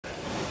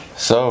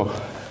So,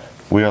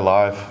 we are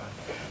live.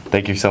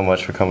 Thank you so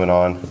much for coming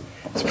on.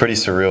 It's pretty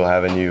surreal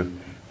having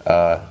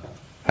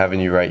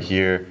you right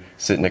here,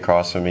 sitting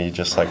across from me.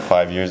 Just like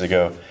 5 years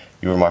ago,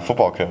 you were my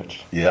football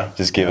coach. Yeah.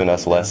 Just giving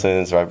us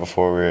lessons right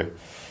before we were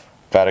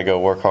about to go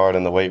work hard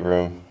in the weight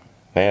room.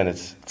 Man,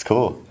 it's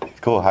cool. It's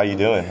cool. How you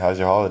doing? How's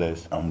your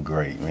holidays? I'm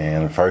great,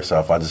 man. First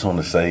off, I just want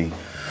to say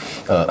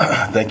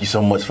thank you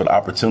so much for the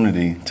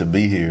opportunity to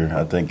be here.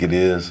 I think it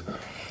is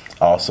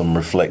awesome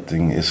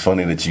reflecting. It's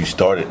funny that you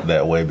started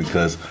that way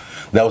because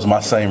that was my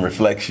same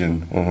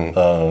reflection,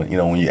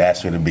 when you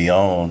asked me to be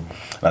on.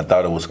 I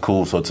thought it was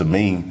cool. So to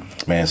me,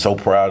 man, so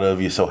proud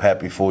of you, so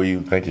happy for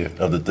you. Thank you.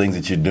 Of the things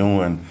that you're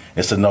doing.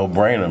 It's a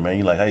no-brainer, man.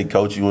 You're like, hey,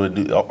 coach, you want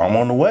to do, I'm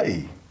on the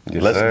way.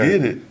 Yes, Let's sir.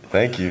 get it.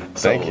 Thank you.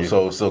 Thank you.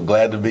 So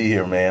glad to be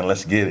here, man.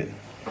 Let's get it.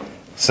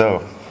 So,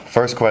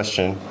 first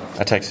question,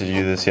 I texted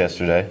you this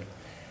yesterday.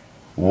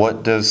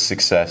 What does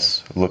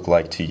success look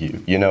like to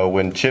you? You know,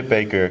 when Chip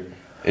Baker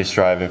is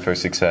striving for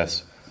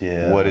success,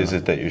 what is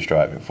it that you're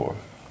striving for?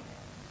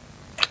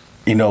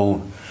 You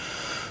know,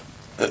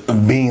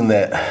 being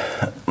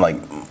that, like,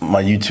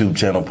 my YouTube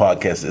channel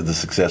podcast is the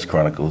Success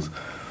Chronicles,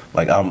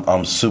 like,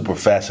 I'm super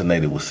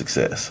fascinated with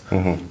success.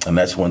 And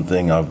that's one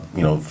thing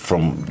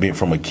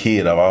from a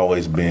kid, I've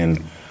always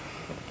been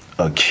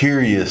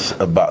curious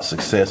about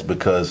success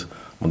because,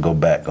 I'm going to go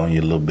back on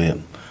you a little bit,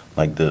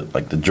 like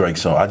the Drake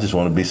song, I just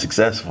want to be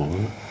successful,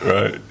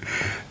 right?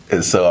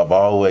 And so I've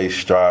always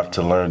strived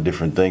to learn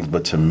different things,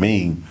 but to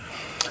me,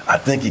 I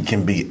think it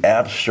can be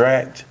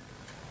abstract,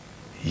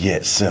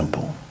 yet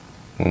simple.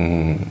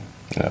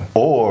 Yeah.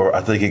 Or I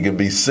think it can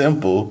be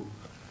simple,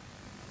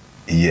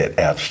 yet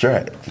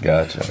abstract.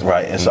 Gotcha.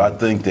 Right, and so I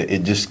think that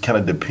it just kind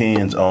of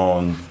depends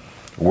on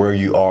where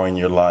you are in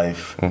your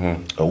life,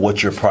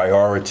 what your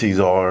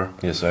priorities are.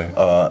 Yes, sir.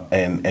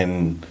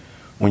 And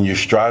when you're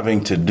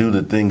striving to do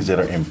the things that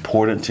are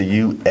important to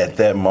you at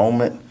that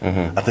moment,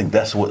 I think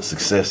that's what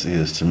success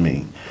is to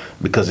me,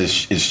 because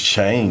it's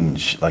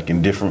changed, like,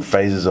 in different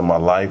phases of my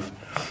life.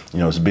 You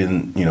know, it's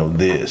been,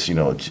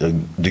 a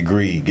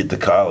degree, get to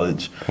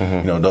college,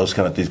 those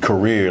kind of things,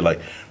 career,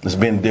 like, it's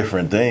been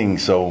different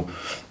things. So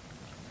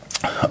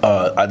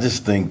I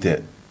just think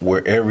that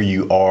wherever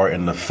you are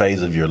in the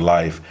phase of your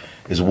life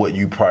is what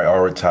you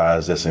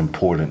prioritize that's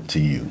important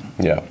to you.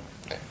 Yeah.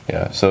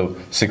 Yeah. So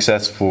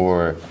success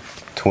for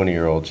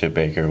 20-year-old Chip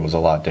Baker was a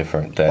lot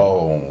different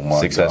than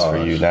success for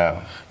you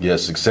now. Yeah,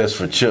 success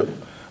for Chip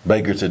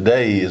Baker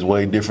today is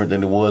way different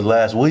than it was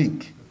last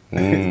week.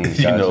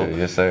 Gotcha.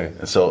 Yes, sir.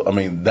 So, I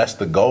mean, that's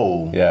the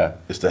goal. Yeah.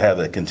 Is to have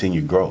that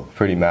continued growth.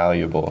 Pretty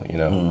malleable,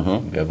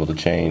 be able to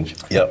change.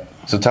 Yep.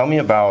 So tell me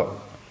about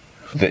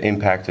the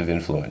impact of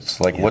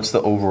influence. Like, what's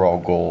the overall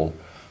goal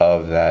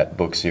of that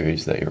book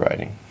series that you're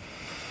writing?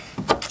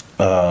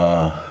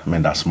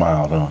 Man, I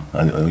smiled, huh?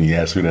 When you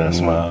asked me that, I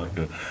smiled.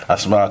 I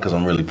smiled because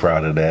I'm really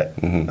proud of that.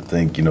 I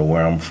think,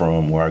 where I'm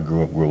from, where I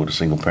grew up with a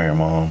single-parent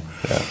mom,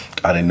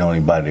 I didn't know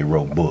anybody that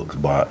wrote books,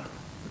 but,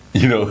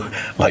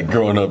 like,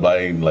 growing up, I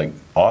ain't, like,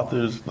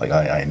 authors, like,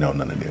 I ain't know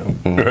none of them,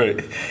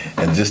 right?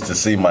 And just to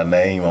see my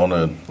name on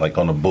a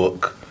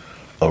book,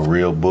 a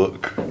real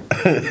book,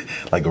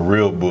 like a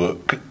real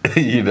book,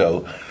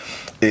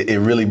 it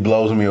really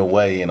blows me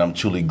away, and I'm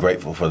truly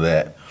grateful for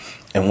that.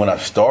 And when I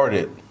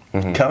started,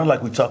 kind of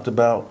like we talked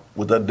about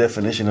with that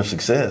definition of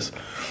success,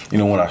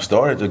 when I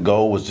started, the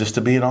goal was just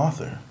to be an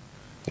author.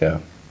 Yeah.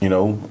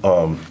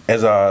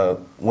 As I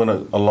went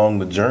along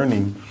the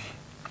journey,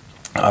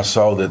 I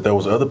saw that there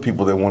was other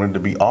people that wanted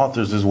to be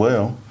authors as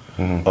well.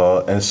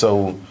 And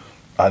so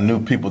I knew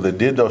people that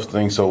did those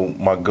things. So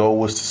my goal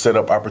was to set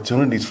up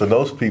opportunities for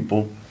those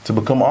people to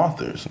become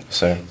authors.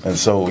 Same. And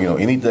so,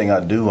 anything I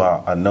do,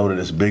 I know that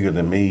it's bigger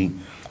than me.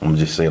 I'm going to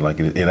just say, like,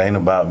 it ain't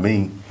about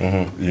me,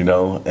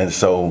 And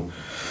so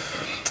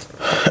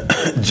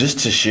just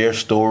to share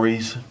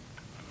stories,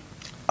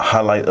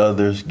 highlight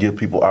others, give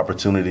people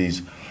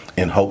opportunities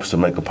in hopes to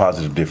make a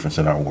positive difference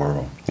in our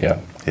world. Yeah.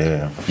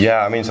 Yeah.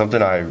 Yeah, I mean,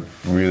 something I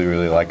really,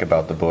 really like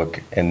about the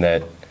book, and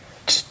that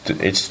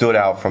it stood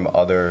out from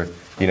other,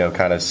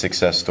 kind of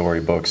success story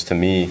books to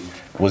me,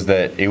 was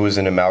that it was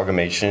an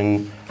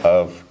amalgamation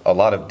of a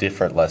lot of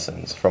different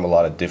lessons from a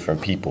lot of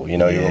different people. You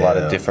have a lot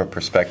of different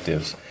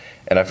perspectives.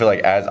 And I feel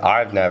like as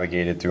I've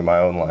navigated through my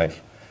own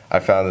life, I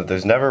found that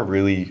there's never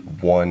really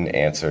one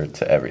answer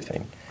to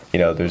everything.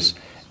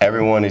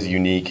 Everyone is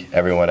unique.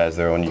 Everyone has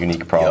their own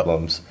unique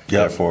problems. Yep.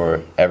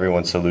 Therefore,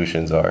 everyone's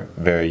solutions are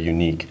very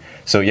unique.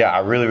 So yeah, I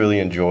really, really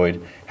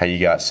enjoyed how you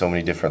got so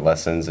many different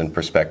lessons and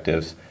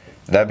perspectives.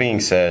 That being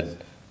said,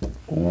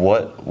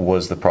 what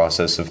was the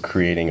process of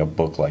creating a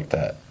book like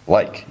that?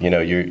 Like, you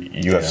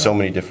have so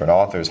many different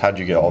authors. How'd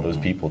you get all those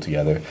people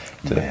together?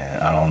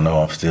 Man, I don't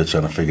know. I'm still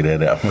trying to figure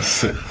that out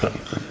myself.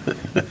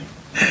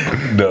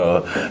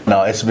 No,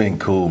 it's been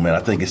cool, man.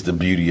 I think it's the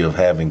beauty of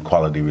having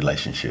quality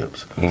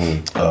relationships.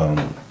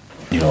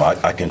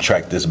 I can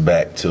track this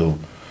back to,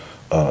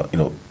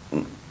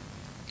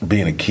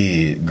 being a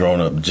kid,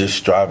 growing up, just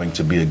striving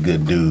to be a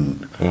good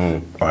dude,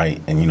 right?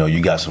 And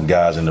you got some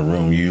guys in the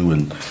room, you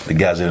and the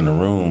guys in the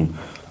room.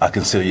 I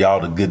consider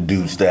y'all the good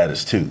dude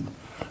status too,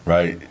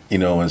 right? You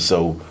know, and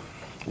so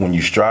when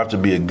you strive to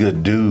be a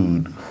good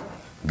dude,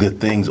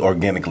 good things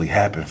organically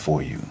happen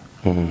for you.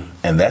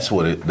 And that's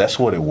what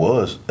it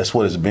was. That's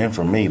what it's been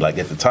for me. Like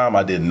at the time,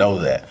 I didn't know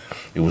that.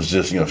 It was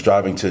just, you know,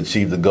 striving to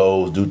achieve the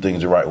goals, do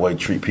things the right way,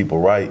 treat people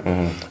right.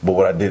 But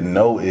what I didn't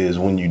know is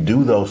when you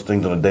do those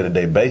things on a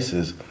day-to-day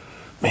basis,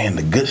 man,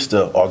 the good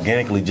stuff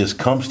organically just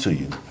comes to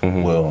you.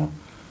 Well,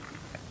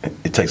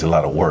 it takes a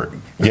lot of work.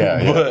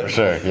 Yeah, but, for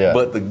sure. Yeah.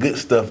 But the good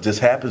stuff just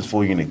happens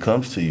for you and it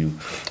comes to you.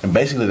 And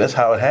basically, that's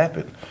how it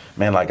happened.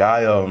 Man, like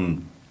I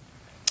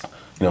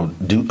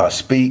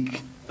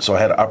speak. So I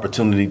had an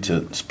opportunity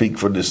to speak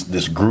for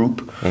this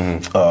group,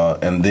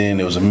 and then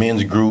there was a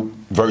men's group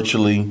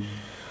virtually.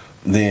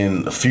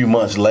 Then a few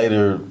months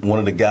later, one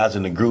of the guys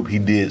in the group, he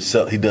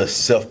does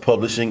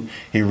self-publishing.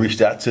 He reached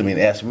out to me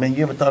and asked me, "Man,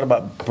 you ever thought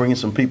about bringing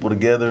some people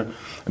together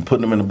and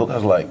putting them in the book?" I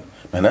was like,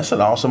 "Man, that's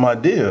an awesome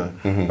idea,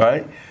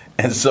 right?"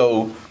 And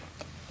so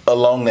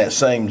along that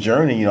same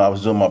journey, you know, I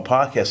was doing my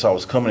podcast, so I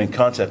was coming in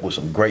contact with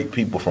some great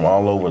people from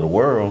all over the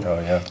world,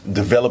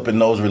 developing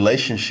those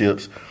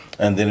relationships.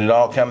 And then it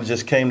all kind of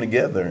just came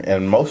together.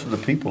 And most of the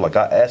people, like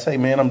I asked, "Hey,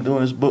 man, I'm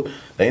doing this book."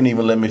 They didn't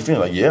even let me feel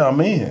like, "Yeah,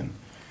 I'm in."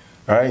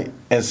 Right?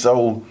 And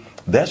so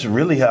that's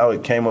really how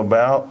it came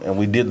about. And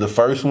we did the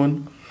first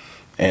one.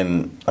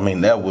 And, I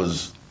mean, that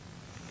was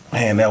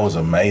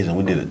amazing.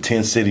 We did a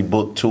 10-city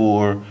book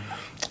tour.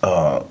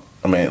 I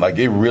mean, like,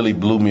 it really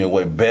blew me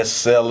away.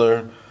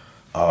 Bestseller.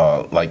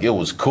 Like, it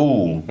was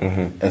cool.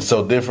 And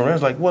so different. I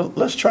was like, well,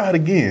 let's try it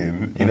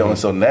again. You know, and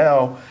so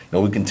now, you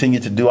know, we continue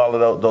to do all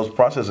of those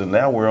processes. And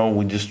now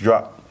we just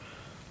dropped,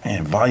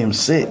 man, volume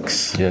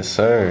 6. Yes,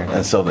 sir.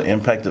 And so the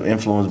Impact of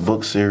Influence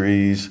book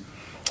series,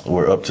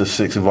 we're up to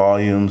 6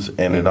 volumes.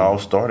 And it all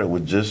started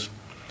with just,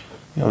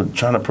 you know,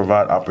 trying to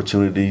provide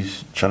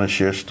opportunities, trying to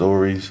share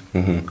stories,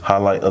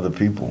 highlight other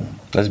people.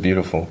 That's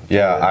beautiful.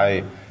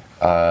 Yeah,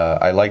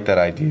 I like that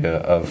idea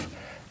of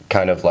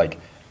kind of like,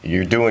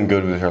 you're doing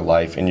good with your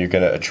life, and you're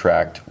going to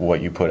attract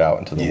what you put out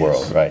into the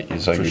world, right?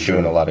 It's like you're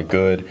doing a lot of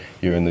good.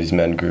 You're in these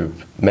men's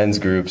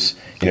groups.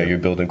 You know, you're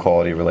building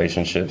quality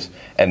relationships,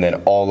 and then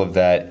all of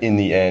that, in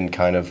the end,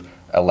 kind of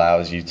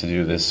allows you to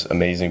do this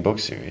amazing book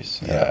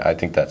series. I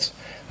think that's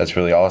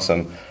really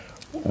awesome.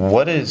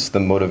 What is the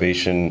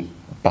motivation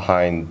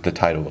behind the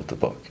title of the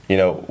book? You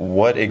know,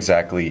 what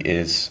exactly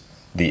is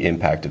the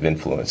impact of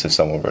influence? If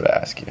someone were to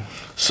ask you,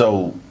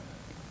 so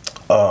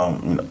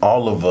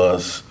all of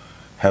us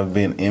have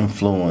been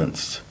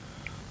influenced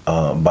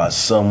by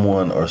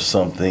someone or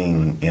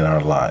something in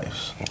our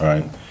lives,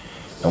 right?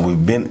 And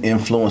we've been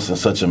influenced in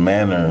such a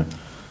manner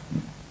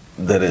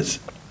that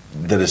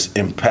it's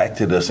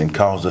impacted us and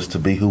caused us to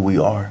be who we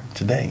are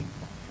today,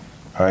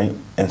 right?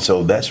 And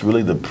so that's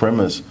really the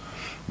premise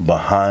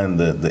behind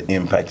the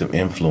impact of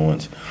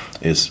influence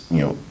is, you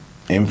know,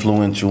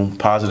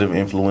 positive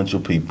influential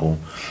people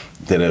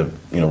that have,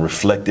 you know,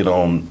 reflected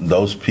on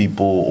those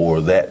people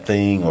or that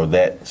thing or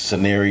that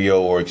scenario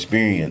or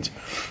experience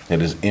that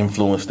has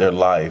influenced their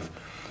life,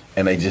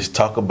 and they just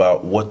talk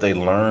about what they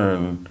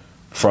learned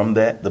from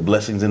that, the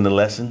blessings and the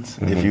lessons,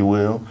 if you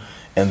will,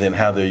 and then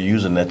how they're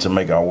using that to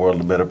make our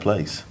world a better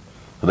place.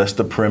 So that's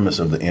the premise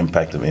of the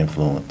impact of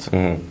influence.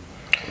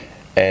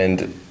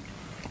 And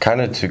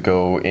kind of to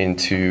go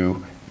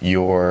into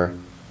your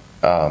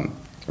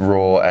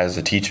role as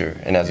a teacher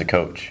and as a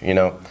coach, you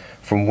know,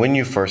 from when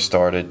you first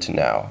started to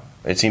now,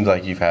 it seems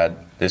like you've had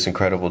this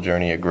incredible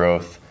journey of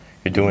growth.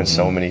 You're doing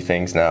so many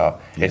things now.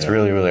 It's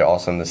really, really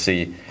awesome to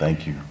see.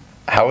 Thank you.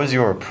 How has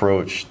your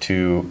approach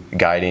to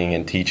guiding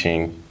and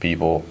teaching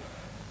people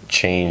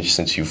changed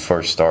since you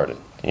first started,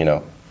 you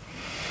know?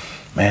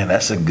 Man,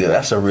 that's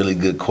a really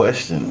good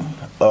question.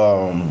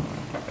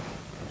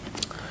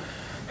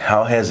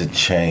 How has it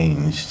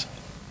changed?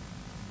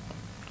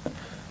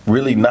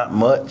 Really not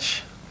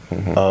much.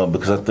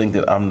 Because I think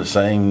that I'm the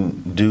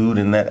same dude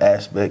in that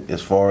aspect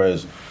as far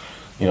as,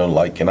 you know,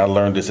 like, and I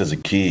learned this as a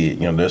kid,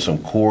 you know, there's some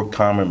core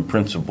common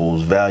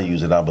principles,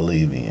 values that I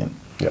believe in.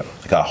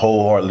 Like I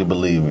wholeheartedly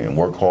believe in.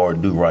 Work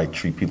hard, do right,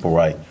 treat people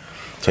right,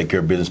 take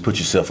care of business, put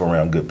yourself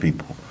around good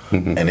people.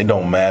 And it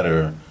don't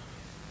matter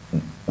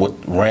what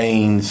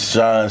rains,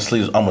 shines,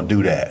 sleets, I'm going to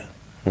do that,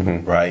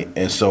 right?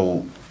 And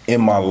so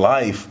in my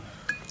life,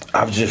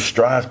 I've just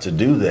strived to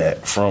do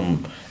that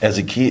from as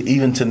a kid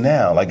even to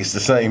now. Like it's the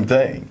same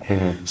thing.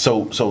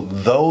 So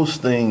those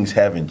things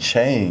haven't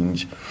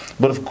changed,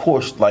 but of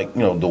course, like,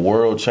 you know, the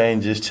world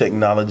changes,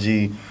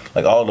 technology,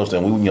 like all those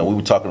things. We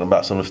were talking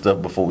about some of the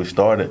stuff before we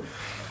started,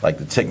 like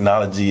the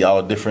technology,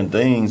 all the different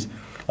things.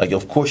 Like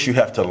of course you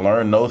have to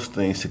learn those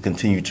things to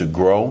continue to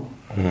grow,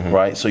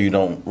 right? So you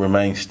don't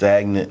remain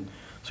stagnant.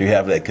 So you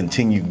have that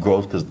continued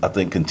growth, because I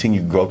think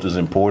continued growth is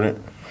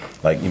important.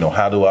 Like, you know,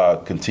 how do I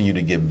continue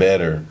to get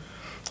better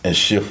and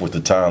shift with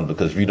the times?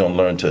 Because if you don't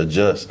learn to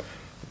adjust,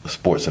 a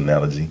sports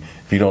analogy,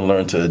 if you don't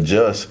learn to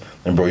adjust,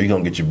 then bro, you're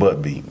going to get your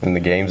butt beat. And the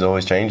game's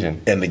always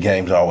changing. And the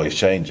game's always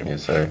changing.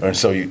 Yes, sir. And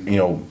so, you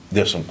know,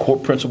 there's some core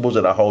principles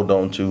that I hold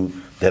on to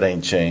that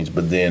ain't changed.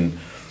 But then,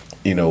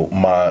 you know,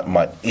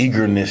 my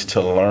eagerness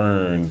to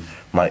learn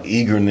my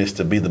eagerness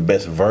to be the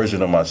best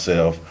version of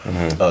myself,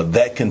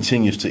 that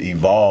continues to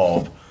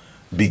evolve,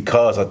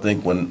 because I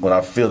think when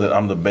I feel that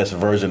I'm the best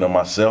version of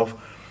myself,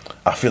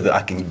 I feel that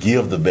I can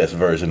give the best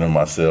version of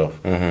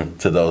myself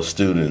to those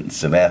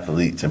students and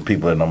athletes and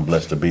people that I'm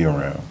blessed to be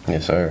around.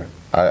 Yes, sir.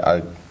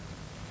 I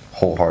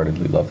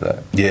wholeheartedly love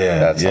that.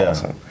 Yeah, that's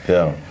awesome.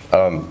 Yeah.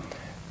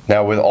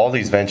 Now, with all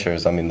these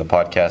ventures, I mean, the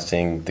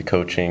podcasting, the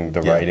coaching,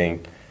 the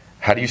writing,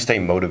 how do you stay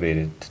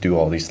motivated to do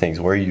all these things?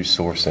 Where are you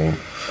sourcing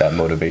that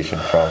motivation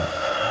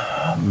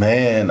from?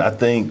 Man, I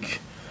think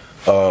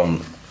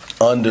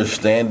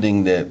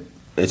understanding that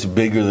it's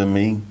bigger than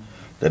me,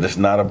 that it's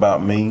not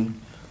about me,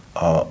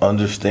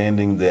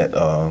 understanding that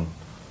I'm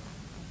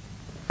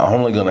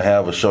only going to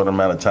have a short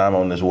amount of time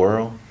on this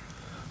world,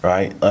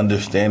 right?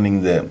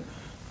 Understanding that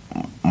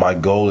my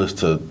goal is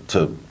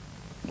to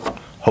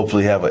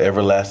hopefully have an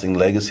everlasting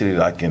legacy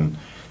that I can,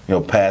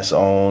 pass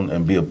on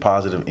and be a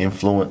positive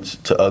influence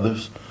to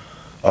others.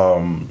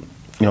 And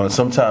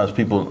sometimes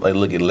people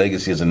look at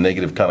legacy as a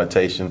negative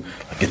connotation,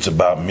 like it's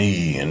about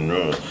me, and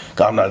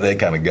I'm not that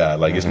kind of guy.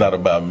 Like it's not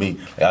about me.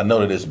 I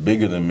know that it's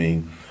bigger than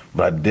me,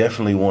 but I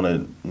definitely want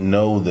to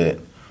know that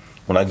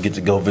when I get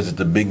to go visit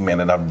the big man,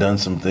 that I've done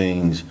some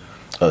things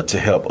to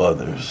help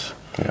others,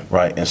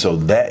 right? And so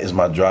that is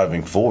my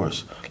driving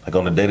force. Like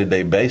on a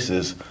day-to-day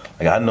basis,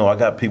 like I know I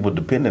got people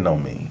depending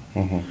on me,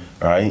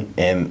 right?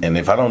 And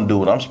if I don't do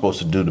what I'm supposed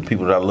to do, the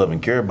people that I love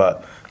and care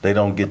about, they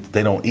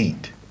don't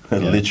eat,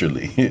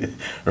 literally,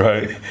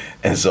 right?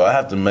 And so I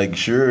have to make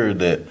sure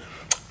that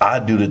I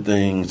do the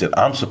things that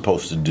I'm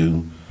supposed to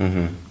do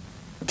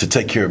to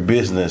take care of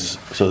business,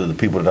 so that the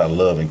people that I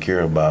love and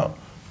care about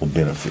will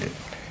benefit.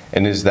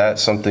 And is that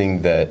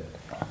something that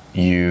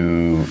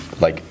you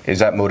is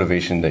that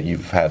motivation that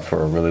you've had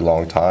for a really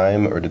long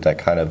time, or did that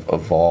kind of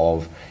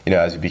evolve,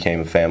 as you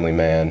became a family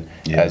man,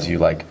 as you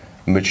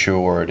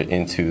matured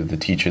into the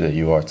teacher that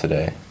you are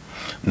today?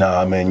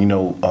 Nah, man,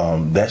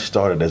 that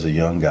started as a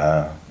young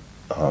guy.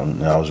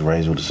 I was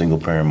raised with a single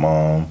parent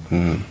mom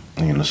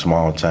in a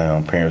small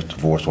town. Parents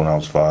divorced when I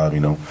was 5. I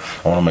want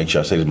to make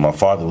sure I say this. My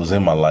father was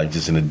in my life,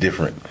 just in a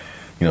different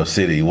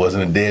city. He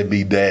wasn't a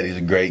deadbeat dad. He's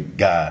a great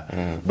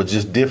guy, but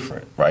just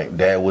different, right?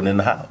 Dad wasn't in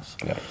the house.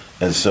 Yeah.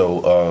 And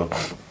so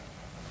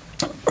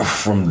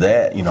from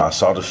that, I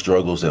saw the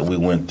struggles that we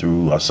went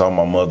through. I saw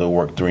my mother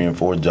work 3 and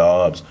 4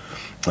 jobs,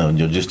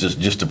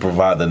 just to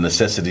provide the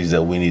necessities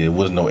that we needed. There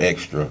was no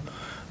extra,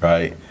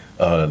 right?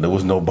 There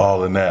was no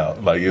balling out.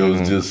 It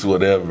was just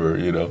whatever,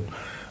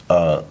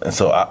 And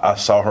so I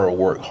saw her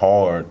work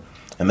hard,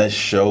 and that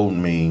showed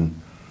me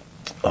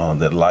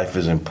that life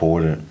is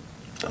important.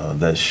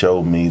 That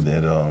showed me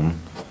that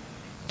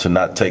to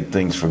not take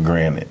things for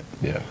granted.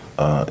 Yeah.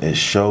 It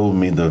showed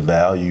me the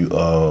value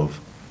of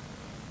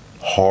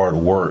hard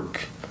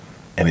work,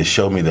 and it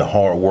showed me that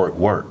hard work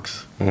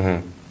works.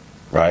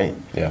 Right?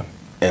 Yeah.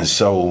 And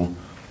so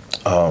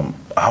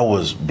I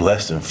was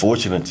blessed and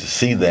fortunate to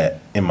see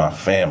that in my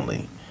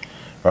family,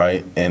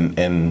 right?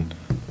 And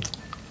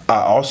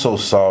I also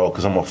saw,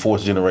 because I'm a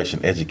 4th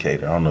generation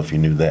educator. I don't know if you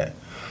knew that.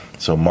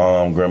 So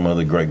mom,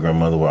 grandmother,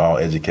 great-grandmother were all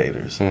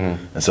educators.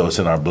 And so it's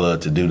in our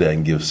blood to do that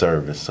and give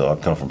service. So I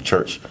come from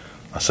church.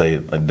 I say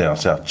it down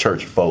south,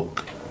 church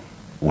folk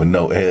with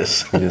no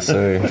S. Yes,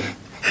 sir.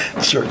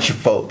 Church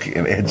folk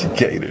and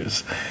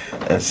educators.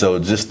 And so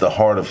just the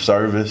heart of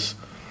service,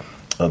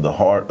 the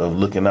heart of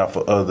looking out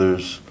for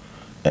others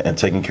and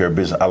taking care of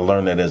business. I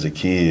learned that as a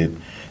kid.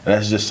 And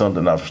that's just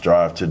something I've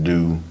strived to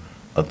do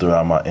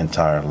throughout my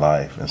entire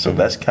life. And so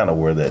that's kind of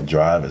where that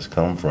drive has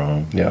come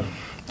from. Yeah.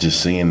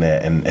 Just seeing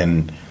that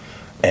and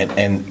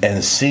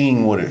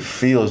seeing what it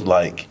feels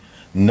like,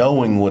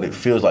 knowing what it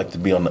feels like to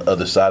be on the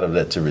other side of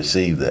that, to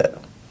receive that.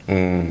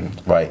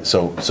 Right.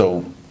 So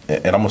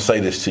and I'm gonna say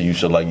this to you.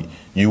 So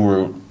you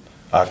were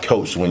our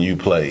coach when you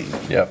played.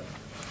 Yep.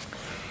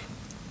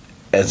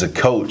 As a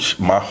coach,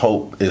 my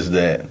hope is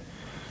that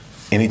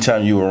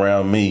anytime you were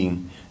around me,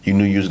 you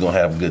knew you was gonna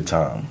have a good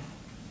time.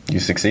 You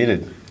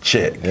succeeded.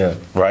 Check. Yeah.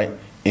 Right.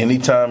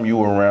 Anytime you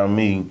were around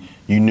me,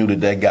 you knew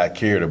that guy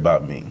cared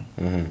about me.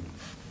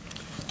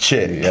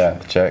 Check. Yeah,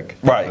 check.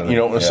 Right.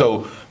 And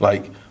so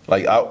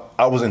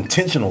I was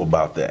intentional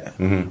about that.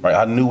 Right.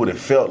 I knew what it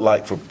felt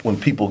like for when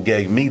people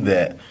gave me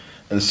that.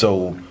 And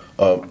so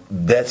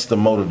that's the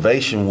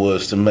motivation,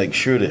 was to make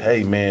sure that,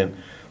 hey man,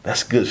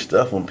 that's good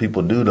stuff when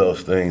people do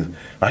those things.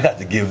 I got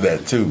to give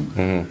that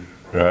too.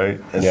 Right.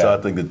 And so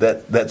I think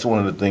that's one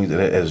of the things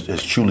that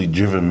has truly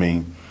driven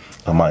me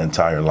my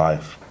entire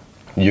life.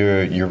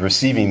 You're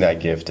receiving that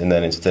gift, and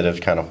then instead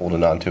of kind of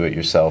holding on to it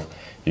yourself,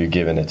 you're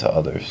giving it to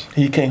others.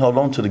 You can't hold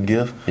on to the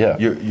gift. Yeah.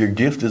 Your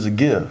gift is a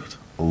gift.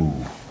 Ooh,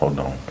 hold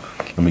on.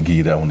 Let me give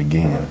you that one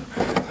again.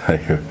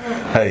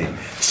 Hey,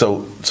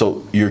 so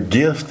your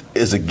gift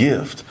is a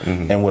gift.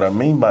 And what I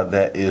mean by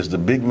that is the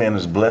big man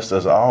has blessed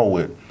us all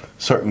with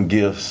certain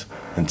gifts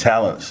and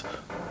talents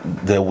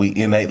that we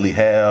innately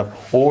have,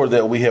 or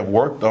that we have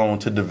worked on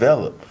to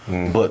develop.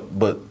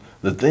 But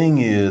the thing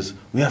is,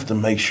 we have to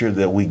make sure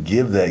that we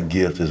give that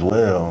gift as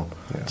well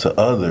to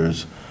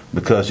others,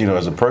 because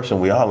as a person,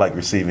 we all like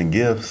receiving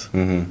gifts,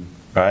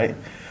 right?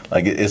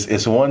 Like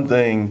it's one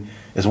thing.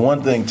 It's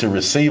one thing to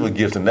receive a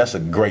gift, and that's a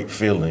great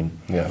feeling.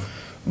 Yeah.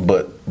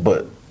 But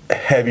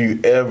have you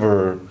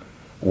ever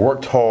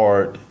worked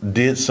hard,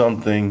 did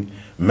something,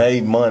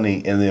 made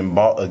money, and then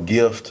bought a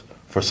gift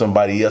for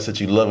somebody else that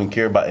you love and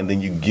care about, and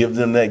then you give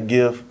them that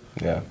gift?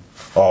 Yeah.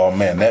 Oh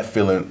man, that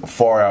feeling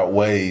far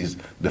outweighs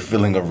the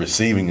feeling of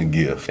receiving a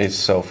gift. It's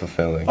so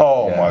fulfilling.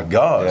 Oh yeah. my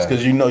gosh, Yeah.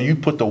 because you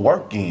put the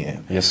work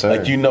in. Yes, sir.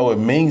 Like it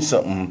means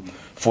something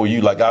for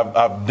you. Like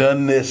I've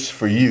done this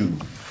for you,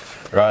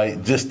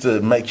 right? Just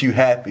to make you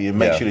happy and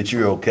make Yeah. sure that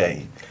you're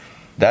okay.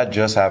 That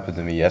just happened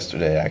to me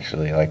yesterday,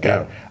 actually. Like,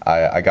 Yeah.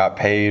 I got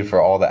paid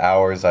for all the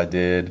hours I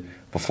did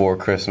before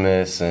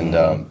Christmas, and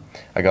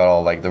I got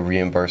all like the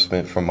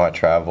reimbursement from my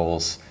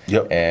travels.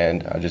 Yep.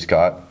 And I just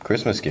got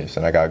Christmas gifts,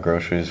 and I got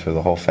groceries for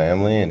the whole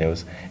family, and it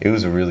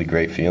was a really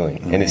great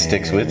feeling, and it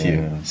sticks with you.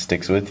 It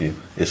sticks with you.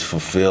 It's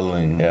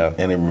fulfilling, Yeah.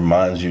 and it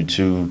reminds you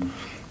to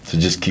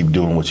just keep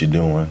doing what you're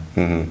doing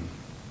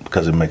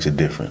because it makes a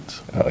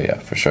difference. Oh yeah,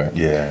 for sure.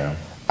 Yeah.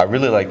 I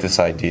really like this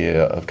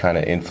idea of kind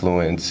of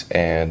influence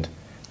and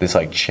this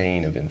like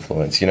chain of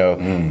influence.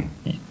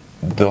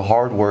 The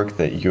hard work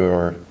that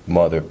your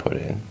mother put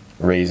in,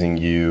 raising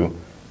you,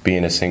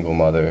 being a single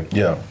mother,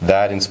 Yeah.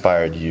 that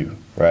inspired you,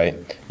 right?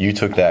 You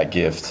took that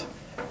gift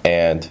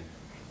and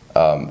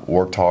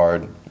worked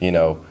hard,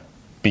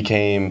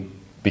 became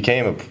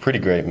a pretty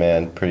great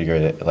man, very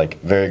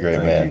great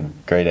Thank man, you.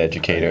 great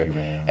educator. Thank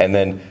you, man. And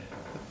then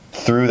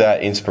through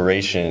that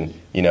inspiration,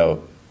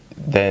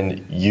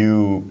 then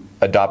you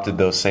adopted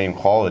those same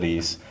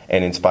qualities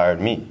and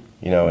inspired me,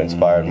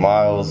 inspired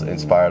Miles,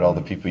 inspired all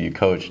the people you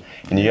coached.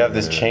 And you have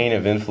this chain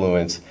of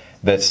influence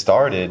that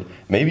started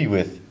maybe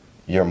with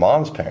your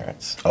mom's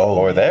parents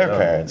or their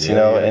parents,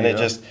 and it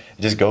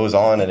just goes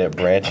on and it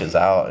branches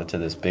out into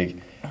this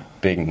big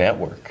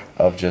network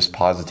of just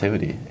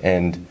positivity.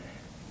 And,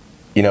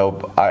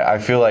 I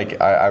feel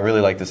like I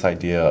really like this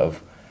idea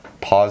of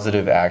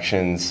positive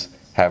actions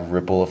have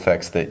ripple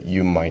effects that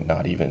you might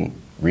not even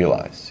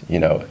realize,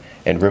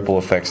 and ripple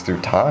effects through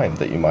time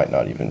that you might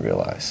not even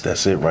realize.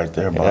 That's it right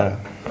there, Bott.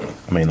 Yeah.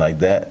 I mean, like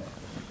that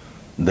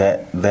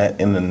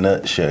in a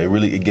nutshell.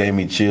 It gave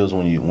me chills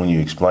when you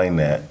explained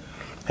that,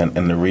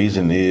 and the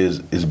reason is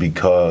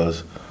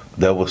because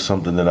that was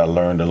something that I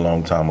learned a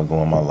long time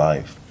ago in my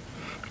life,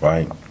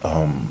 right?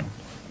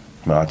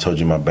 I told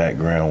you my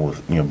background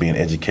with being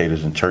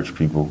educators and church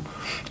people.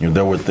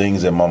 There were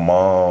things that my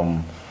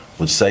mom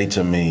would say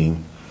to me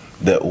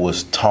that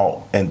was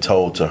taught and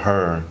told to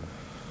her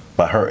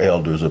by her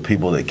elders or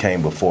people that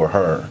came before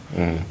her,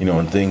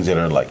 and things that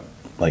are like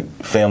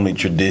family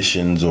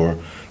traditions or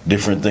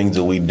different things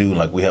that we do.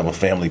 Like we have a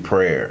family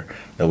prayer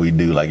that we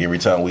do. Like every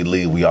time we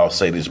leave, we all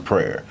say this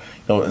prayer.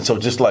 And so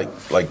just like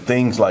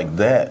things like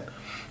that,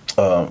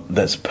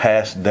 that's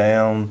passed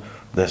down,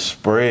 that's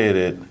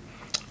spread.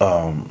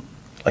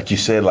 Like you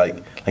said,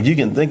 like you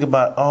can think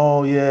about,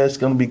 oh yeah, it's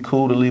gonna be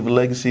cool to leave a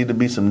legacy, to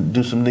do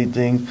some neat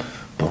things,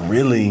 but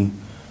really,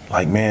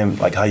 like man,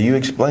 like how you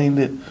explained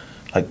it.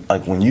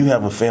 Like when you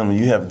have a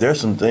family, there's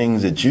some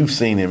things that you've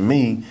seen in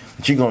me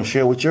that you're gonna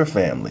share with your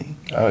family.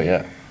 Oh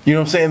yeah. You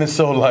know what I'm saying? It's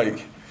so like,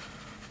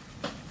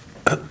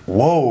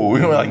 whoa,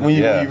 like when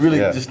you really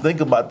just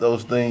think about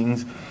those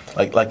things,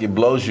 like it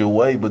blows you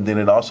away, but then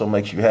it also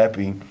makes you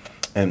happy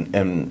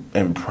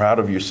and proud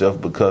of yourself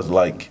because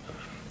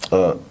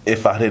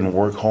if I didn't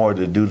work hard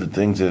to do the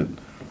things that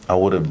I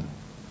would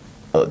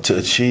have to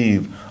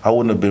achieve, I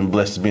wouldn't have been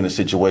blessed to be in a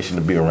situation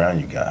to be around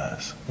you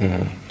guys.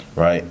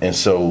 Right? And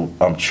so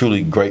I'm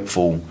truly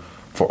grateful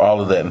for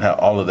all of that and how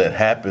all of that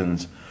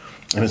happens.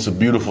 And it's a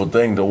beautiful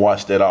thing to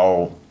watch that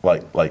all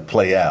like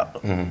play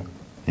out,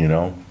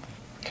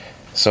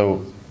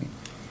 So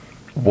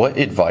what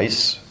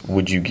advice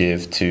would you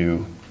give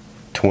to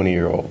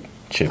 20-year-old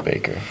Chip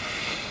Baker?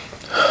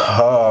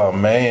 Oh,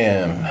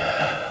 man.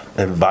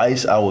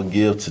 Advice I would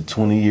give to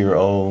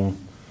 20-year-old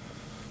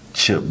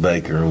Chip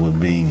Baker would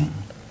be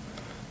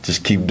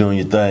just keep doing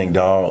your thing,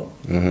 dog.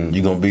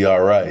 You're going to be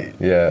all right.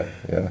 Yeah.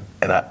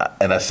 And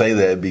I say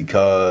that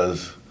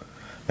because,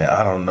 man,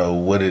 I don't know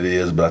what it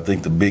is, but I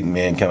think the big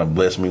man kind of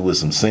blessed me with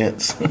some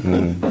sense.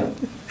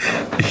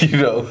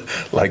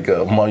 Like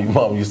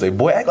mom used to say,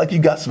 boy, act like you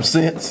got some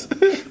sense.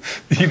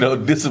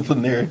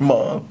 Disciplinary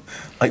mom.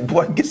 Like,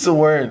 boy, get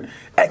somewhere and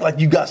act like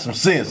you got some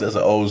sense. That's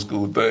an old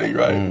school thing,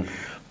 right?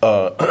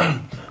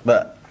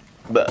 But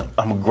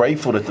I'm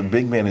grateful that the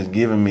big man has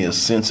given me a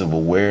sense of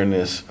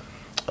awareness.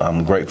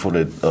 I'm grateful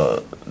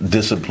that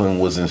discipline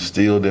was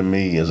instilled in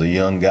me as a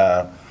young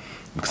guy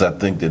because I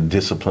think that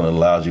discipline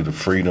allows you the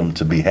freedom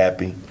to be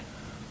happy.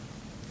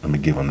 Let me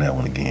give him that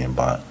one again,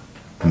 Bott.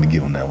 Let me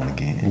give him that one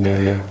again.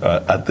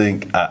 Yeah. I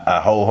think I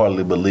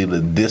wholeheartedly believe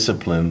that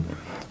discipline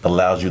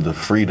allows you the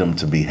freedom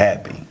to be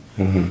happy.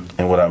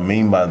 And what I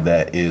mean by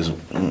that is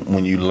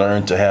when you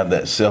learn to have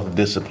that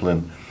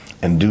self-discipline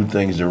and do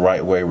things the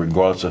right way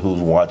regardless of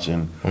who's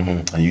watching,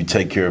 and you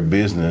take care of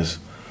business,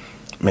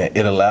 man,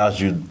 it allows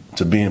you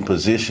to be in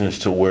positions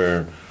to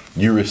where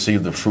you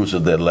receive the fruits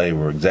of that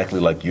labor, exactly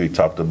like you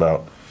talked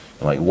about,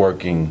 like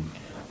working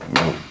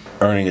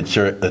earning a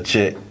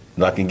check,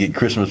 and I can get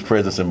Christmas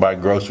presents and buy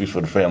groceries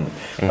for the family.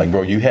 Like,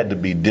 bro, you had to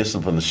be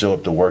disciplined to show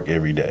up to work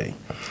every day.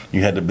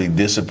 You had to be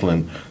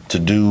disciplined to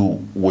do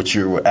what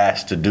you were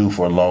asked to do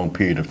for a long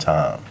period of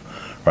time,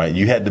 right?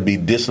 You had to be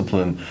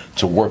disciplined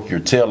to work your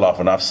tail off,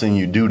 and I've seen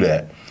you do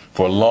that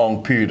for a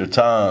long period of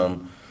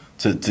time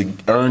to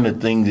earn the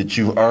things that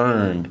you've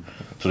earned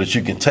so that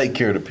you can take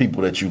care of the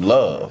people that you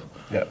love,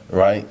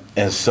 right?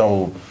 And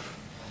so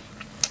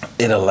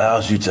it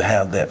allows you to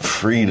have that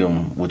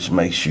freedom, which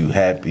makes you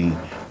happy,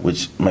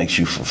 which makes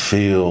you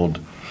fulfilled.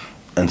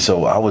 And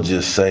so I would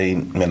just say,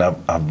 man,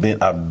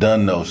 I've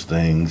done those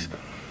things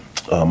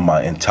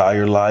my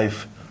entire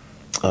life,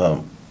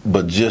 but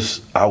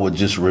I would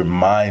just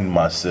remind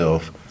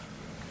myself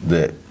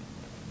that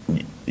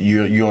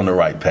you're on the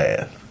right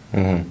path.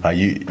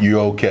 You're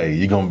okay.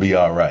 You're gonna be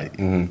all right.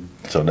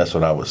 So that's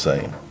what I was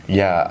saying.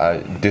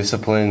 Yeah,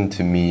 discipline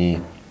to me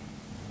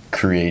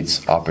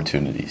creates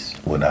opportunities.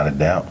 Without a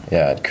doubt.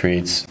 Yeah, it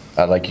creates,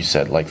 like you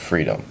said, like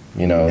freedom.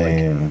 You know,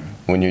 like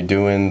when you're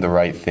doing the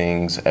right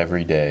things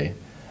every day,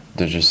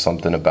 there's just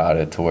something about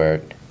it to where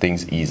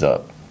things ease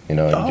up. You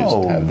know, and you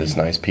just have this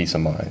nice peace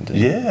of mind.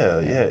 Yeah.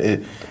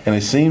 And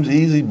it seems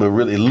easy, but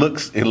really it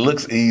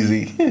looks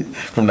easy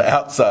from the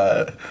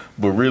outside,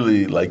 but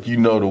really, like, you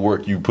know, the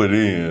work you put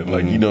in,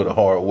 like, you know, the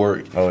hard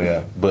work. Oh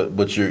yeah.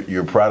 But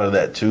you're proud of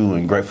that too,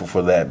 and grateful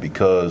for that,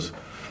 because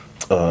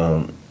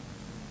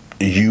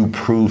you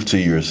prove to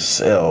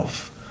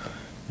yourself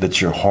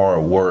that your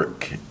hard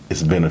work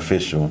is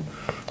beneficial.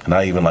 And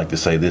I even like to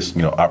say this,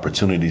 you know,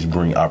 opportunities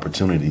bring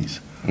opportunities.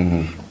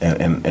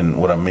 And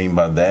what I mean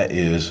by that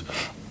is,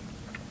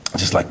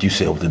 just like you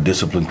said, the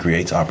discipline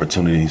creates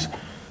opportunities.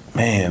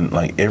 Man,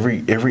 like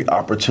every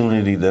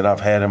opportunity that I've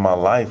had in my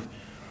life,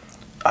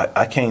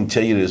 I can't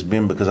tell you that it's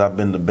been because I've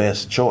been the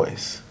best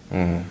choice.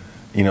 You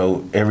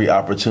know, every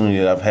opportunity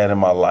that I've had in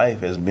my life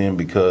has been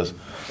because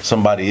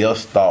somebody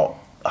else thought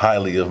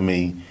highly of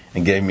me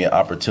and gave me an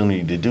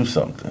opportunity to do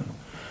something.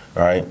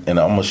 All right, and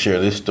I'm gonna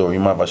share this story. You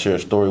mind if I share a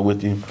story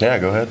with you? Yeah,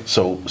 go ahead.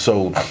 So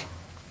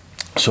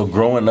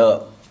growing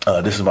up,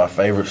 this is my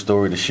favorite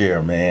story to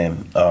share,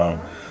 man.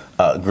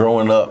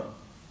 Growing up,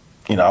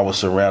 you know, I was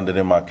surrounded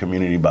in my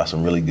community by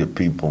some really good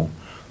people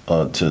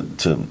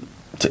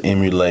to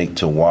emulate,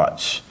 to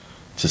watch,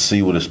 to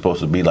see what it's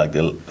supposed to be like,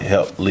 to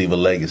help leave a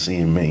legacy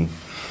in me.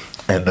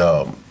 And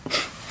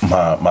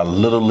my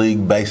little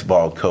league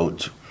baseball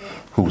coach,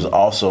 who was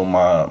also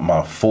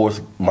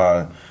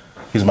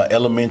he's my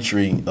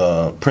elementary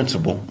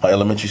principal, my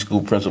elementary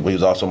school principal. He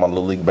was also my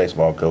little league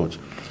baseball coach.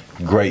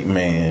 Great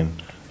man.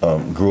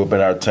 Grew up in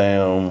our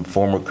town,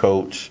 former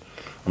coach.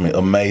 I mean,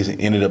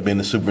 amazing. Ended up being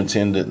the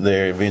superintendent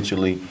there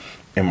eventually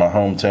in my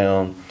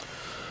hometown.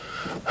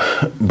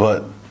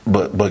 But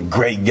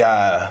great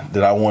guy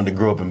that I wanted to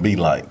grow up and be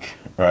like,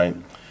 right?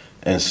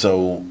 And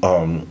so,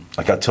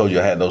 like I told you,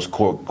 I had those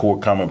core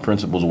common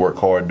principles: work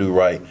hard, do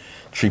right,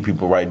 treat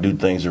people right, do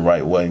things the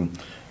right way.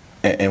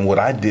 And what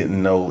I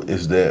didn't know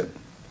is that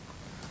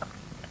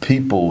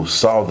people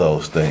saw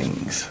those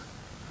things.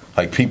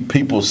 Like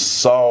people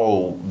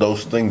saw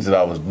those things that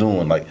I was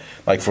doing.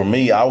 Like for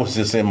me, I was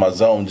just in my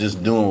zone,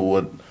 just doing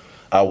what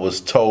I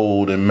was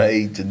told and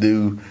made to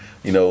do.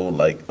 You know,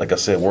 like I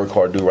said, work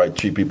hard, do right,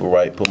 treat people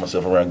right, put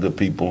myself around good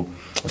people,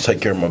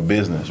 take care of my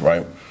business,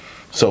 right?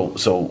 So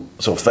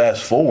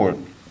fast forward,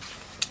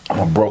 I'm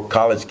a broke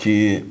college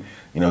kid,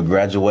 you know,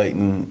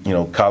 graduating, you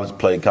know,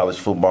 played college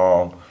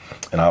football,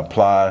 and I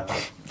applied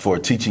for a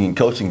teaching and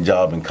coaching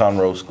job in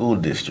Conroe School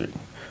District,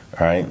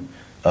 right?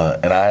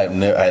 And I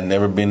had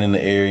never been in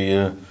the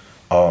area.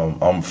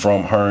 I'm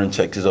from Hearn,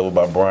 Texas, over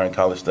by Bryan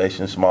College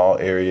Station, small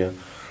area.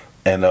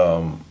 And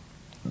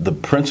the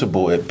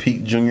principal at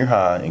Peak Junior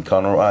High in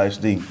Conroe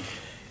ISD,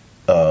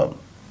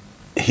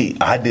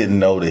 I didn't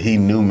know that he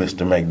knew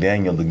Mr.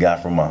 McDaniel, the guy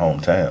from my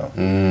hometown.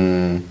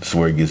 That's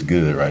where it gets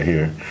good right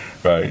here,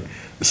 right?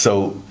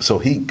 So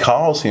he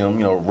calls him,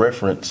 you know,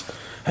 reference.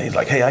 He's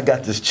like, hey, I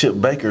got this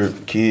Chip Baker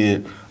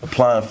kid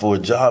applying for a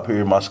job here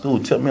in my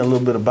school. Tell me a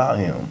little bit about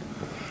him.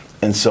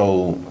 And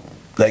so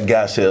that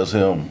guy tells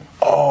him,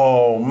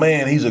 oh,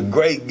 man, he's a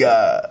great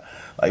guy.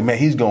 Like, man,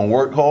 he's going to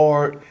work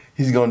hard.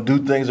 He's going to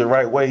do things the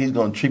right way. He's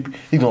going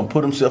to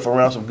put himself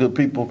around some good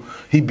people.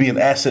 He'd be an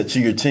asset to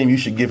your team. You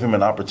should give him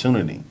an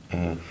opportunity.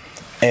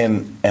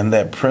 And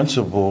that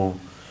principal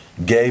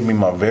gave me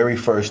my very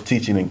first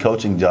teaching and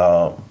coaching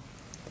job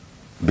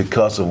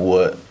because of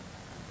what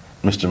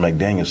Mr.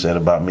 McDaniel said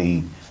about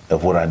me,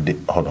 of what I did.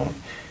 Hold on.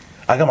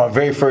 I got my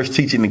very first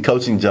teaching and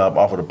coaching job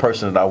off of the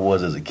person that I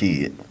was as a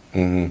kid.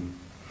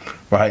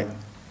 Right?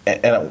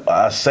 And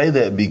I say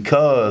that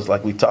because,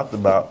 like we talked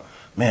about,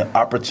 man,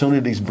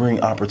 opportunities bring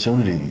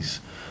opportunities.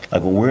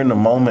 Like when we're in the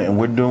moment and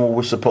we're doing what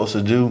we're supposed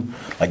to do,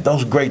 like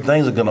those great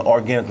things are going to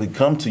organically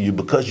come to you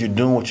because you're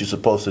doing what you're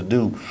supposed to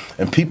do.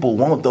 And people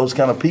want those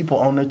kind of people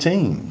on their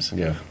teams.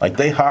 Yeah. Like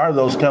they hire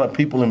those kind of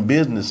people in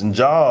business and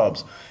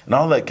jobs and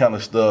all that kind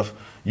of stuff.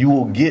 You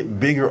will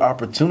get bigger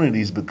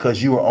opportunities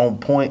because you are on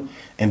point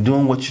and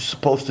doing what you're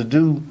supposed to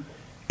do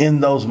in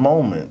those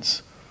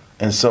moments.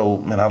 And so,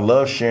 man, I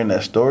love sharing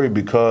that story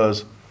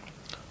because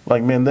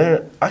Like, man,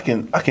 I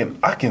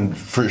can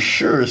for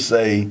sure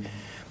say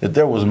that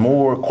there was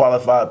more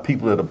qualified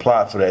people that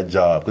applied for that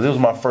job because it was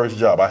my first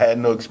job. I had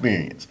no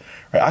experience.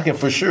 Right? I can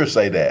for sure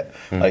say that.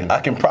 Like,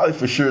 I can probably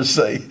for sure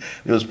say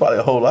there was probably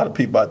a whole lot of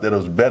people out there that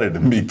was better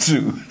than me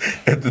too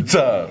at the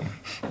time.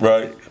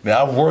 Right?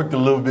 Now I've worked a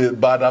little bit,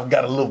 but I've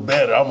got a little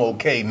better. I'm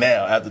okay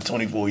now after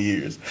 24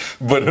 years.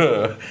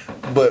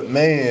 But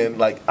man,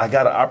 like, I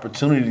got an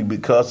opportunity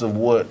because of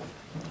what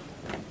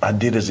I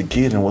did as a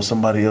kid and what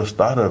somebody else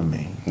thought of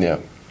me. Yeah.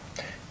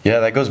 Yeah,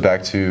 that goes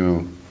back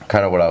to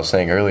kind of what I was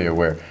saying earlier,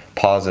 where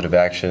positive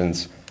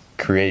actions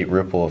create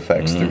ripple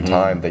effects through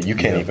time that you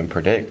can't even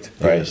predict,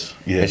 right? Yes.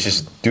 It's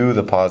just do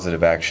the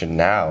positive action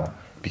now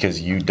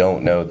because you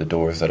don't know the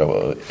doors that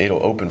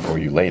it'll open for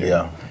you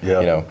later.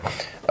 Yeah. You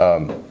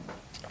know,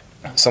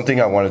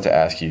 something I wanted to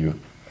ask you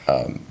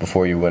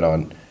before you went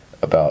on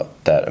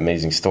about that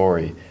amazing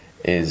story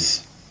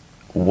is,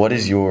 what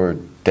is your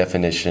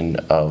definition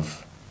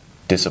of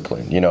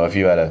discipline? You know, if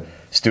you had a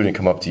student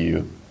come up to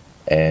you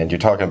and you're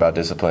talking about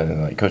discipline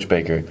and like, Coach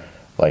Baker,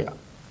 like,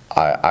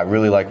 I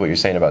really like what you're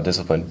saying about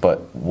discipline,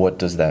 but what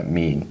does that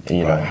mean? And,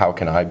 you know, how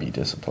can I be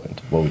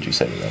disciplined? What would you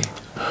say to them?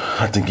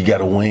 I think you got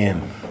to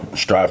win,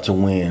 strive to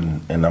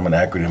win. And I'm an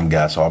acronym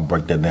guy, so I'll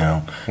break that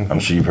down. I'm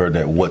sure you've heard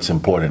that. What's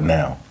important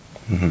now,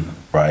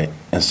 right?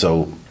 And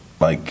so,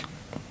 like,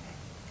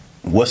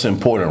 what's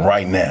important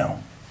right now,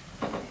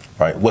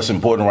 right? What's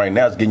important right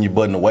now is getting your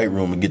butt in the weight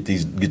room and get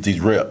these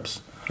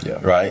reps,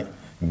 right?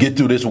 Get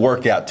through this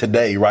workout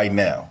today, right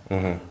now,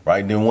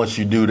 right? Then once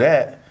you do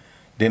that,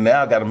 then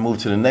now I got to move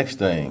to the next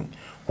thing.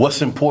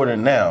 What's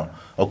important now?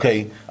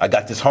 Okay, I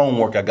got this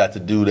homework I got to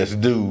do that's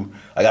due.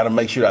 I got to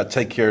make sure I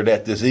take care of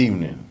that this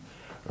evening,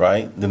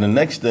 right? Then the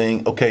next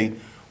thing, okay,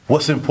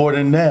 what's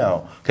important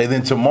now? Okay,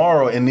 then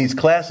tomorrow in these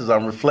classes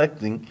I'm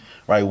reflecting,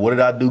 right? What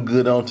did I do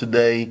good on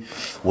today?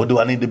 What do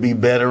I need to be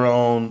better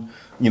on?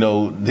 You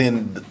know,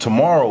 then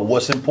tomorrow,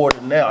 what's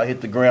important now? I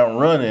hit the ground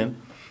running,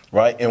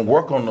 right? And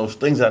work on those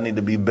things I need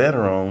to be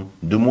better on.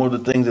 Do more of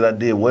the things that I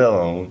did well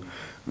on,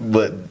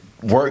 but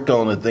work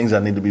on the things I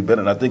need to be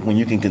better. And I think when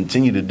you can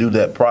continue to do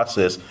that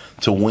process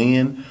to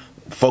win,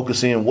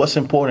 focus in what's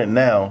important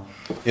now,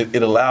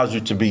 it allows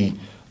you to be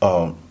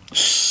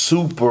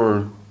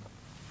super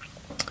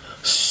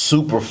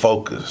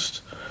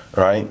focused,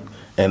 right?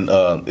 And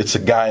it's a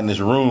guy in this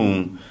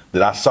room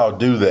that I saw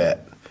do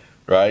that,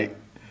 right?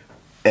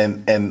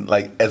 And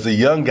like, as a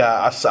young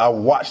guy, I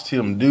watched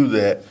him do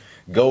that,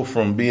 go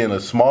from being a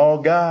small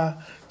guy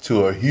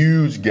to a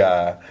huge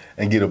guy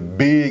and get a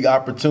big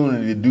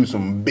opportunity to do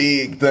some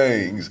big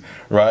things,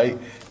 right?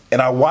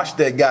 And I watched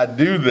that guy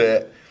do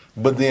that,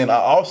 but then I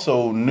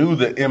also knew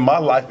that in my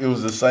life it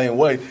was the same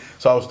way.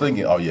 So I was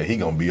thinking, oh yeah, he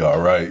gonna be all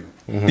right.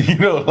 You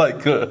know,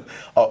 like, he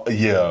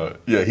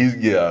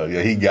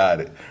got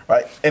it,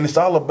 right? And it's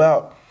all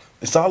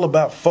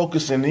about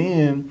focusing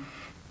in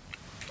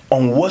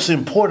on what's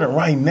important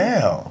right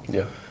now.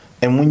 Yeah.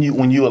 And when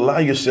you allow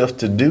yourself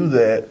to do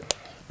that,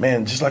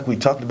 man, just like we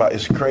talked about,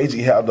 it's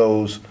crazy how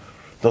those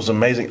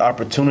amazing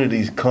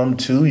opportunities come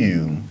to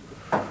you,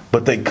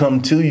 but they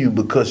come to you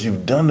because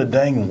you've done the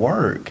dang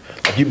work.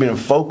 Like, you've been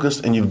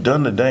focused and you've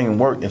done the dang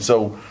work. And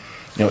so,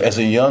 you know, as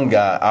a young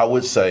guy, I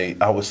would say,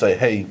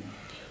 hey,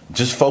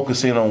 just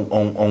focus in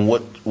on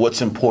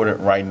what's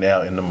important right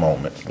now in the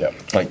moment. Yeah.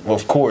 Like, well,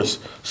 of course,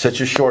 set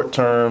your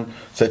short-term,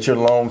 set your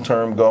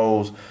long-term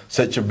goals,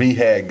 set your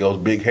BHAG goals,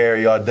 big,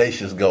 hairy,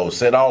 audacious goals,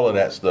 set all of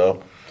that stuff.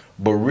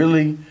 But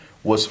really,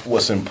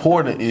 what's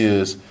important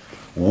is,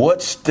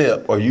 what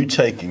step are you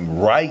taking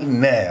right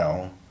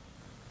now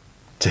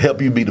to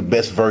help you be the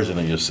best version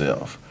of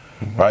yourself,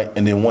 right?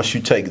 And then once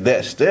you take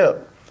that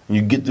step,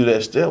 you get through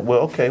that step,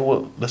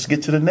 let's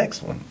get to the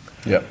next one.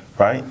 Yeah.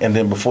 Right? And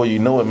then before you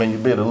know it, man, you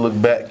better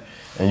look back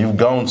and you've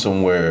gone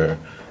somewhere,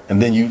 and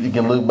then you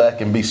can look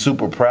back and be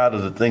super proud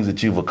of the things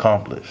that you've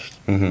accomplished.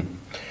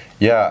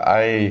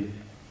 Yeah,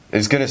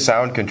 it's going to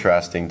sound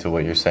contrasting to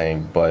what you're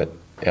saying, but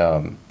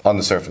on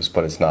the surface,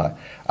 but it's not.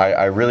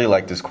 I really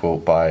like this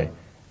quote by,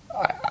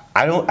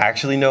 I don't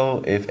actually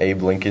know if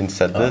Abe Lincoln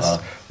said this,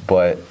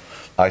 but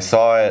I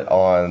saw it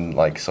on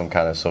like some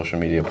kind of social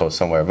media post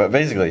somewhere. But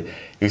basically,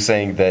 he was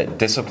saying that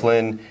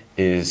discipline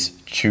is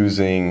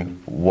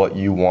choosing what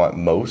you want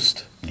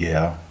most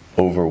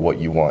over what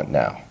you want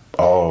now.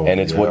 And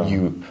it's what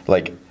you,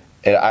 like,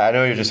 and I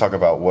know you're just talking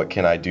about what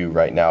can I do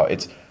right now.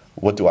 It's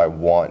what do I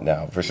want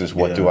now versus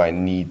what do I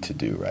need to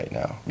do right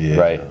now,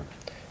 right?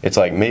 It's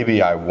like,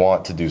 maybe I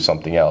want to do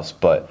something else,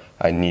 but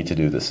I need to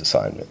do this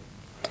assignment.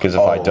 Because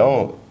if I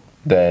don't,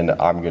 then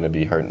I'm going to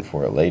be hurting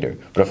for it later.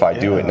 But if I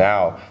do it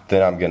now,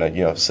 then I'm going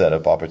to, set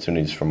up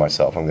opportunities for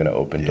myself. I'm going to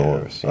open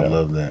doors. I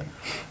love that.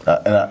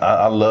 And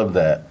I love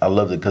that. I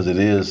love it because it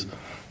is,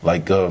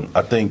 like,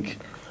 I think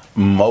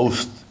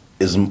most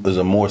is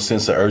a more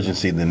sense of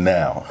urgency than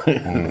now.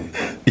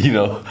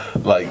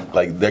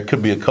 Like there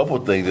could be a couple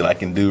of things that I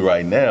can do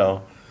right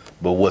now,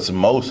 but what's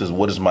most is,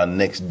 what is my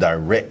next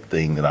direct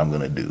thing that I'm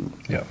going to do?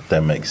 Yeah. If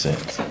that makes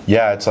sense.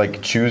 Yeah, it's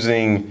like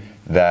choosing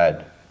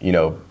that,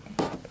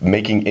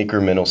 making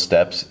incremental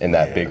steps in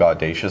that Yeah. big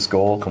audacious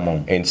goal. Come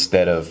on.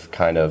 Instead of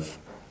kind of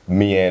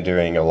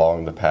meandering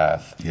along the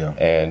path Yeah.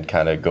 and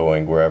kind of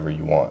going wherever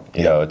you want.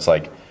 You know, it's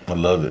like, I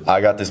love it.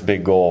 I got this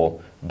big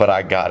goal, but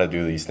I got to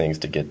do these things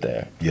to get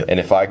there. Yeah. And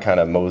if I kind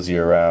of mosey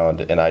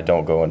around and I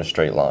don't go in a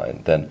straight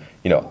line, then,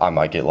 you know, I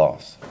might get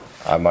lost.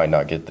 I might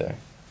not get there.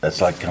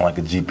 That's like kind of like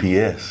a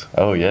GPS,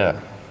 Oh, yeah.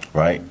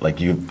 right? Like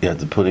you have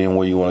to put in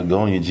where you want to go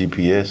on your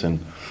GPS, and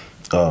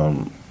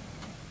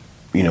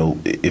you know,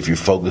 if you're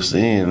focused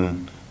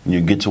in,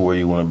 you get to where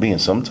you want to be. And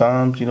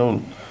sometimes, you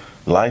know,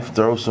 life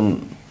throws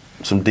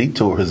some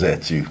detours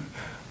at you,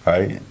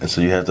 right? And so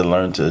you have to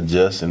learn to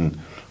adjust and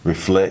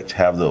reflect,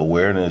 have the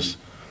awareness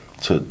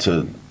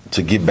to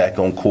get back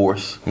on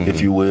course, if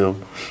you will,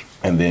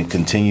 and then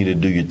continue to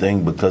do your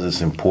thing, because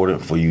it's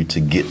important for you to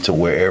get to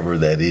wherever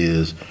that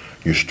is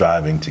you're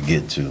striving to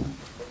get to.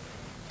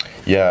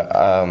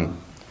 Yeah.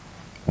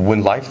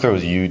 When life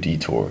throws you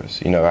detours,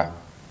 you know,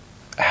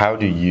 how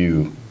do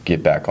you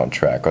get back on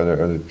track? Are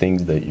there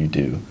things that you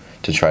do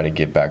to try to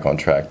get back on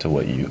track to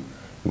what you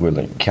were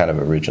kind of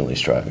originally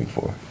striving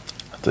for?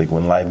 I think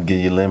when life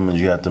gives you lemons,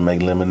 you have to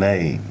make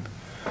lemonade,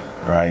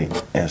 right?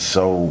 And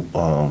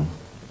so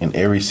in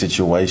every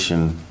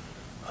situation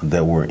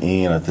that we're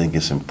in, I think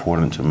it's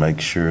important to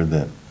make sure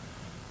that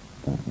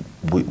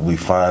we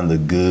find the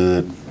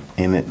good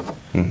in it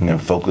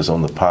and focus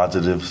on the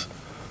positives.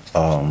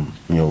 You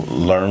know,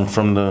 learn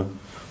from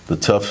the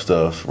tough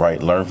stuff,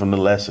 right? Learn from the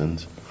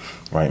lessons,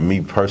 right?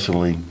 Me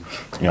personally,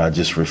 you know, I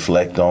just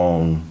reflect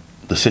on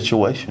the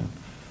situation.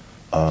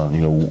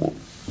 You know,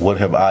 what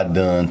have I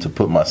done to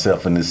put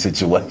myself in this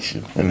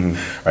situation?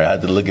 Right? I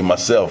had to look at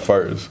myself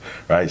first,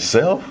 right?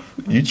 Self,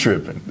 you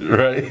tripping,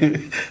 right?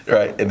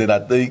 Right? And then I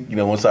think, you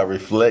know, once I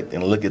reflect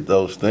and look at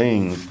those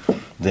things,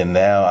 then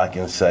now I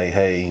can say,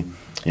 hey,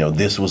 you know,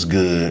 this was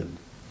good.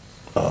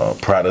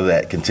 Proud of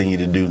that. Continue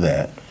to do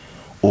that.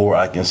 Or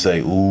I can say,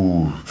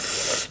 ooh,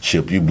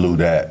 Chip, you blew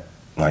that.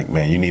 Like,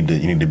 man, you need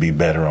to be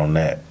better on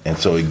that. And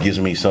so it gives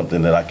me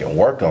something that I can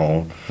work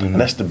on. And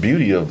that's the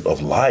beauty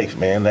of life,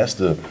 man. That's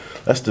the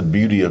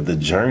beauty of the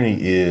journey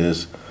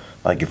is,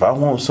 like, if I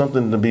want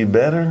something to be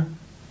better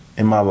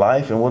in my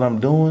life and what I'm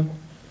doing,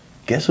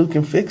 guess who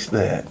can fix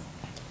that?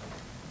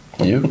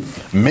 You?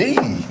 Me.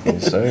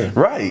 Yes, sir.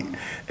 Right.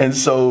 And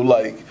so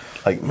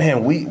like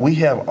man, we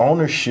have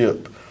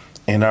ownership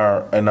in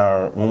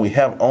our when we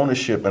have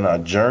ownership in our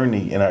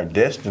journey, in our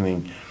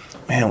destiny,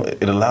 man,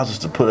 it allows us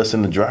to put us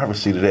in the driver's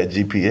seat of that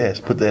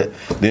GPS. Put the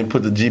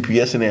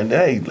GPS in there and,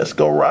 hey, let's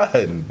go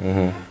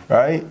riding.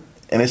 Right?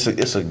 And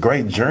it's a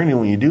great journey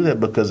when you do that,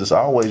 because it's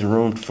always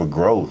room for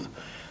growth.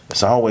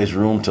 It's always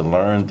room to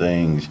learn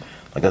things.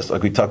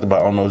 Like we talked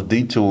about on those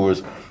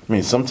detours. I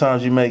mean,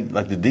 sometimes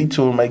the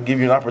detour may give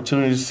you an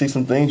opportunity to see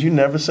some things you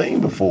never seen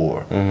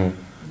before.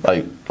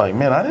 Like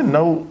man, I didn't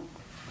know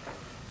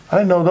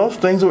those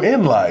things were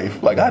in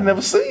life. Like, I'd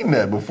never seen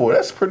that before.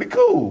 That's pretty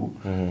cool.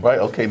 Right?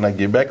 Okay, now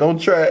get back on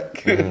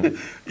track,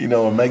 you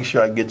know, and make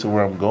sure I get to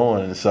where I'm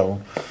going. And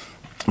so,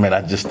 man,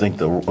 I just think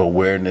the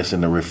awareness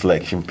and the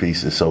reflection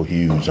piece is so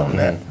huge on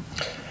that.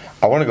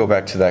 I want to go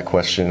back to that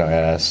question I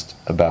asked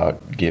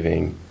about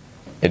giving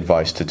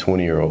advice to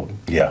 20-year-old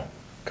Yeah.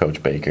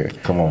 Coach Baker.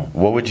 Come on.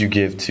 What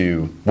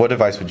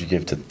advice would you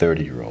give to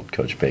 30-year-old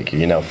Coach Baker?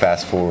 You know,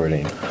 fast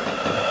forwarding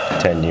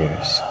 10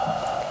 years.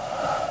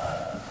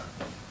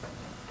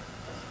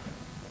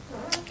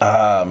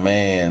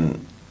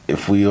 Man,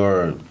 if we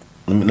are,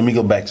 let me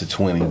go back to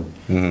 20.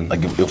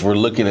 Like, if we're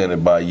looking at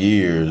it by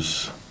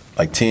years,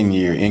 like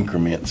 10-year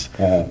increments,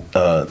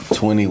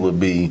 20 would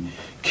be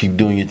keep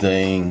doing your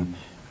thing,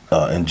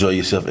 enjoy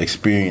yourself,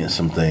 experience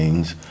some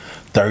things.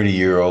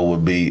 30-year-old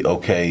would be,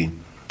 okay,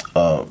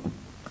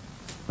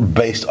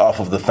 based off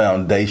of the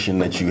foundation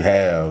that you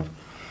have,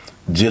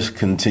 just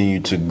continue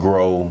to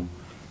grow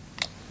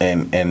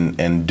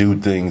and do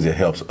things that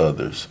helps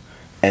others.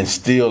 And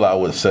still, I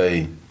would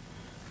say,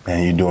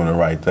 man, you're doing the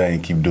right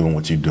thing. Keep doing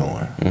what you're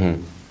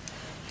doing.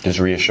 Just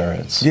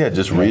reassurance. Yeah,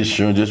 just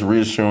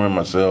reassuring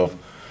myself.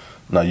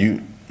 No,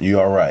 you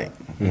all right.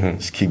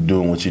 Just keep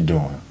doing what you're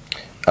doing.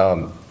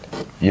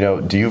 You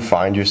know, do you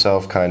find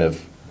yourself kind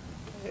of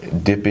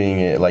dipping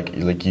it,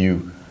 like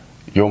you're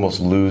almost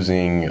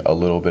losing a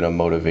little bit of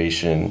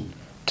motivation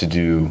to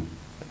do,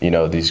 you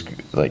know, these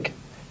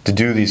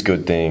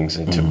good things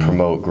and to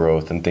promote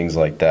growth and things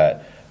like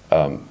that?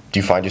 Do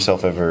you find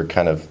yourself ever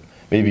kind of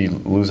maybe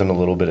losing a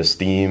little bit of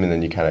steam and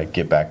then you kind of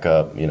get back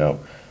up, you know,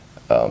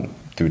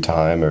 through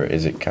time, or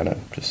is it kind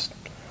of just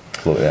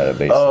floating at a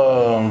base?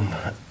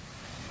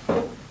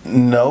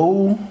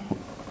 No,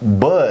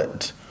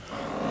 but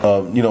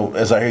you know,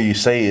 as I hear you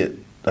say it,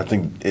 I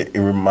think it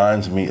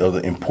reminds me of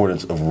the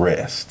importance of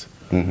rest.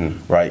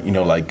 Right? You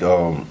know, like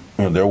you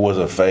know, there was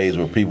a phase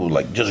where people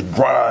like just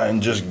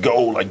grind, just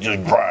go, like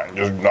just grind,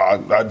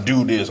 I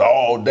do this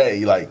all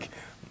day, like.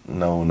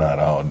 No, not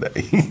all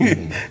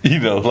day. You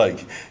know,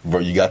 like, bro,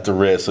 you got to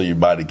rest so your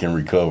body can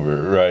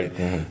recover, right?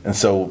 And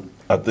so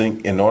I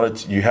think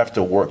you have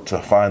to work to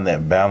find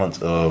that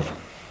balance of,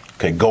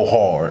 okay, go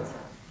hard,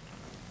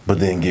 but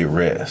then get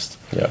rest.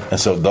 Yeah. And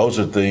so those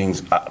are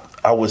things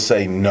I would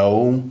say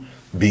no,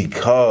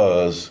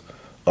 because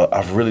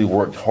I've really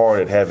worked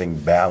hard at having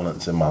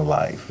balance in my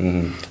life.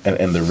 And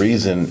the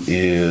reason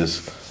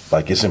is,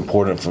 like, it's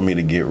important for me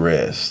to get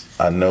rest.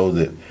 I know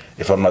that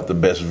if I'm not the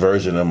best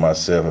version of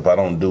myself, if I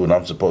don't do what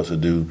I'm supposed to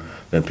do,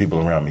 then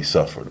people around me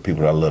suffer, the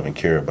people that I love and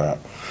care about.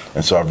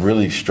 And so I've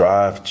really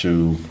strived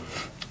to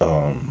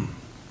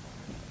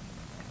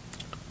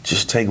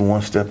just take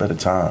one step at a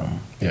time.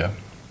 Yeah.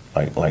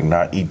 Like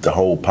not eat the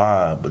whole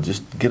pie, but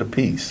just get a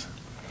piece.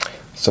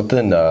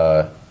 Something,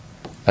 I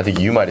think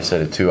you might have said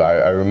it too.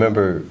 I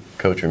remember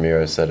Coach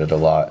Ramirez said it a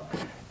lot,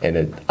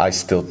 and I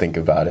still think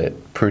about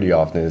it pretty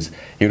often, is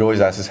he would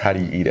always ask us, how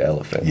do you eat an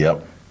elephant?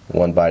 Yep.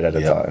 One bite at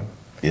a time.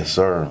 Yes,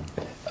 sir.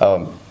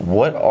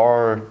 What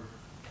are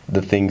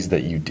the things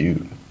that you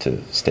do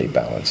to stay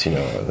balanced? You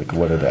know, like,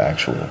 what are the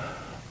actual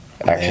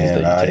actions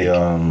that you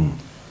take?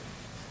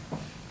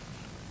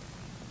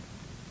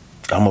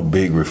 I'm a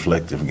big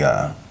reflective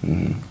guy.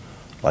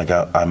 Like,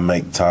 I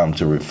make time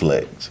to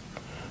reflect,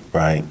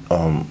 right?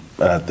 And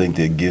I think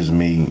that gives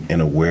me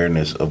an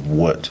awareness of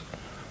what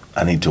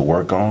I need to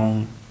work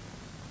on,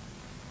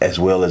 as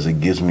well as it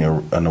gives me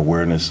an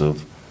awareness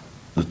of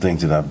the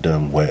things that I've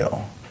done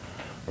well,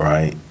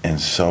 right? And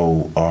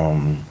so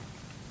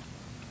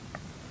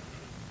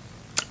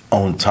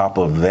on top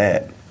of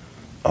that,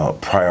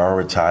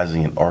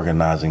 prioritizing and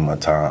organizing my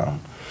time.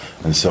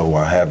 And so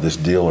I have this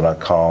deal that I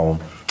call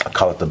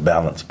it the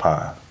balance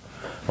pie,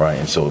 right?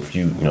 And so if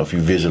you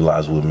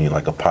visualize with me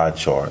like a pie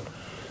chart,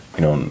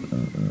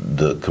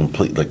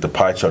 the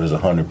pie chart is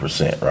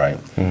 100%, right?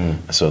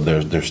 So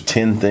there's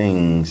 10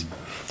 things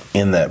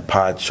in that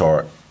pie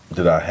chart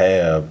that I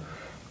have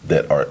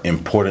that are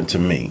important to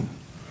me,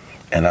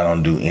 and I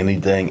don't do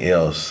anything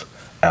else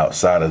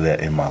outside of that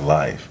in my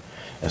life.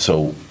 And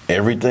so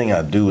everything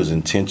I do is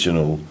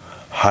intentional,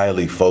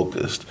 highly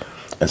focused.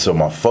 And so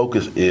my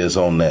focus is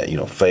on that,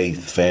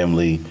 faith,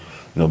 family,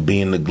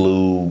 being the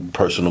glue,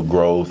 personal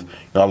growth,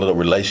 all of the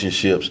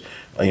relationships,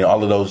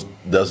 all of those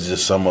are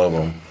just some of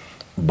them.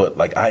 But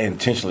like, I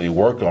intentionally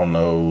work on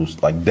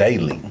those like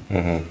daily,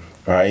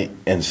 right?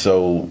 And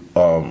so,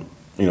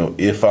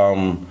 if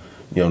I'm,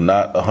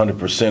 not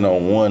 100%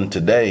 on one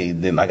today,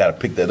 then I got to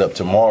pick that up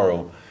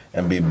tomorrow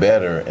and be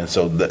better. And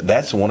so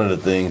that's one of the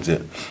things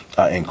that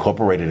I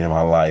incorporated in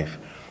my life,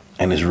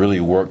 and it's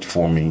really worked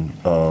for me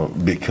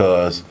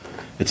because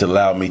it's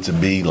allowed me to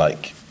be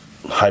like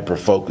hyper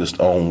focused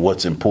on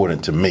what's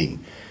important to me.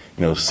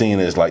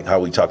 Seeing as like how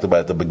we talked about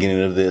at the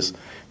beginning of this,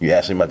 you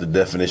asked me about the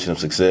definition of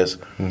success,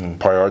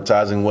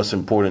 prioritizing what's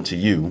important to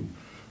you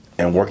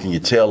and working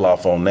your tail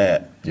off on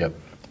that. Yep.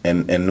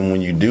 And then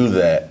when you do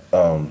that,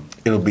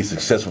 it'll be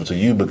successful to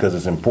you because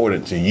it's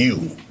important to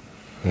you.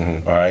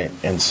 All right.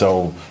 And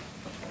so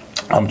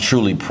I'm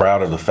truly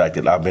proud of the fact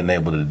that I've been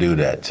able to do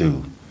that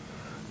too,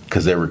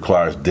 because it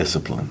requires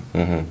discipline.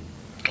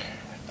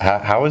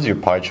 How has your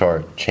pie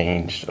chart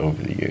changed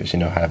over the years?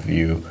 Have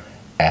you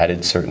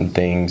added certain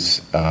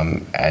things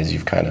as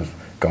you've kind of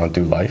gone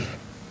through life?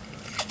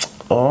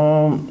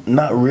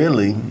 Not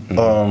really.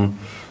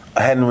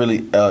 I hadn't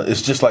really.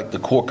 It's just like the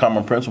core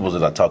common principles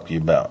that I talked to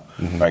you about.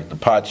 Like the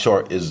pie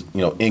chart is,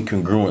 in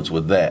congruence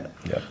with that.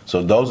 Yep.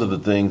 So those are the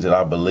things that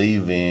I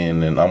believe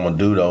in, and I'm gonna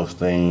do those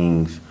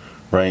things,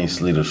 rain,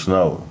 sleet, or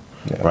snow.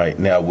 Yeah. Right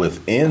now,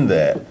 within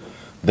that,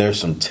 there's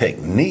some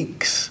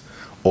techniques,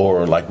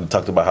 or like we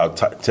talked about how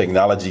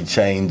technology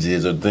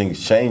changes or things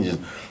changes.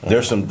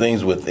 There's some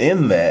things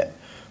within that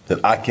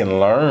I can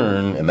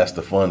learn, and that's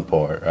the fun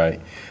part,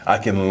 right? I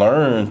can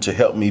learn to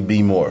help me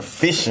be more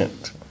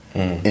efficient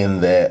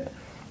in that.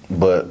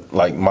 But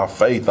like my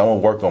faith, I'm gonna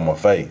work on my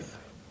faith.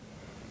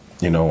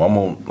 I'm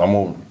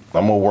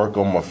gonna work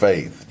on my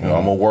faith. I'm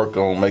gonna work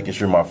on making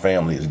sure my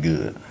family is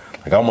good.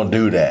 Like, I'm gonna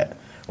do that,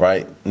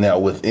 right? Now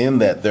within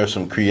that, there's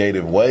some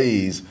creative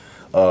ways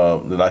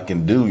that I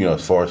can do,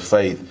 as far as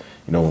faith.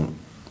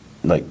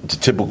 Like the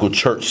typical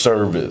church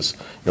service,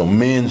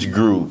 men's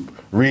group,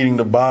 reading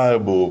the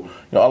Bible,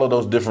 all of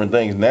those different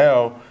things.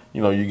 Now,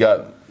 you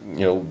got,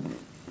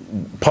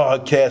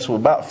 podcasts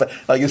about faith.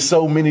 Like, it's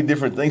so many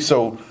different things.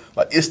 So,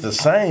 like, it's the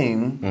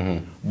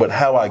same, but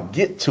how I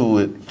get to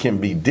it can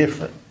be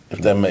different, if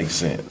that makes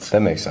sense.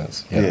 That makes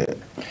sense. Yeah.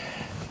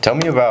 Tell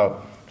me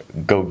about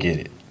Go Get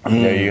It.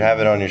 You have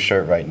it on your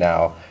shirt right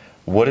now.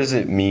 What does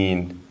it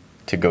mean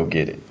to go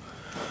get it?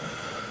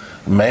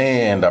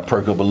 Man, I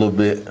perk up a little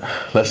bit.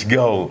 Let's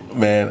go,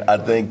 man. I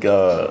think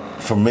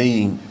for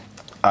me,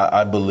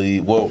 I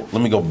believe, well,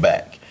 let me go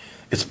back.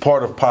 It's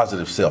part of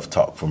positive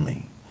self-talk for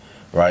me,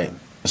 right?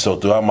 So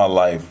throughout my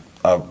life,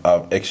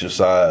 I've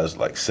exercised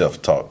like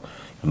self-talk.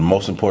 The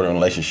most important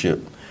relationship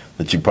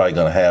that you're probably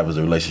gonna have is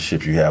the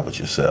relationship you have with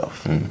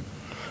yourself,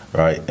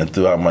 right? And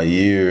throughout my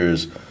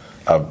years,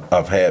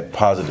 I've had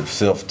positive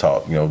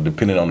self-talk,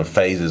 depending on the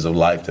phases of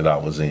life that I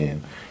was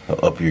in.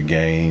 Up your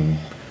game,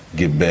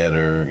 get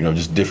better,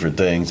 just different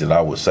things that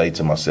I would say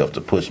to myself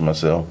to push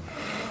myself.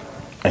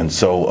 And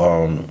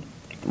so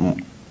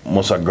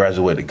once I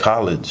graduated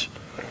college,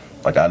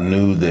 like, I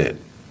knew that,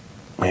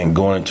 man,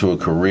 going into a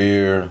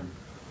career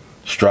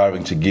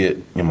striving to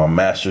get my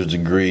master's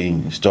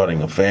degree,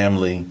 starting a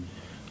family,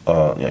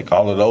 like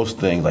all of those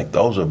things, like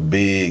those are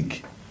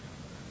big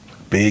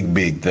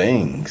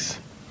things,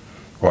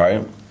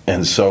 right?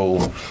 And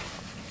so,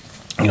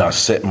 I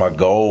set my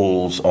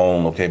goals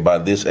on, okay, by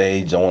this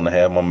age I want to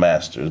have my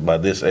master's. By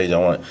this age I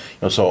want,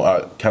 so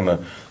I kind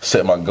of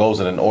set my goals,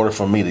 and in order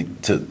for me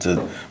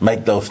to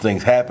make those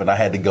things happen, I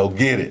had to go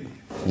get it.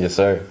 Yes,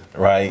 sir.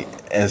 Right,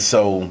 and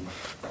so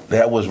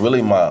that was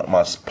really my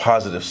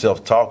positive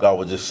self-talk. I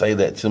would just say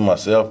that to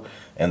myself,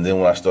 and then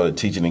when I started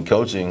teaching and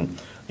coaching,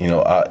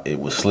 it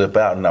would slip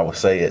out, and I would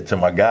say it to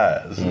my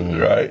guys,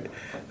 right?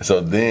 So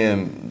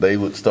then they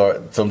would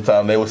start,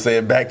 sometimes they would say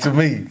it back to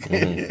me,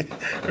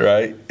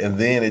 right? And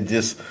then it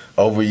just,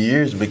 over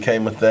years,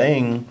 became a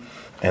thing,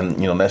 and,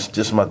 that's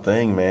just my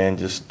thing, man.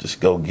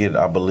 Just go get it.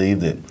 I believe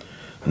that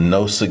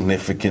no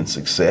significant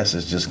success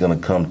is just going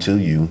to come to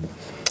you.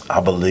 I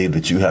believe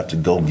that you have to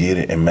go get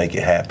it and make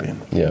it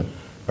happen. Yeah.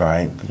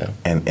 Right? Yeah.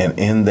 And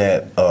in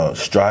that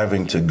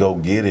striving to go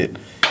get it,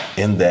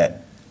 in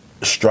that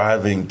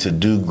striving to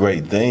do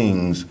great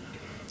things,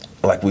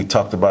 like we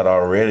talked about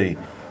already,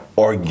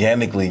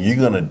 organically you're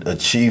going to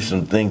achieve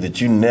some things that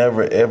you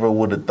never ever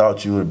would have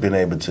thought you would have been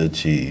able to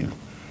achieve.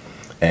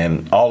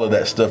 And all of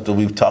that stuff that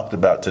we've talked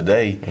about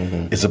today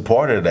is a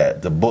part of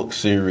that. The book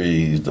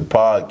series, the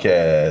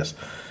podcast,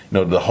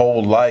 the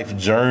whole life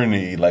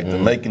journey, like the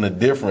making a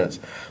difference.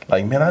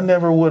 Like, man, I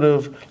never would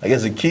have, like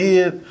as a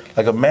kid,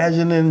 like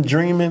imagining,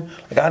 dreaming,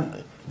 like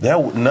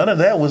none of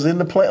that was in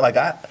the plan. Like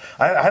I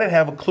didn't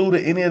have a clue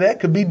that any of that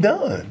could be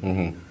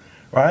done,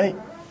 right?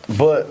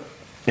 But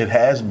it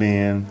has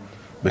been,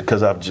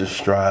 because I've just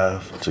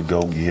strived to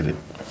go get it.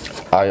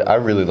 I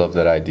really love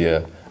that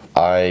idea.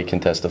 I can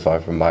testify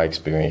from my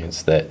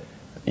experience that,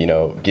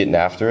 getting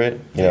after it,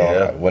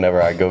 whenever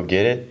I go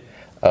get it,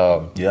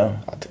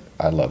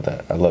 I love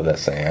that. I love that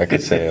saying. I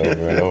could say it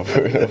over and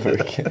over and over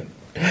again.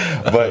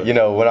 But,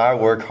 when I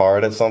work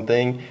hard at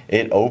something,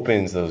 it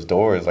opens those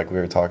doors like we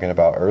were talking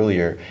about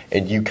earlier,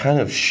 and you kind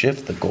of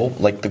shift the goal,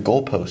 like the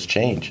goalpost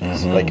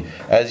changes. Like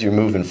as you're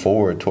moving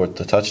forward toward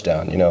the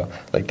touchdown,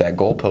 like that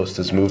goalpost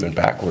is moving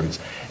backwards.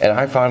 And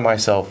I find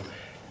myself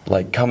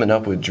like coming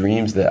up with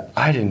dreams that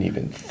I didn't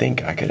even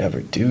think I could ever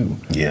do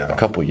a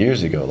couple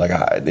years ago. Like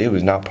it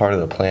was not part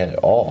of the plan at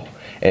all.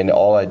 And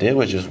all I did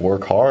was just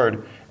work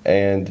hard,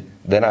 and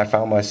then I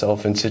found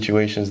myself in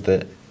situations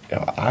that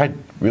I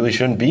really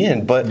shouldn't be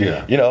in, but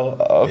like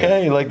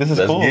this is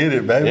Let's cool. Let's get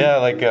it, baby. Yeah,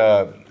 like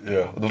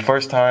the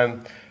first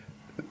time,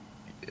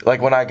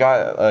 like when I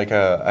got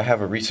I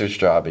have a research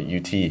job at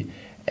UT,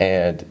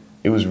 and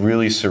it was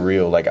really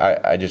surreal. Like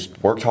I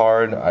just worked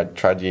hard. I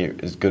tried to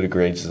get as good a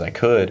grades as I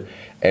could,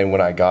 and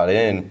when I got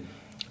in,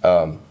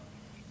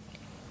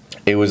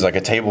 it was like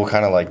a table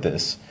kind of like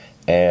this,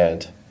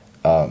 and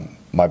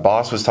my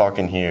boss was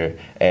talking here,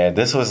 and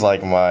this was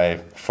like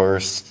my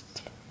first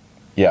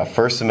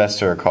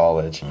semester of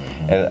college.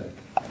 And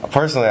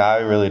personally, I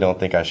really don't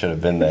think I should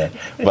have been there.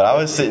 But I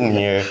was sitting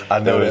here. I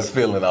know that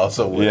feeling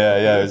also.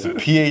 There's a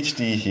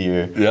PhD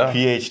here,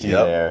 PhD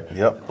there.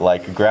 Yep.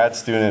 Like a grad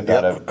student,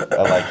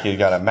 he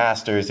got a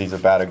master's, he's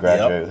about to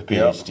graduate with a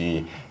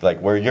PhD. Like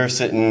where you're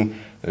sitting,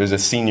 there's a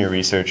senior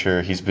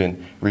researcher, he's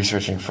been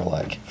researching for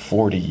like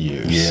 40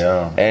 years.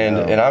 And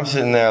I'm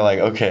sitting there like,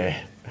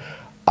 okay,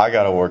 I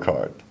gotta work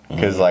hard.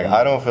 Because like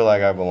I don't feel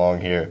like I belong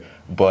here.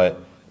 But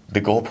the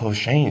goalpost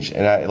changed,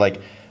 and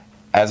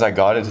as I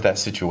got into that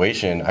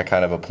situation, I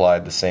kind of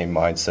applied the same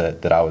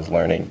mindset that I was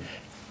learning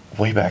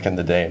way back in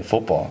the day in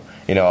football,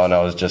 and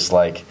I was just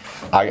like,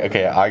 I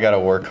got to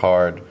work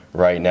hard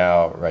right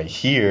now, right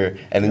here,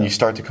 and then you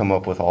start to come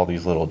up with all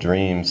these little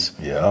dreams.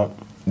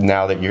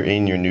 Now that you're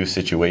in your new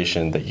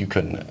situation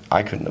that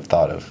I couldn't have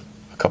thought of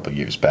a couple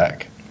years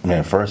back.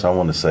 Man, first I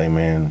want to say,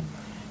 man,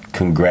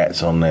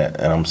 congrats on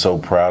that, and I'm so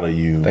proud of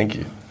you. Thank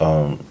you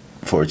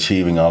for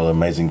achieving all the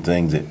amazing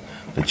things that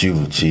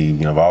you've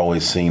achieved. I've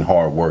always seen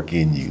hard work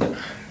in you,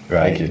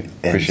 right? Thank you.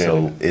 And Appreciate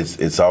so it.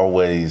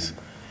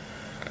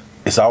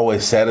 It's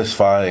always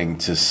satisfying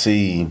to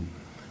see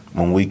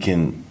when we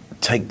can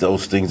take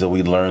those things that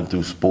we learn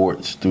through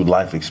sports, through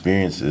life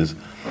experiences,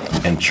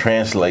 and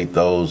translate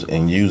those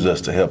and use us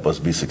to help us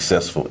be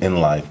successful in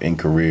life, in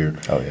career,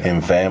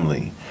 in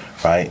family,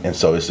 right? And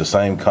so it's the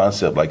same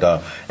concept. Like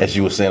as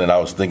you were saying it, I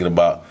was thinking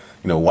about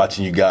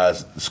watching you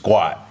guys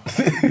squat,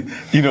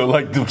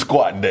 like them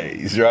squat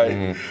days,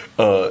 right?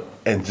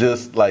 And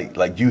just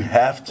like you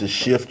have to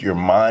shift your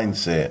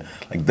mindset.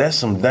 Like that's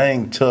some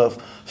dang tough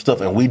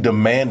stuff, and we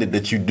demanded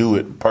that you do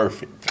it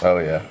perfect. Oh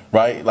yeah.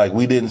 Right? Like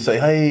we didn't say,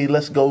 hey,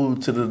 let's go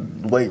to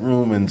the weight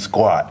room and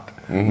squat.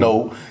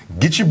 No,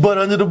 get your butt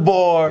under the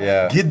bar,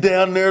 get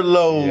down there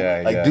low,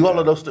 do all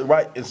of those things,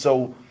 right? And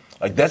so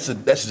like that's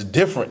the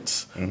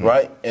difference,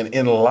 right? And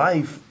in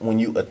life, when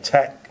you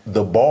attack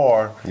the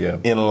bar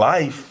in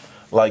life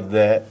like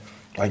that,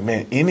 like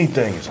man,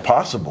 anything is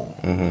possible.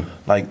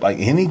 Like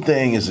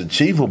anything is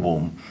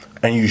achievable,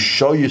 and you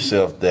show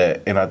yourself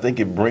that, and I think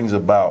it brings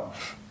about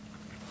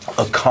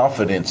a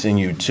confidence in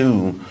you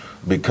too,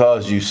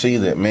 because you see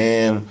that,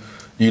 man,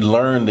 you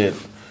learn that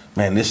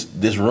man,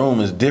 this room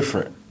is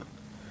different.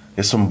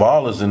 There's some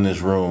ballers in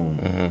this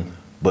room.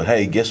 But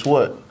hey, guess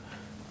what?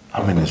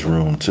 I'm in this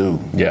room too.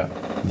 Yeah.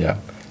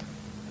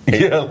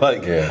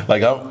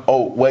 Like I'm.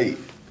 Oh wait,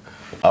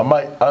 I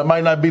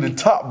might not be the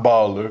top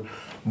baller,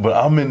 but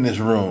I'm in this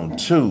room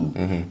too.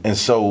 And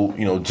so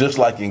just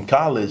like in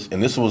college,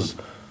 and this was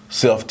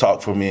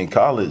self-talk for me in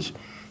college.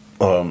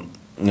 You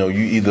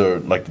either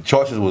like the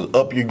choices was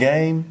up your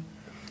game.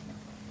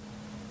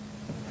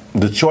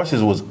 The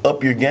choices was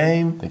up your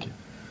game. Thank you.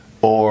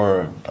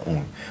 Or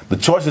the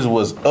choices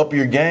was up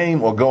your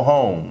game or go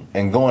home,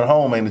 and going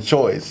home ain't a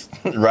choice,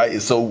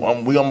 right? So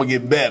I'm gonna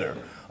get better.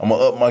 I'm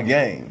gonna up my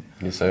game.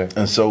 Yes, sir.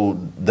 And so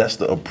that's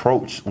the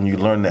approach. When you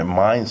learn that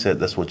mindset,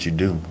 that's what you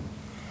do.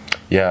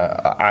 Yeah,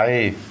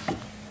 I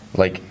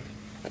like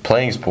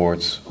playing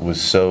sports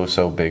was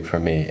so big for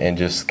me, and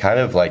just kind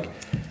of like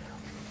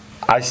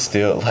I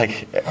still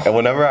like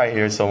whenever I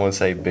hear someone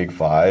say Big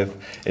Five,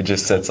 it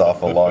just sets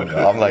off a alarm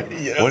bell. I'm like,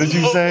 what did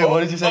you say? What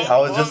did you say? I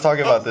was just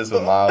talking about this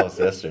with Miles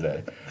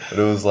yesterday, but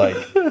it was like,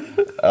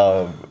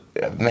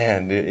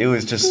 man, it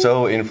was just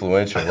so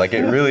influential. Like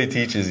it really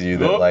teaches you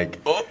that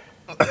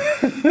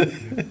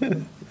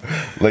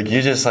like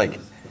you just like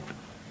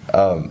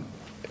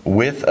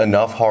with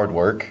enough hard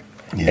work,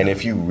 and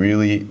if you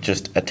really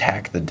just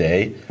attack the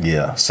day,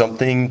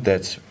 something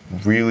that's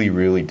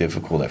really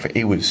difficult at first.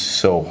 It was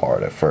so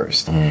hard at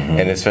first,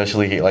 and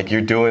especially like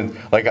you're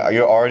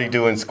already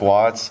doing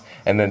squats,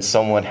 and then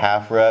someone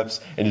half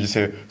reps, and you just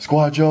hear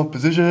squat jump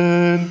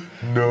position,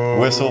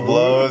 whistle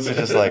blows. It's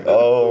just like,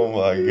 oh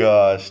my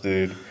gosh,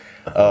 dude.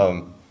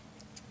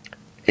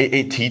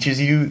 It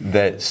teaches you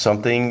that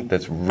something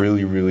that's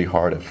really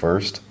hard at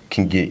first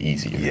can get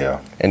easier,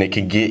 and it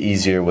can get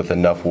easier with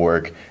enough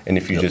work, and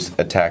if you just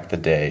attack the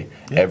day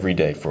every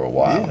day for a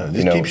while,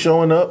 just keep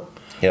showing up.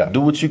 Yeah.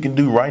 Do what you can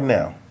do right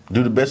now.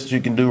 Do the best that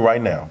you can do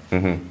right now.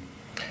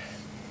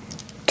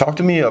 Talk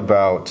to me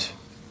about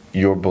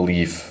your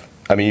belief.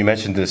 I mean, you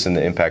mentioned this in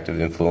the impact of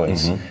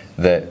influence,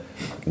 that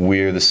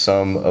we're the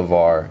sum of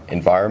our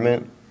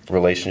environment,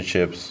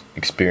 relationships,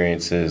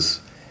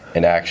 experiences,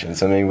 and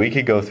actions. I mean, we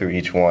could go through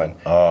each one.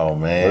 Oh,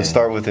 man. Let's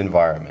start with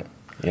environment,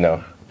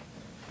 Man,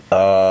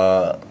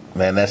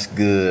 that's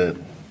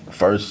good.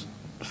 First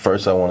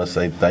I want to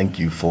say thank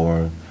you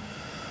for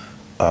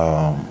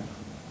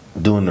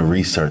doing the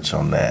research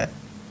on that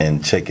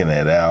and checking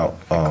that out.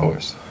 Of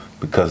course.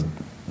 Because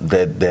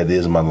that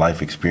is my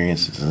life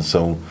experiences. And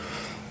so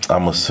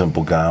I'm a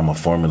simple guy. I'm a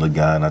formula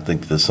guy. And I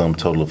think the sum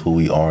total of who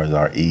we are is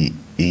our E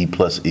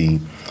plus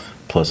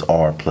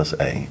R plus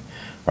A,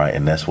 right?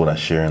 And that's what I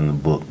share in the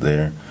book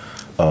there.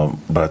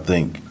 But I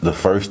think the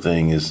first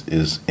thing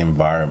is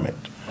environment,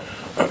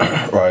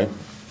 right?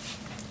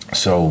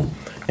 So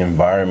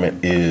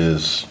environment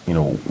is,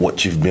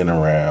 what you've been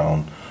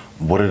around.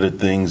 What are the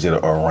things that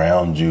are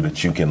around you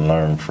that you can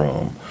learn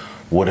from?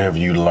 What have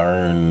you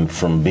learned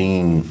from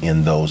being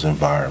in those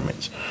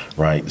environments,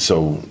 right?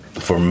 So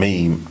for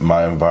me,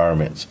 my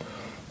environments,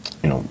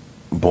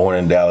 born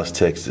in Dallas,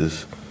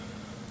 Texas,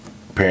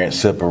 parents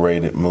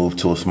separated, moved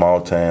to a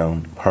small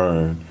town,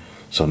 Hearn.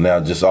 So now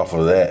just off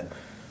of that,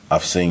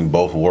 I've seen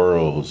both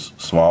worlds,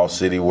 small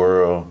city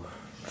world,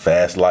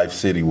 fast life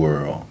city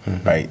world,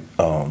 right?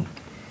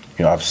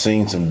 I've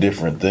seen some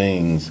different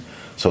things.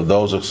 So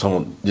those are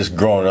some just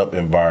growing up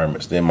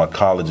environments, then my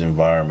college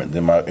environment,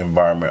 then my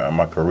environment in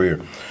my career.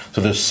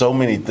 So there's so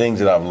many things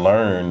that I've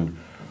learned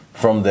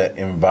from that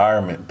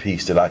environment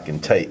piece that I can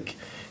take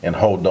and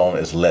hold on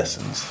as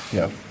lessons.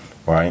 Yeah.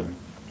 Right?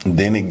 And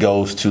then it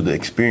goes to the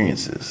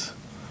experiences.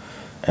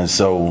 And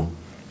so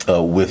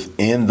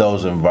within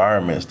those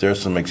environments,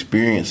 there's some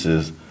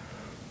experiences,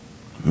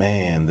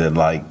 man, that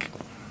like,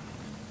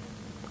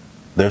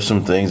 there's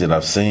some things that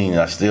I've seen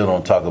I still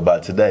don't talk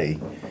about today.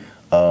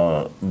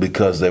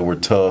 Because they were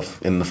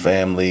tough in the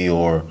family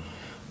or,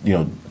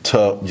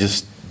 tough,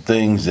 just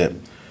things that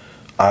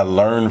I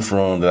learned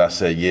from that I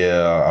said,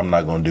 I'm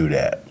not going to do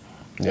that.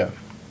 Yeah.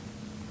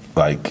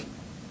 Like,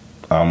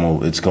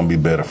 it's going to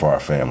be better for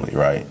our family,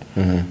 right?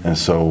 And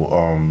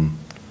so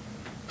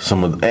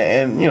some of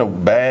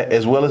bad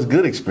as well as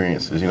good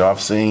experiences.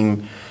 I've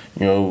seen,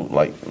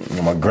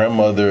 my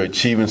grandmother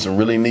achieving some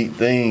really neat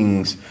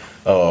things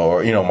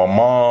or, my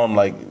mom,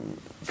 like,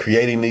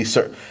 creating these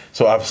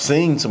so I've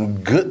seen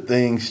some good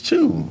things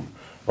too,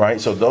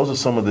 right? So those are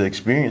some of the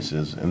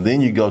experiences. And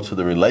then you go to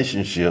the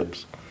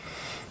relationships,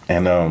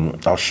 and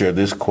I'll share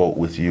this quote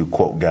with you,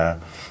 quote guy.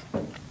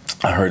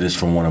 I heard this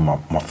from one of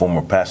my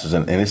former pastors,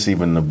 and it's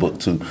even in the book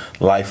too.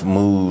 Life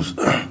moves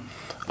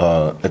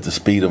at the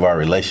speed of our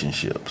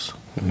relationships.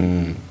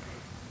 And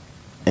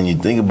you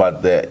think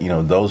about that,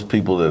 those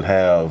people that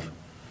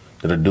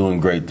are doing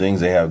great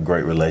things, they have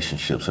great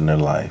relationships in their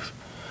life.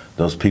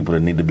 Those people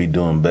that need to be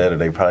doing better,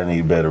 they probably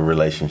need better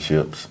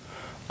relationships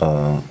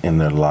in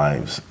their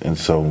lives. And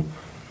so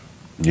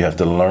you have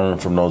to learn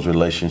from those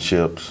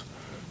relationships.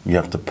 You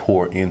have to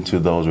pour into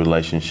those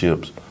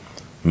relationships,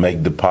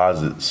 make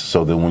deposits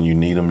so that when you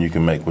need them, you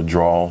can make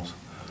withdrawals,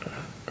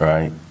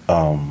 right?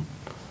 And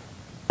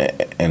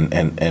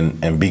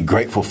and be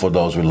grateful for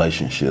those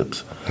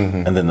relationships.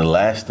 And then the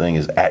last thing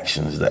is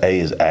actions. The A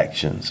is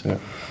actions. Yeah.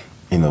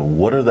 You know,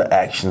 what are the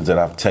actions that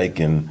I've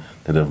taken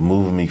that have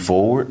moved me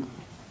forward?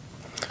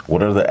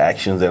 What are the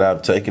actions that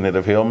I've taken that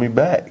have held me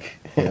back?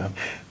 Yeah.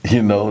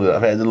 You know, that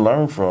I've had to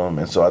learn from.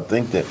 And so I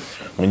think that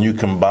when you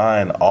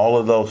combine all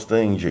of those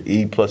things, your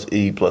E plus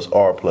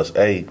R plus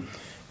A,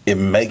 it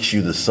makes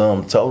you the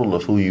sum total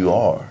of who you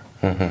are.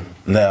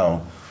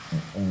 Now,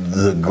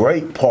 the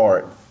great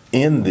part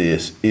in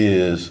this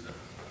is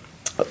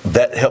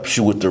that helps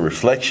you with the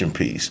reflection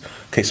piece.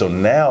 Okay, so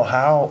now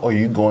how are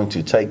you going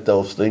to take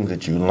those things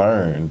that you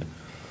learned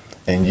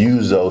and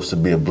use those to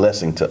be a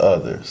blessing to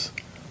others,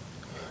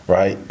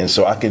 right? And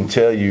so I can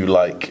tell you,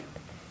 like,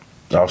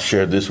 I'll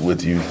share this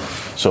with you.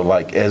 So,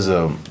 like, as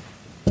a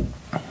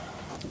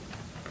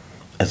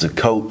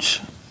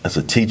coach, as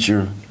a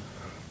teacher,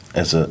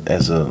 as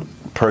a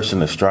person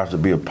that strives to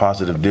be a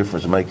positive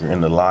difference maker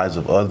in the lives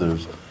of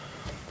others,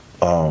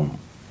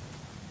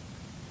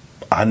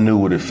 I knew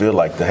what it felt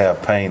like to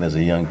have pain as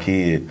a young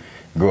kid,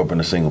 grew up in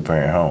a single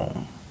parent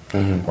home,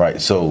 right?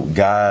 So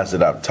guys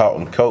that I've taught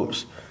and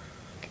coached,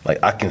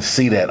 like, I can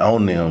see that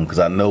on them because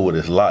I know what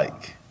it's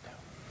like,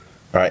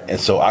 right? And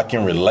so I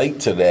can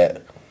relate to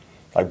that.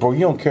 Like, bro, you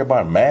don't care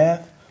about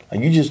math?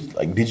 Like, you just,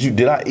 like,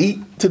 did I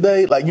eat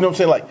today? Like, you know what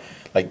I'm saying?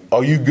 Like,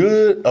 are you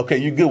good? Okay,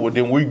 you good. Well,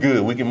 then we're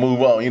good. We can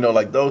move on, you know,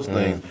 like those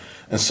things.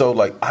 And so,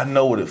 like, I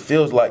know what it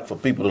feels like for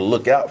people to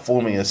look out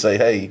for me and say,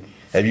 hey,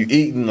 have you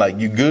eaten? Like,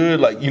 you good?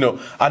 Like, you know,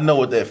 I know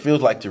what that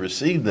feels like to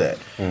receive that.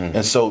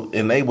 And so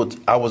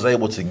I was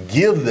able to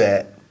give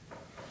that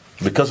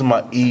because of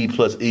my E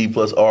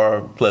plus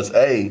R plus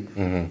A.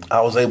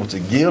 I was able to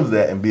give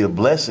that and be a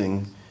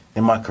blessing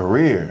in my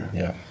career.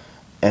 Yeah.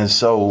 And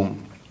so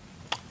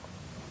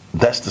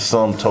that's the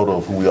sum total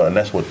of who we are, and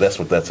that's what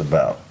that's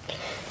about.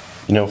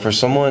 You know, for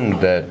someone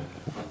that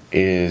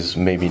is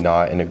maybe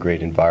not in a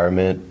great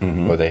environment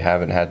or they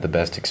haven't had the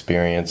best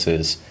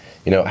experiences,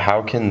 you know,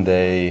 how can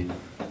they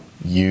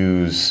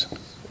use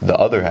the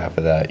other half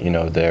of that, you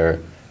know, their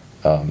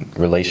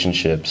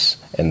relationships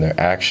and their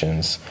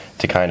actions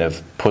to kind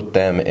of put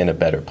them in a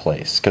better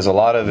place? Because a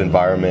lot of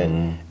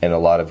environment and a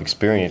lot of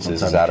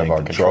experiences Sometimes is out of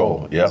our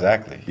control. Yeah.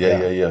 Exactly.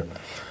 Yeah.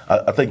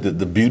 I think that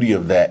the beauty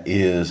of that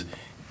is,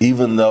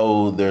 even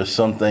though there's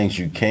some things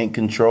you can't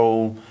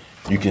control,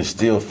 you can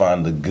still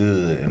find the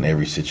good in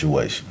every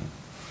situation,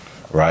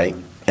 right?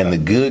 And the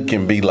good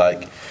can be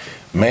like,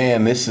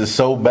 man, this is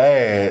so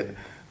bad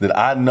that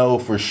I know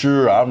for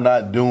sure I'm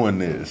not doing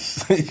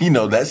this. You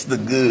know, that's the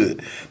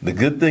good. The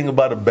good thing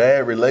about a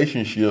bad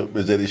relationship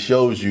is that it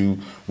shows you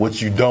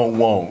what you don't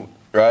want,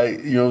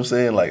 right? You know what I'm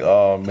saying? Like,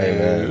 oh,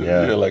 man.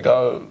 Yeah. You're like,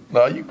 oh,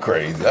 no, you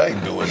crazy. I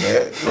ain't doing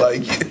that.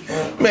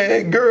 Like,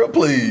 man, girl,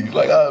 please.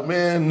 Like, oh,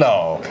 man,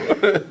 no.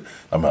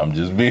 I'm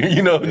just being,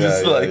 you know,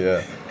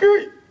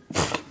 girl,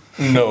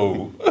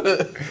 no.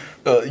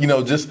 You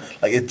know, just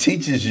like it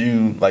teaches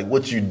you like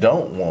what you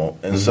don't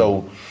want. And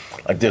so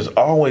like there's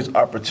always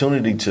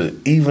opportunity to,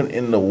 even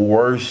in the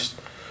worst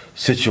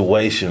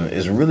situation,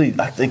 is really,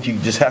 I think you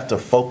just have to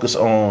focus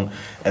on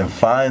and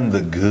find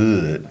the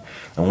good.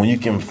 And when you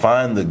can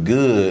find the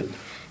good,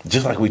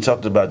 just like we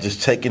talked about,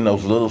 just taking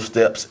those little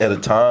steps at a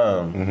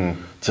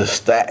time to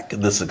stack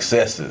the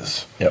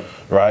successes,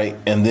 right?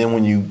 And then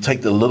when you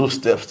take the little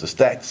steps to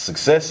stack the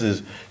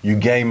successes, you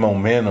gain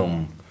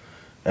momentum.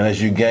 And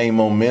as you gain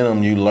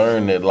momentum, you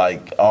learn that,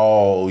 like,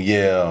 oh,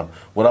 yeah,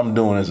 what I'm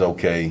doing is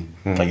okay.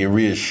 Like, it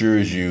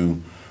reassures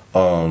you.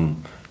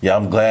 Yeah,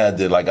 I'm glad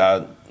that, like,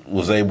 I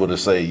was able to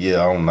say,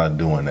 yeah, I'm not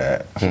doing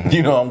that.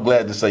 You know, I'm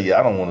glad to say, yeah,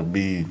 I don't want to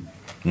be,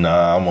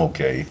 nah, I'm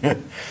okay.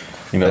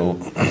 You know.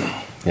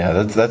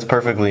 Yeah, that's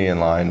perfectly in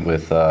line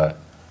with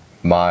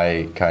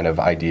my kind of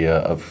idea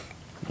of,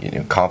 you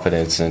know,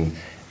 confidence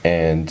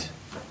and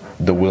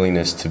the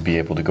willingness to be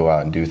able to go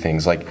out and do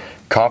things. Like,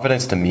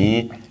 confidence to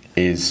me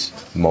is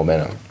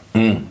momentum,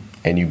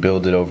 and you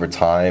build it over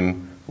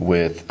time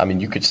with, I mean,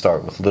 you could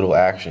start with little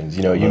actions.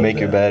 You know, you make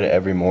your bed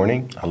every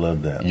morning. I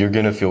love that. You're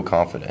gonna feel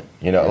confident.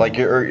 You know, like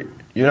you're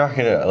not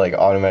gonna like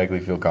automatically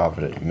feel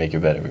confident. You make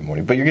your bed every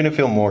morning, but you're gonna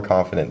feel more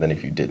confident than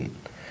if you didn't,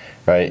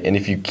 right? And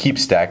if you keep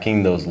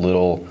stacking those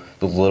little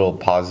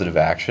positive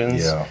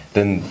actions,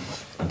 then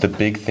the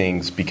big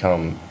things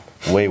become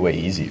way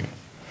easier.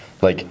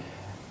 Like,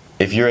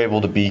 if you're able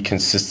to be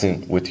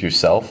consistent with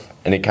yourself,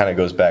 and it kind of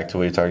goes back to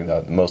what you're talking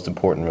about, the most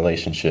important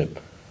relationship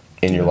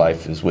in your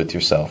life is with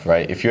yourself,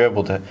 right? If you're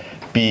able to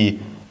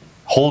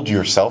hold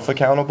yourself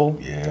accountable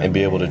and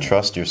be able to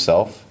trust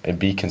yourself and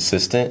be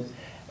consistent,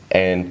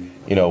 and,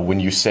 you know, when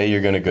you say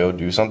you're going to go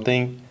do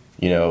something,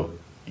 you know,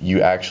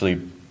 you actually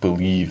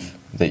believe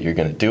that you're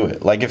going to do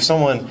it. Like, if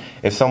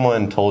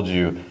someone told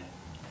you,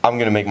 I'm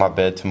going to make my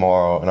bed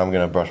tomorrow, and I'm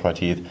going to brush my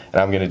teeth,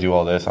 and I'm going to do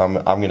all this, I'm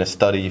going to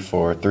study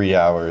for 3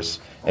 hours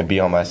and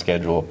be on my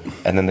schedule,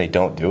 and then they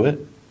don't do it,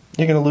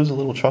 you're going to lose a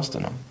little trust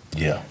in them.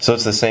 Yeah. So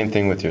it's the same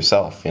thing with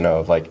yourself. You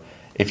know, like,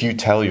 if you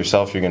tell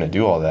yourself you're going to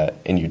do all that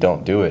and you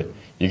don't do it,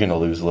 you're going to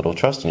lose a little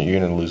trust in it. You're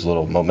going to lose a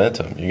little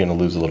momentum. You're going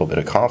to lose a little bit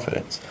of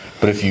confidence.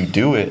 But if you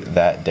do it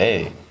that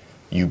day,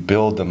 you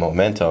build the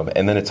momentum,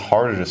 and then it's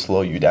harder to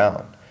slow you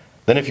down.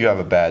 Then if you have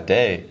a bad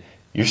day,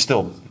 you're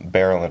still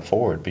barreling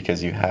forward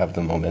because you have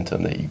the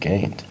momentum that you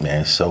gained.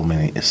 Man, it's so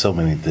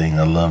many things.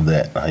 I love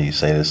that, how you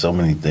say there's so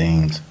many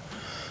things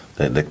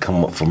that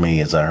come up for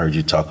me as I heard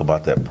you talk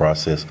about that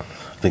process.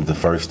 I think the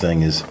first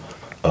thing is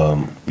you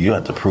don't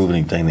have to prove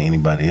anything to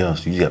anybody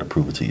else. You got to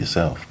prove it to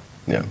yourself.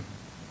 Yeah.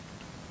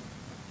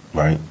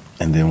 Right?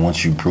 And then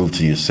once you prove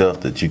to yourself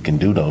that you can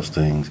do those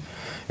things,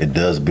 it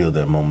does build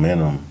that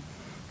momentum.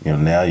 You know,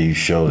 now you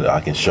show that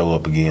I can show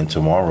up again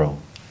tomorrow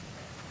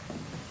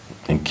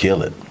and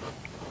kill it.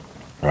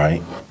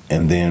 Right?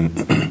 And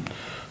then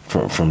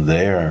from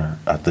there,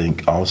 I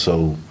think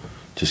also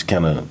just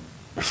kind of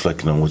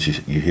reflecting on what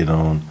you hit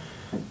on,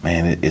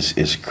 man,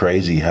 it's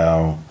crazy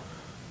how,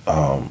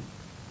 I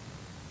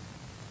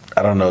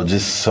don't know,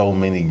 just so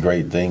many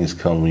great things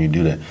come when you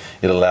do that.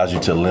 It allows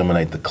you to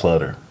eliminate the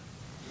clutter,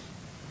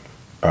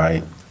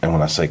 right? And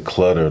when I say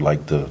clutter,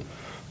 like the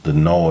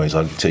noise,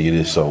 I'll tell you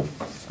this. So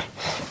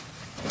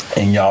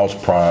in y'all's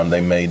prime,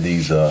 they made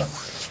these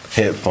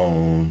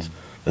headphones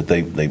that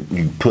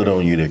you put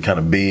on you. They're kind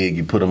of big.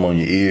 You put them on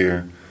your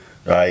ear,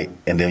 right?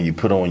 And then you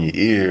put on your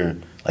ear,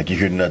 like you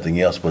hear nothing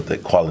else but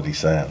that quality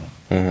sound,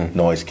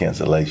 noise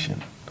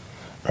cancellation,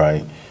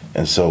 right?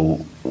 And so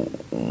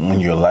when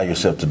you allow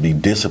yourself to be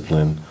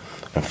disciplined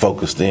and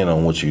focused in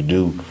on what you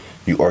do,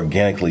 you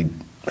organically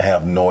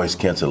have noise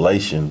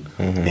cancellation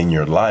in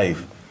your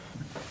life,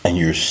 and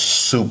you're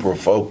super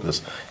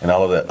focused, and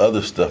all of that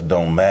other stuff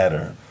don't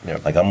matter.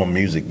 Yep. Like, I'm a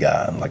music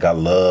guy. Like, I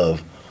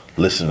love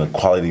listening to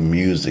quality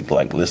music,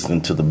 like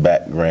listening to the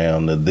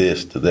background of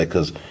this, to that,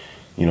 because,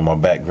 you know, my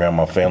background,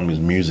 my family's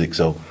music,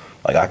 so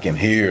like I can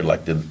hear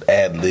like the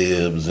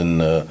ad-libs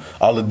and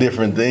all the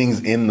different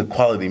things in the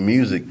quality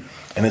music.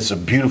 And it's a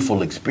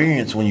beautiful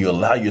experience when you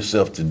allow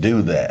yourself to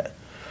do that,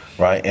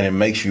 right? And it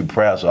makes you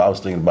proud. So I was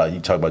thinking about,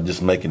 you talk about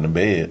just making the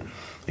bed.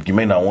 Like, you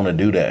may not want to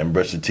do that and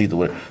brush your teeth or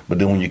whatever, but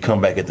then when you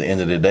come back at the end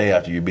of the day,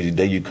 after your busy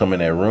day, you come in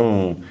that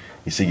room,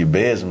 you see your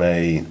bed's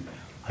made,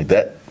 like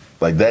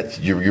that,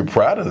 you're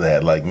proud of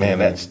that. Like, man,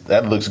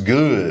 that looks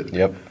good.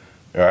 Yep.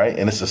 All right?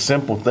 And it's a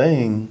simple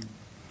thing,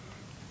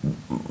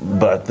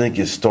 but I think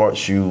it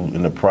starts you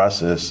in the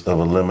process of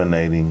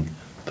eliminating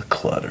the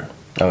clutter.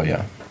 Oh,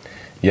 yeah.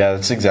 Yeah,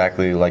 that's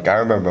exactly, like, I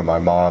remember my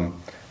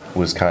mom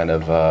was kind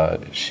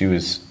of, she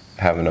was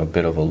having a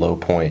bit of a low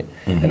point,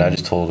 and I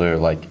just told her,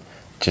 like,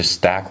 just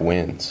stack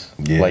wins.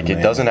 Yeah, like, man.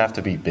 it doesn't have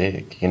to be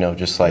big, you know,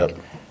 just, like,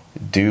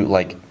 do,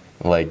 like,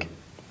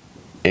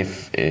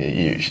 if,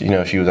 you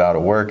know, she was out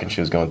of work and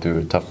she was going through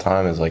a tough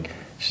time, it's like,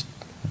 just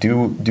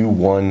do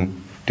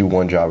one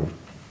job,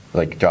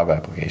 like, job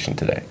application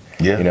today.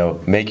 Yeah. You know,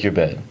 make your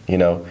bed, you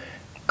know,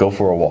 go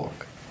for a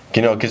walk.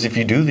 You know, because if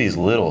you do these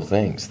little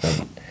things,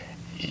 then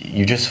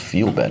you just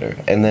feel better.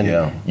 And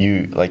then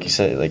you, like you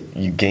said, like,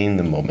 you gain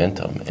the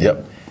momentum.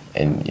 And,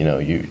 and you know,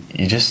 you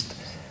just,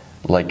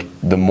 like,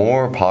 the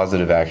more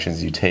positive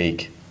actions you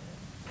take,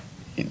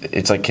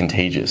 it's like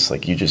contagious.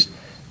 Like, you just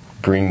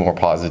bring more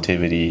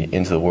positivity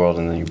into the world,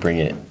 and then you bring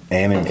it,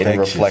 and it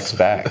reflects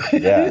back.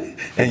 Yeah. And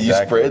exactly. you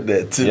spread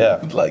that too.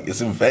 Yeah. Like,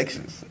 it's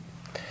infectious.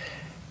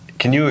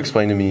 Can you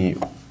explain to me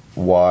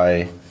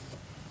why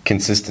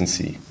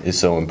consistency is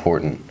so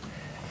important?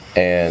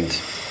 And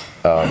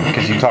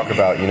because you talk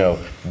about, you know,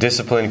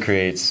 discipline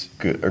creates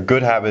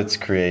good habits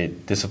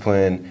create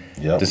discipline.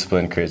 Yep.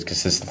 Discipline creates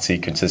consistency.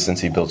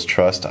 Consistency builds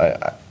trust.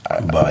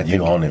 But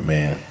you own it,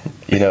 man.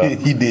 You know,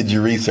 you did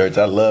your research.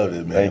 I loved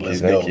it, man.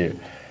 Thank you.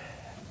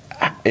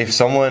 If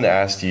someone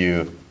asked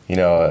you, you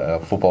know, a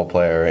football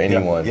player or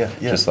anyone,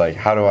 just like,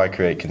 how do I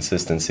create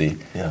consistency?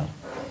 Yeah.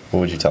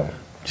 What would you tell them?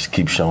 Just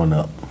keep showing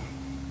up.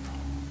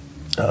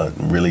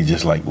 Really,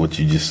 just like what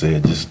you just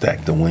said, just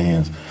stack the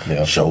wins.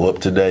 Yeah. Show up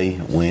today,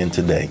 win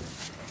today,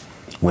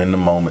 win the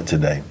moment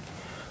today.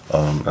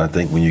 I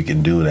think when you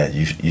can do that,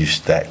 you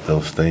stack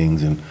those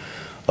things, and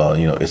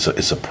you know,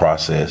 it's a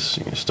process.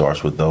 It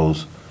starts with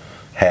those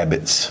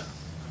habits.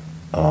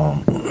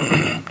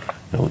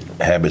 You know,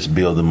 habits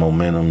build the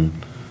momentum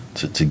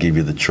to give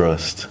you the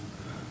trust.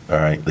 All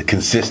right, the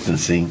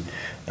consistency,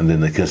 and then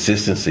the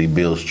consistency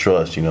builds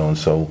trust. You know, and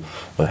so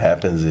what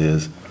happens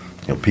is,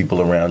 you know,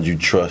 people around you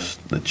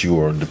trust that you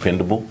are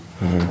dependable,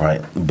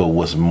 right? But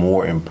what's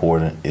more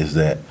important is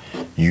that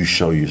you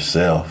show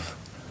yourself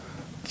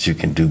that you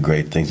can do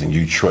great things, and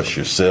you trust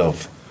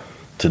yourself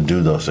to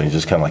do those things.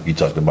 Just kind of like you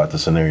talked about the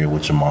scenario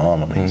with your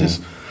mom. I mean,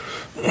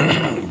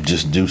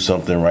 just do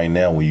something right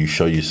now where you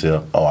show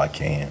yourself, oh, I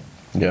can.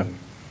 Yeah.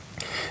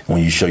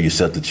 When you show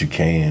yourself that you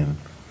can,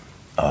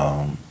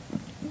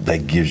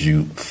 that gives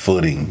you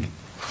footing,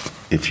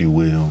 if you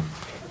will,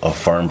 a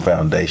firm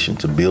foundation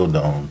to build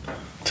on,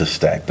 to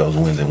stack those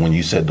wins. And when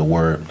you said the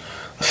word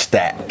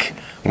stack,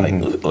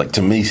 like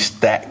to me,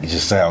 stack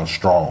just sounds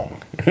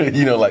strong.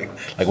 You know, like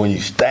when you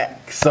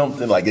stack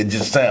something, like it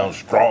just sounds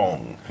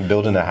strong.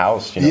 Building a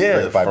house, you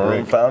know, brick by firm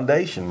brick.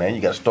 Foundation, man.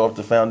 You got to start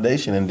the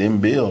foundation and then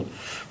build,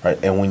 right?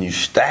 And when you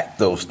stack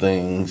those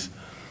things,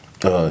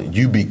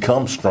 you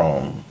become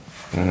strong.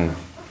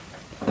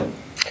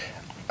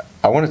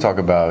 I want to talk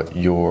about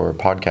your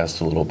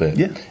podcast a little bit.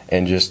 Yeah.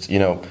 And just,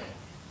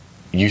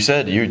 you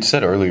said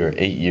earlier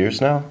 8 years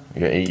now?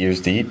 You're 8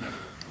 years deep?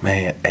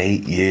 Man,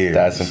 8 years.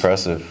 That's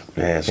impressive.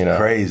 Yeah, it's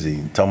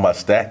crazy. Talking about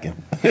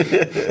stacking.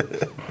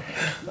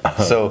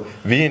 So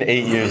being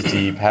 8 years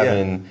deep,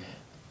 having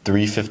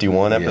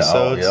 351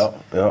 episodes.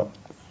 Yep.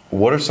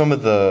 What are some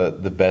of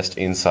the best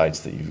insights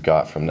that you've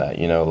got from that?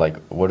 Like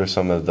what are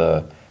some of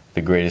the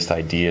greatest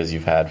ideas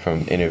you've had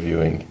from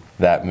interviewing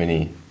that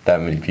many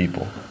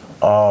people?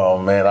 Oh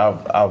man,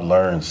 I've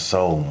learned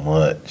so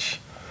much.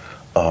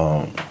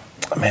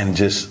 Man,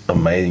 just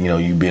amazing.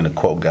 You being a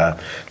quote guy,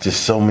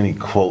 just so many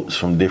quotes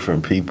from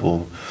different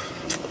people.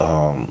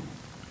 I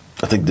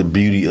think the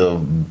beauty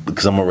of,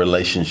 because I'm a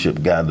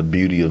relationship guy, the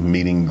beauty of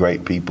meeting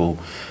great people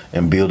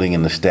and building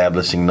and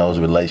establishing those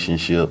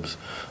relationships,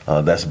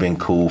 that's been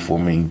cool for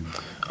me.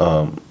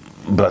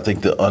 But I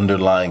think the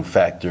underlying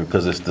factor,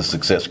 because it's the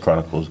Success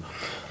Chronicles,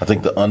 I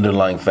think the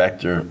underlying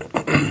factor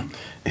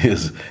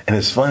is, and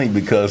it's funny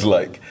because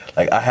like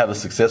I have the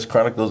Success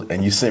Chronicles,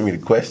 and you sent me the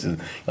question.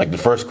 Like the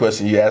first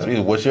question you asked me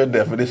is, "What's your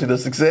definition of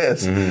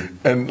success?"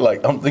 Mm-hmm. And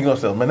like I'm thinking to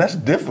myself, man, that's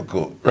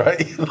difficult,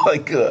 right?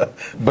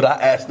 But I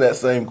ask that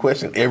same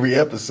question every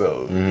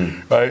episode,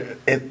 right?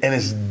 And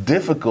it's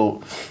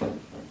difficult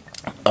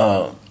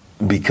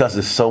because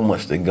there's so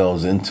much that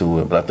goes into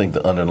it. But I think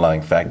the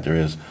underlying factor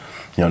is,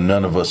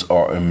 none of us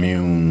are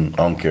immune. I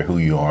don't care who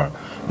you are.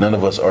 None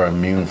of us are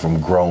immune from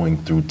growing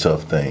through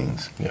tough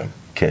things. Yeah.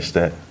 Catch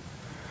that?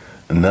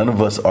 None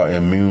of us are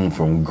immune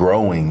from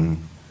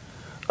growing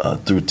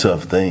through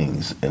tough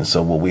things. And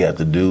so what we have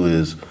to do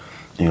is,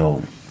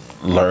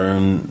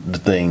 learn the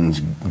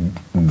things,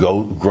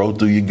 grow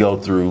through you go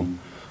through,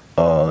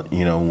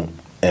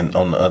 and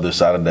on the other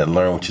side of that,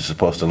 learn what you're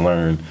supposed to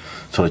learn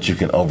so that you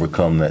can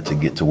overcome that to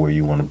get to where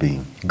you want to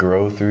be.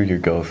 Grow through your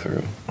go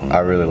through. I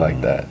really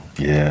like that.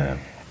 Yeah.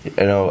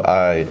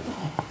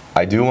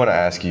 I do want to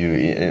ask you,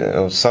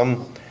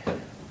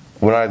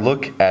 when I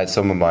look at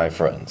some of my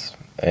friends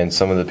and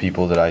some of the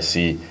people that I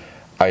see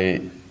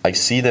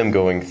see them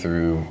going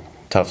through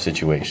tough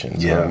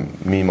situations. Yeah. Or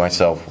me,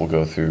 myself, will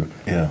go through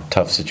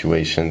tough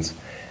situations.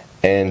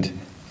 And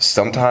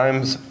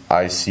sometimes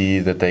I see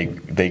that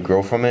they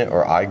grow from it,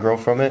 or I grow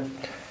from it.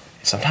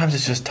 Sometimes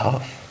it's just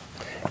tough.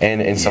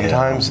 And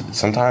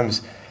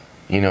sometimes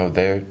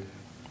they're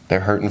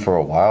hurting for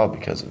a while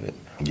because of it.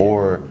 Yeah.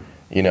 Or,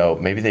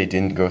 maybe they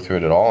didn't go through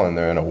it at all and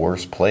they're in a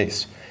worse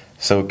place.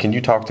 So can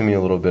you talk to me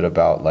a little bit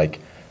about,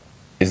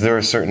 is there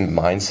a certain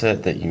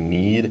mindset that you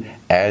need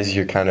as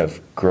you're kind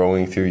of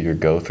growing through your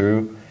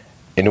go-through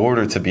in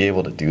order to be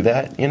able to do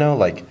that?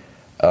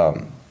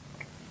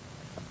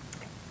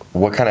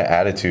 What kind of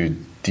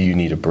attitude do you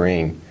need to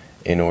bring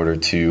in order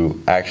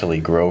to actually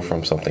grow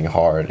from something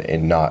hard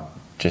and not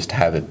just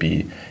have it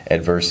be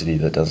adversity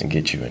that doesn't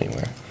get you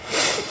anywhere?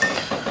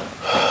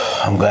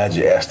 I'm glad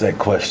you asked that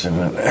question,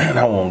 and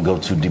I won't go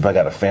too deep. I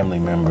got a family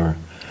member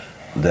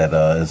that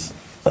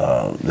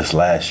this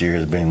last year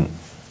has been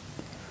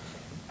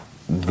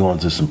going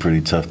through some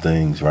pretty tough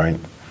things, right?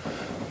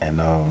 And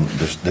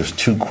there's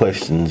two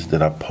questions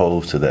that I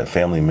pose to that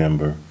family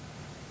member,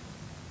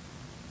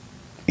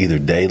 either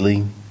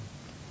daily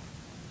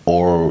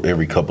or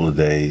every couple of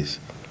days.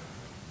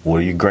 What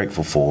are you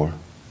grateful for?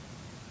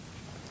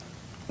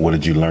 What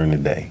did you learn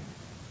today?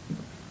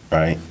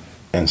 Right?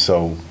 And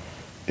so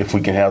if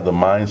we can have the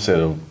mindset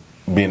of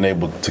being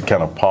able to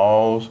kind of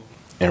pause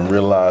and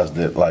realize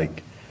that,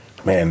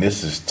 man,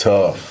 this is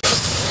tough.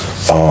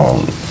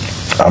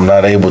 I'm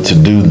not able to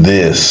do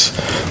this.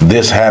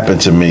 This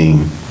happened to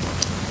me,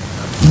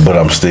 but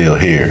I'm still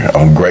here.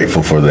 I'm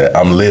grateful for that.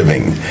 I'm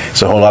living.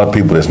 So a whole lot of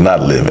people that's not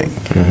living,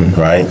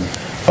 right?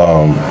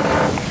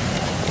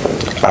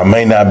 I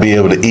may not be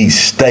able to eat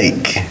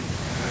steak,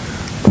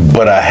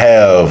 but I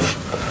have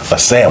a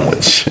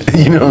sandwich.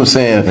 You know what I'm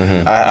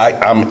saying?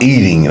 I'm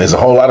eating. There's a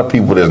whole lot of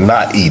people that's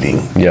not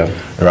eating. Yeah.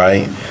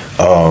 Right?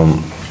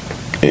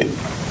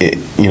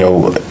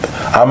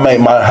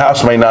 My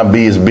house may not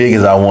be as big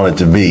as I want it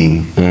to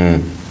be,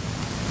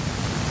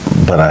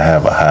 but I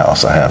have a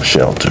house. I have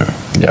shelter.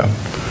 Yeah.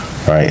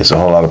 Right? It's a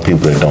whole lot of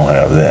people that don't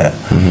have that.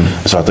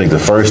 So I think the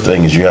first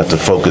thing is you have to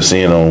focus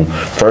in on,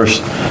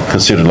 first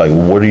consider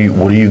what are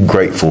you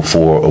grateful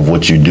for of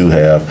what you do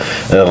have.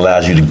 That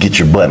allows you to get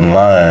your butt in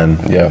line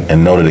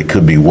and know that it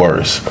could be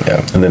worse.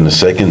 Yeah. And then the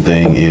second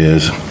thing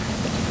is,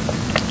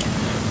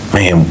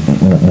 man,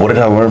 what did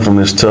I learn from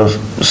this tough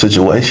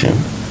situation?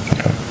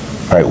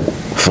 Right?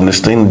 From this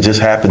thing that just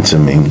happened to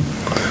me,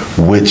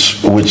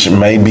 which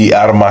may be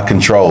out of my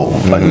control.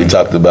 Like we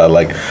talked about,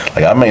 like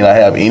I may not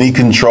have any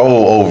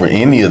control over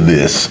any of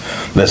this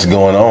that's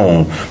going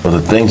on, but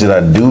the things that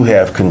I do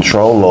have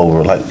control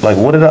over, like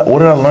what did I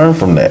learn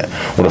from that?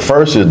 Well, the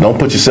first is don't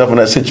put yourself in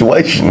that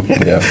situation.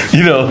 Yeah.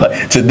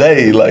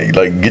 Today,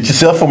 get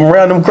yourself from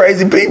around them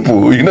crazy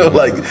people.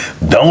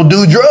 Don't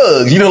do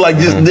drugs.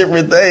 Just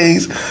different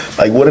things.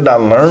 What did I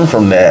learn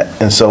from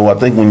that? And so I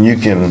think when you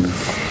can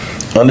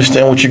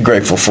understand what you're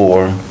grateful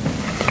for,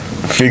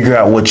 figure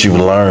out what you've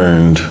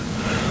learned,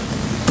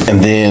 And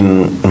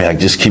then, I mean, I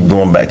just keep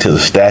going back to the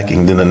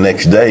stacking. Then the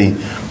next day,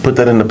 put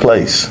that into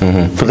place.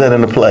 Put that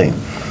into play.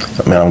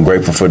 I mean, I'm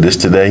grateful for this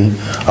today.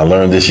 I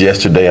learned this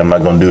yesterday. I'm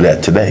not going to do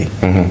that today.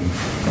 And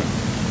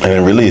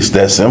it really is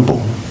that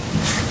simple.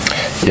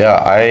 Yeah,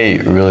 I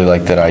really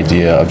like that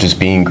idea of just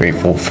being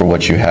grateful for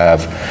what you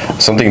have.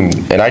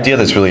 An idea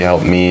that's really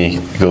helped me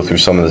go through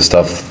some of the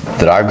stuff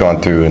that I've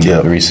gone through in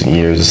the recent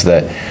years is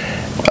that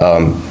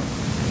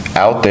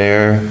out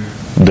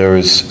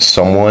there's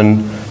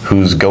someone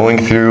who's going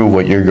through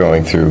what you're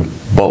going through,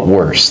 but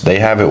worse. They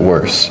have it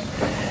worse,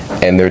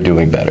 and they're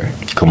doing better.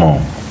 Come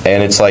on.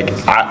 And it's like,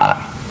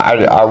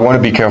 I want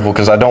to be careful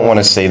because I don't want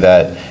to say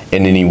that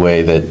in any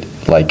way that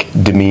like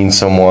demeans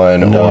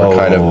someone or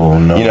kind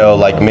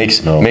of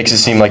makes it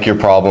seem like your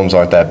problems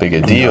aren't that big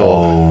a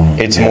deal.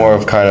 It's more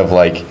of kind of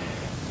like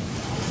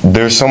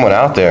there's someone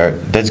out there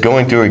that's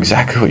going through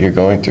exactly what you're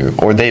going through,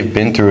 or they've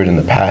been through it in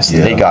the past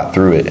and they got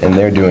through it and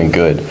they're doing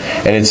good.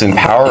 And it's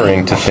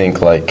empowering to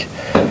think like,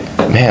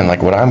 man,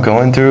 like what I'm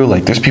going through,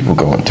 like there's people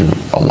going through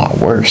a lot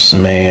worse,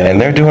 man,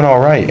 and they're doing all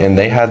right, and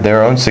they had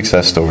their own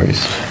success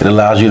stories. It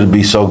allows you to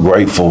be so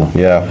grateful.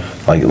 Yeah,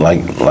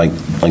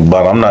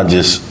 but I'm not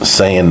just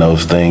saying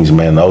those things,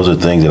 man. Those are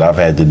things that I've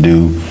had to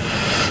do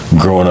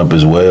growing up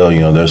as well.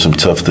 You know, there's some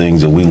tough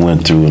things that we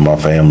went through in my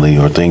family,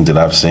 or things that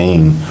I've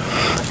seen,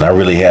 and I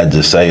really had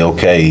to say,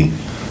 okay,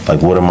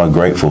 like what am I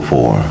grateful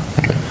for?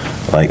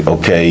 Like,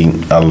 okay,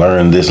 I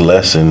learned this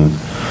lesson.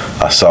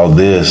 I saw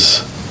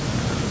this.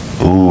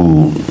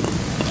 Ooh,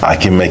 I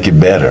can make it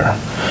better,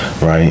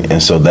 right?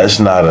 And so that's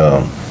not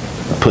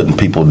putting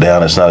people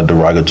down. It's not a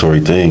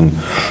derogatory thing.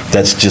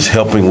 That's just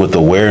helping with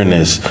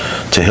awareness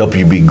to help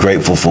you be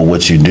grateful for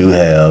what you do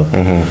have,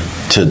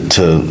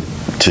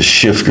 to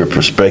shift your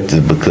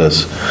perspective,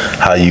 because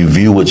how you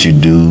view what you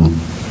do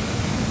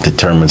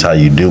determines how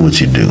you do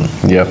what you do.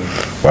 Yep.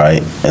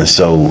 Right? And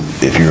so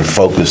if you're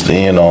focused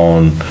in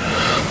on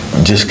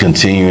just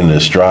continuing to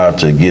strive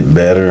to get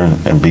better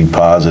and be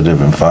positive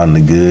and find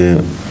the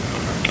good,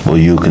 well,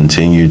 you'll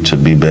continue to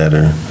be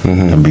better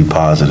and be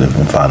positive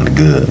and find the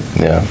good.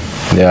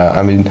 Yeah.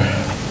 I mean,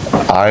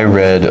 I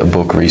read a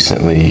book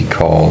recently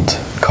called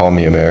Call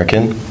Me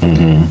American,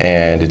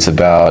 and it's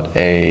about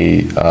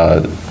a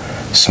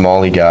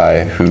Somali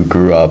guy who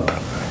grew up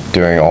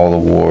during all the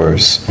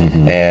wars.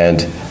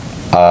 And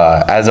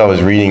as I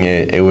was reading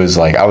it, it was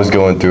like I was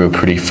going through a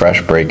pretty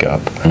fresh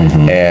breakup.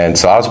 And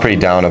so I was pretty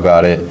down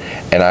about it.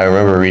 And I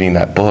remember reading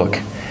that book,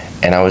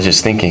 and I was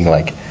just thinking,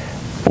 like,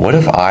 what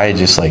if I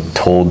just like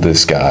told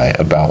this guy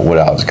about what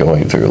I was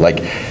going through?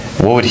 Like,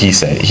 what would he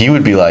say? He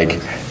would be like,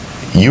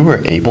 you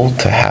were able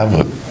to have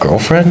a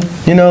girlfriend?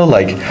 You know,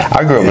 like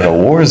I grew up in a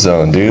war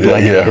zone, dude.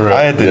 Like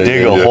I had to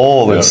dig a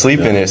hole and sleep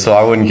in it so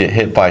I wouldn't get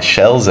hit by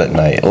shells at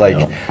night. Like,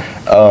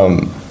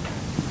 and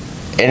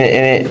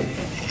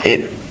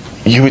it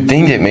you would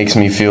think it makes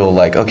me feel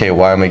like, okay,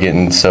 why am I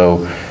getting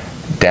so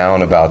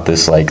down about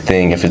this like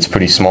thing if it's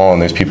pretty small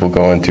and there's people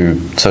going through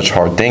such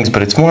hard things?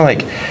 But it's more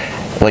like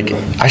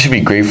I should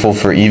be grateful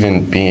for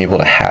even being able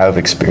to have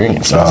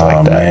experiences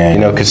like that, man.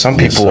 You know, because some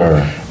people,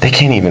 they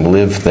can't even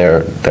live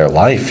their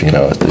life, you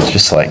know. It's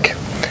just like,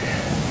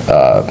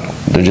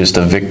 they're just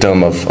a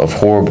victim of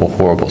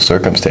horrible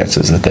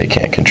circumstances that they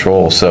can't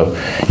control. So,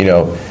 you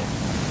know,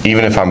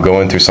 even if I'm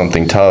going through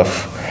something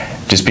tough,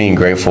 just being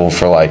grateful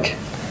for like,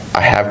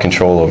 I have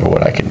control over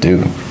what I can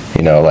do.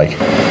 You know, like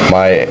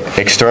my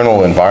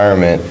external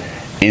environment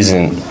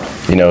isn't,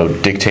 you know,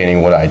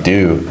 dictating what I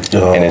do,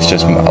 and it's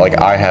just like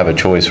I have a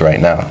choice right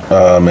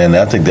now. Man,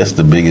 I think that's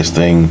the biggest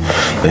thing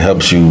that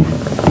helps you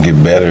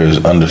get better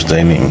is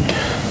understanding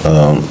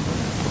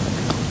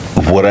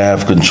what I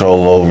have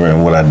control over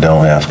and what I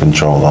don't have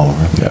control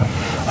over. Yeah,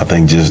 I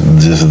think just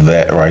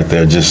that right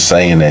there, just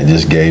saying that,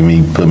 just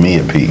put me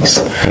at peace.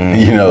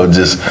 You know,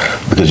 just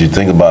because you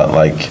think about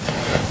like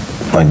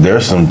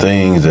there's some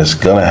things that's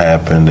gonna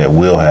happen, that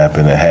will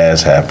happen, that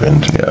has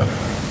happened. Yeah.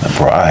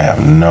 Bro, I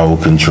have no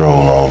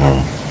control over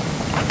them,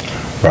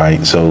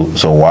 right?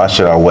 So why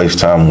should I waste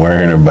time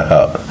worrying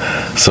about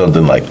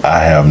something like I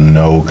have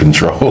no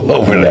control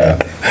over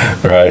that,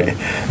 right?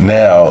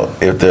 Now,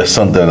 if there's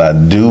something I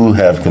do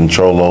have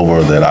control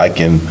over that I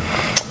can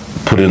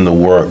put in the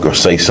work or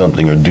say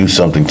something or do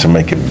something to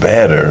make it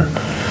better,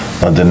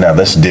 then now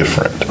that's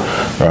different,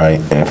 right?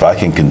 And if I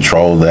can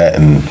control that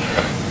and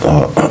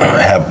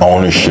have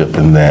ownership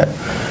in that,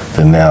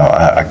 then now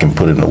I can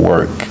put in the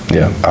work.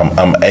 Yeah,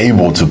 I'm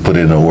able to put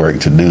in the work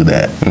to do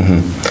that.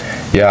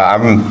 Yeah,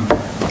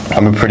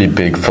 I'm a pretty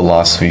big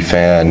philosophy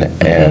fan,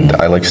 and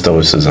I like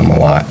Stoicism a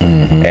lot.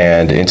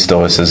 And in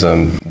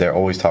Stoicism, they're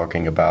always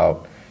talking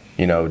about,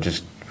 you know,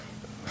 just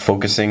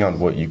focusing on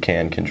what you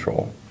can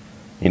control.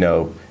 You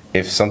know,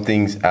 if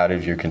something's out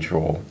of your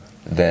control,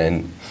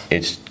 then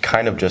it's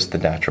kind of just the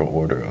natural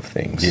order of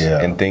things.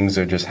 Yeah. And things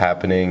are just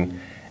happening,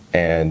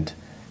 and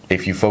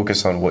if you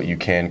focus on what you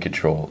can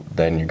control,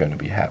 then you're going to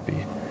be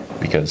happy,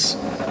 because,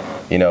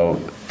 you know,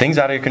 things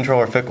out of your control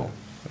are fickle.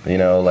 You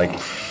know, like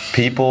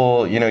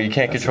people, you know, you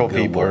can't That's control a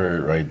good people.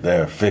 word right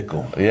there,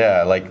 fickle.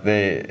 Yeah, like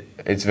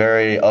it's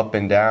very up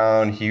and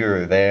down,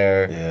 here or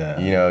there. Yeah.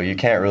 You know, you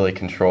can't really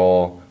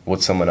control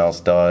what someone else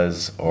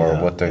does or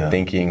Yeah, what they're yeah.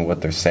 thinking,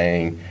 what they're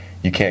saying.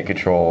 You can't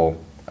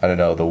control, I don't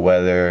know, the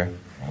weather,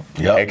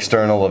 Yep.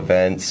 external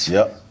events.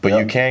 Yep, But yep.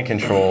 you can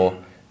control,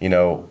 you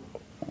know,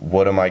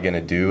 what am I going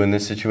to do in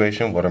this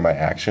situation? What are my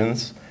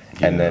actions?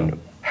 And Yeah. then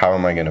how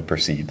am I going to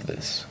perceive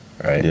this,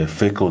 right? Yeah,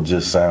 fickle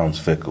just sounds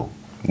fickle.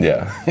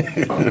 Yeah.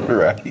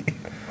 Right.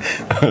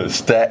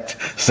 Stacked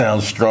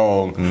sounds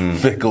strong.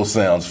 Fickle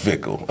sounds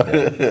fickle.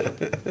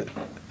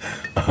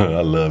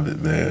 I love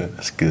it, man.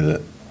 That's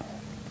good.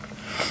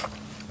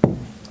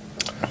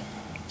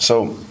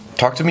 So,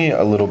 talk to me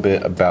a little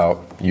bit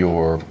about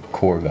your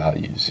core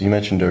values. You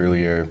mentioned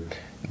earlier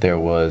there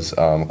was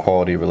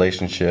quality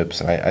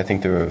relationships, and I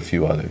think there were a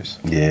few others.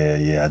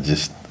 Yeah. I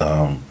just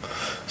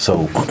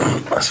so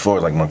as far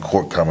as like my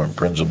core common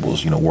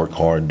principles, you know, work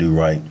hard, do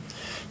right,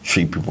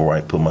 treat people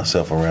right, put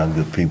myself around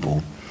good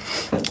people.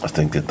 I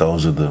think that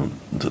those are the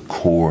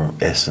core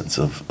essence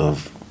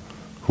of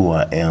who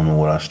I am and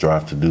what I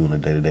strive to do on a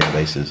day-to-day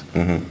basis.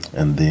 Mm-hmm.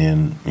 And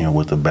then, you know,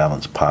 with the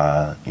balanced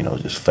pie, you know,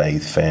 just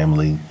faith,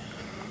 family,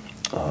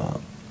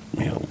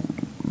 you know,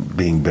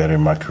 being better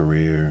in my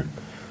career,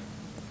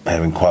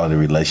 having quality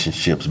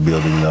relationships,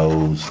 building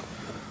those,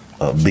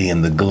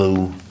 being the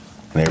glue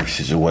in every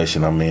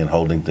situation I'm in,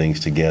 holding things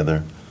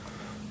together.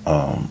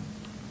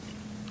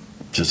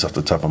 Just off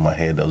the top of my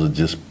head, those are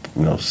just,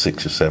 you know,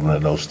 6 or 7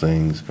 of those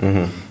things.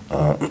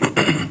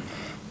 Mm-hmm.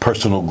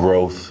 Personal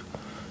growth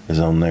is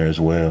on there as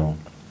well.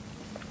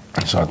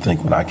 So I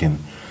think when I can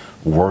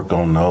work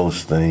on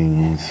those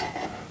things,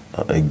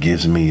 it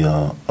gives me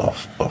a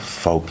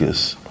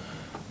focus,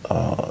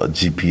 a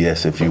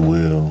GPS, if you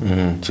will,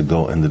 Mm-hmm. to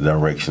go in the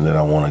direction that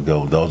I want to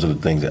go. Those are the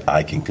things that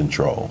I can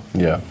control.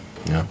 Yeah.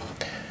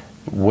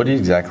 What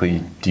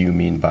exactly do you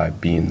mean by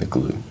being the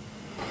glue?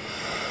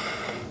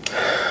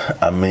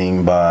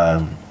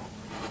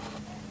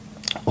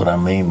 What I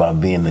mean by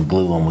being the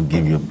glue, I'm going to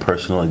give you a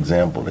personal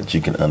example that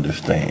you can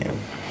understand.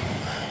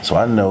 So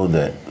I know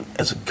that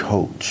as a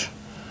coach,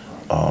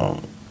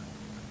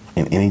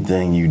 in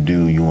anything you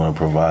do, you want to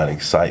provide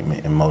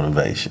excitement and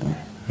motivation.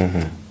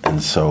 Mm-hmm.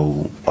 And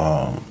so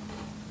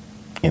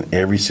in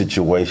every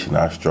situation,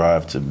 I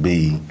strive to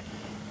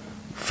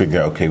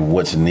figure out, okay,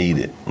 what's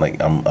needed.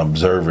 Like I'm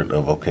observant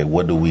of, okay,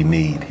 what do we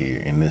need here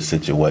in this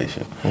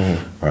situation,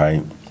 Mm-hmm.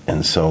 right?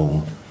 And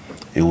so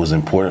it was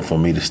important for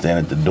me to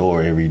stand at the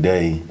door every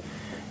day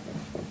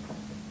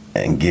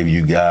and give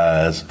you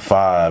guys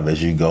 5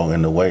 as you go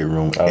in the weight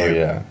room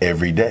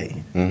every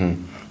day,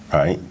 Mm-hmm.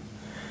 right?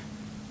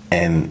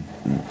 And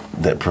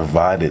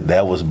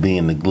that was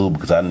being the glue,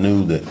 because I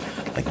knew that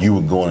like you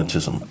were going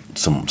into some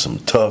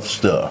tough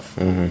stuff,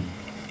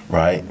 Mm-hmm.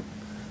 right?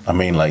 I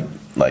mean, like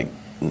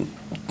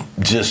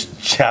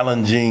just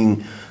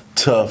challenging,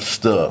 tough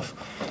stuff.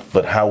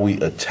 But how we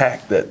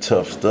attack that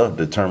tough stuff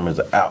determines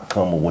the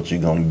outcome of what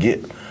you're going to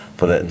get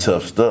for that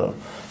tough stuff.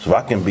 So if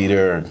I can be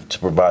there to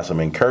provide some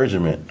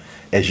encouragement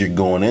as you're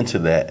going into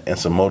that and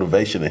some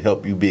motivation to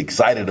help you be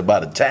excited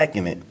about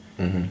attacking it,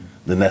 Mm-hmm.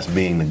 then that's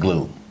being the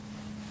glue,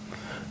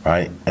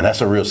 right? And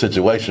that's a real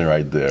situation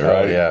right there,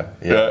 right? Oh, yeah.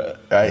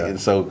 Right? Yeah. And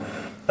so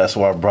that's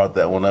why I brought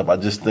that one up. I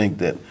just think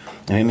that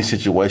in any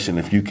situation,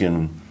 if you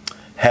can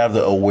have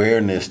the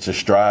awareness to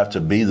strive to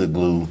be the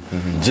glue,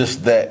 Mm-hmm.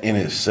 just that in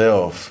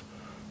itself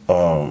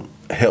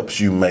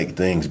helps you make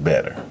things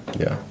better.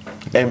 Yeah.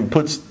 And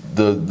puts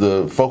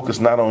the focus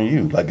not on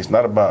you. Like it's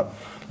not about,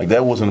 like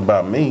that wasn't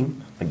about me.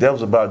 Like that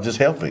was about just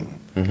helping.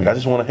 Mm-hmm. Like I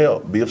just want to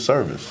help, be of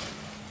service.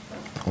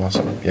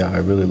 Awesome. Yeah, I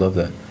really love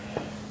that.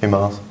 Hey,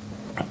 Miles.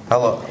 How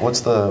long? What's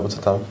the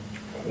time?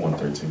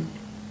 1:13.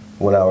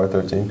 1 hour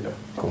 13. Yeah.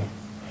 Cool.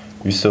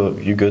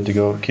 You good to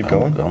go? Keep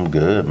going. I'm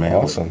good, man.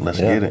 Awesome. Let's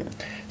Yeah. get it.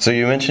 So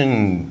you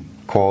mentioned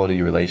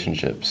quality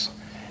relationships.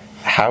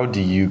 How do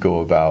you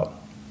go about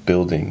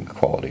building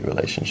quality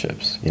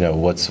relationships? You know,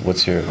 what's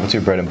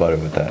your bread and butter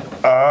with that?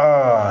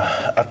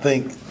 I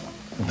think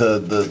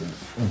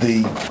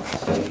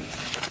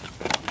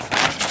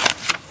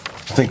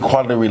I think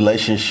quality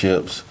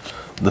relationships,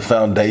 the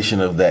foundation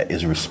of that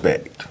is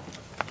respect,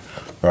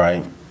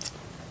 right?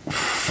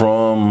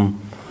 From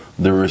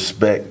the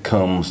respect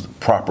comes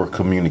proper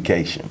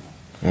communication,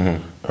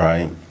 Mm-hmm.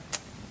 right?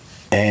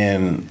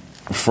 And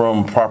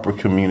from proper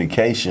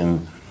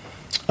communication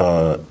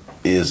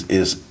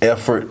is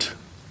effort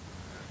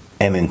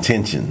and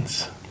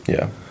intentions,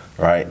 Yeah.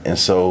 right? And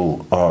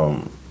so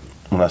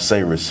when I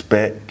say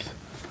respect,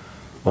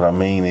 what I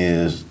mean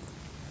is,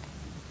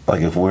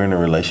 like if we're in a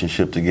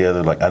relationship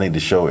together, like I need to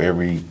show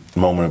every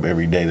moment of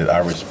every day that I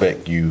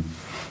respect you,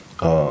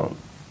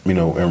 you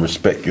know, and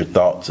respect your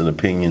thoughts and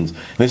opinions.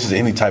 This is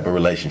any type of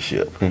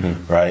relationship,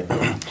 Mm-hmm. right?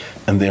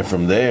 And then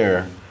from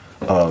there,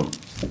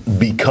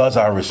 because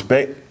I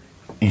respect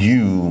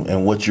you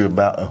and what you're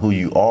about and who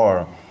you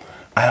are,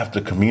 I have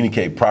to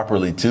communicate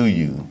properly to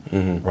you,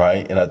 Mm-hmm.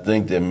 right? And I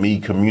think that me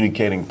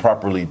communicating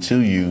properly to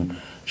you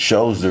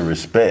shows the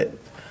respect.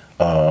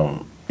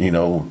 You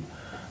know,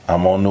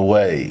 I'm on the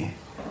way.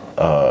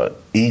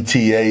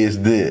 ETA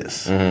is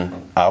this.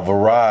 I've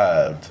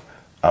arrived.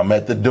 I'm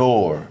at the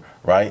door,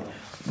 right?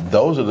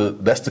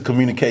 That's the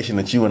communication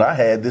that you and I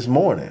had this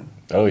morning.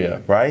 Oh, yeah.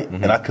 Right?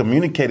 And I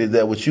communicated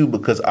that with you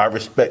because I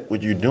respect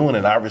what you're doing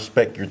and I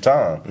respect your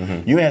time.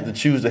 You didn't have to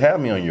choose to have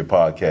me on your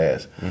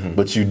podcast,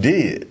 but you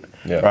did.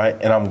 Yeah. Right?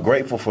 And I'm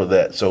grateful for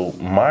that. So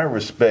my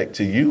respect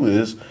to you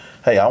is,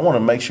 hey, I want to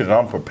make sure that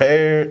I'm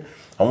prepared.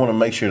 I want to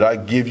make sure that I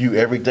give you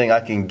everything I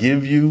can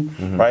give you,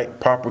 right?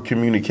 Proper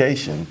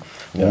communication,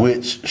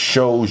 which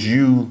shows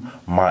you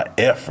my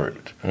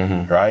effort,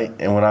 right?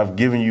 And when I've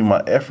given you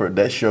my effort,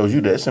 that shows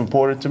you that's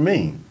important to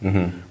me.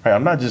 Right?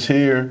 I'm not just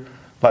here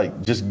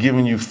like just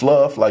giving you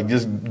fluff, like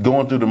just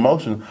going through the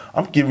motions.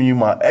 I'm giving you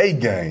my A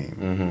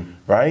game,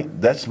 right?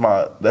 That's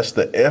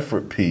the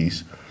effort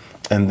piece.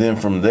 And then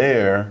from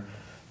there,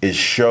 it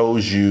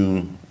shows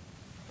you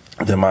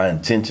that my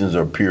intentions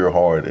are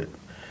pure-hearted.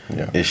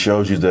 Yeah. It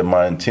shows you that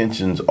my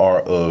intentions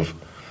are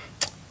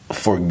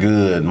for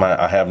good.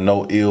 I have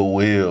no ill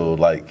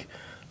will.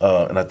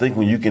 And I think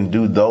when you can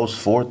do those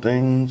 4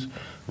 things,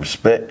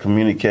 respect,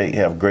 communicate,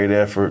 have great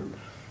effort,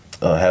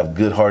 have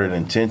good-hearted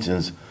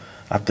intentions,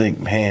 I think,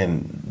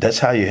 man, that's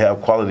how you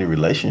have quality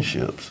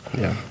relationships.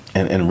 Yeah.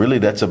 And really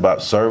that's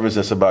about service,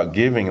 that's about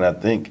giving.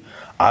 And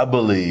I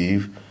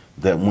believe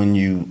that when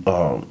you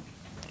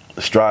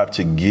strive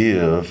to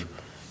give,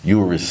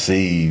 you'll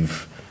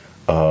receive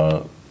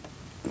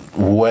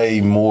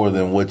way more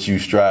than what you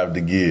strive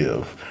to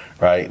give,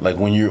 right? Like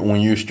when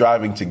you're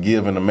striving to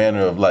give in a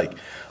manner of like,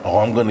 oh,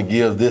 I'm going to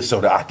give this so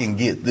that I can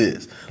get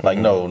this. Like,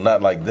 no,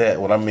 not like that.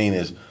 What I mean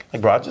is,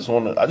 like, bro, I just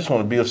want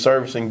to be of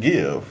service and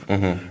give,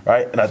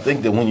 right? And I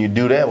think that when you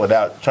do that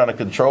without trying to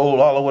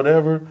control all or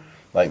whatever,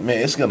 like, man,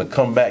 it's going to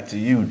come back to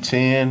you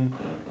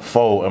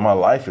tenfold. And my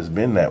life has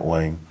been that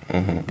way,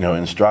 you know,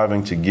 in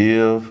striving to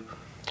give.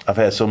 I've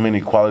had so many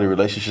quality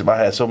relationships. I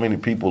had so many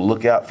people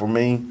look out for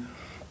me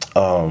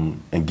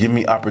and give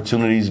me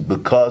opportunities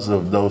because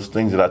of those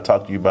things that I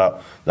talked to you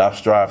about that I've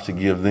strived to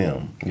give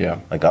them. Yeah.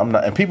 Like, I'm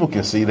not, and people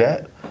can see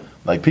that.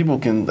 Like,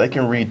 they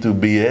can read through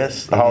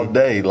BS all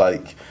day.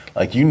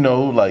 Like, you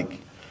know, like,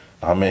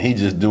 oh, man, he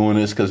just doing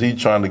this because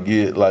he's trying to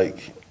get,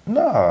 like,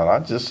 nah, I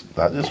just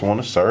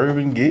want to serve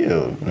and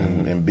give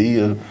and be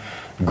a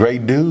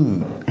great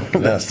dude.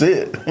 That's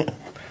it.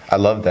 I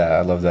love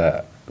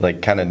that.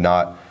 Like, kind of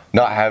not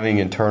having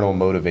internal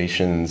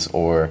motivations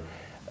or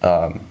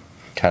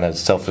kind of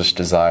selfish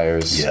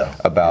desires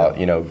about,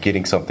 you know,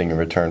 getting something in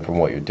return from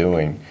what you're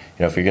doing. You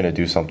know, if you're going to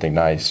do something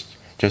nice,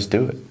 just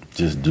do it.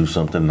 Just do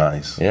something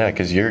nice. Yeah,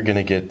 because you're going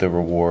to get the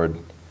reward.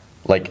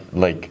 Like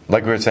we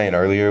were saying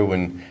earlier,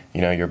 when, you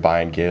know, you're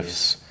buying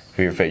gifts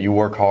for your you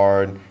work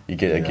hard, you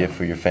get a gift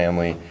for your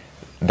family.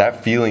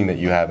 That feeling that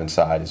you have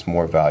inside is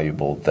more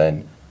valuable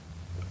than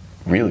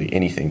really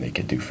anything they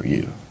could do for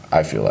you,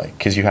 I feel like,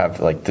 because you have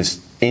like this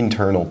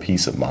internal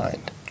peace of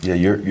mind. Yeah,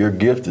 your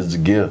gift is a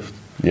gift.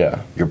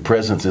 Yeah. Your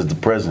presence is the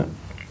present.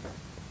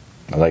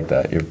 I like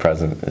that. Your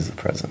present is the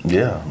present.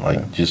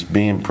 Yeah, just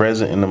being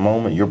present in the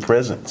moment, your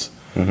presence.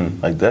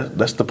 Like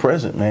that's the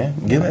present,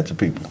 man. Give that to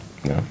people.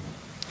 Yeah.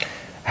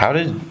 How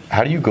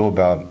do you go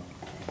about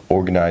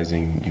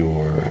organizing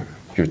your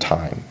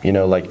time? You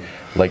know,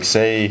 like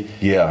say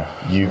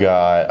you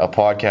got a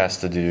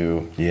podcast to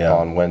do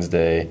on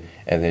Wednesday,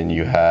 and then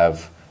you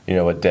have, you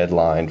know, a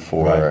deadline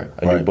for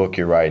a new book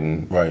you're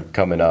writing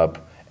coming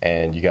up,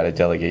 and you got to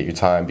delegate your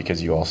time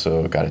because you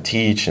also got to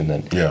teach, and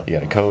then you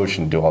got to coach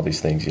and do all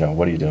these things. You know,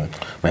 what are you doing?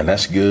 Man,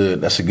 that's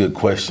good. That's a good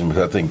question,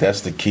 because I think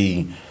that's the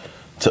key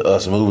to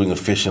us moving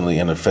efficiently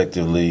and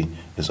effectively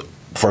is,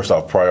 first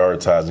off,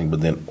 prioritizing,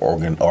 but then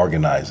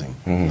organizing.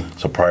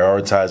 So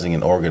prioritizing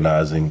and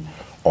organizing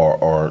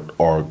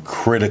are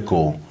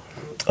critical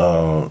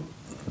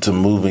to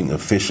moving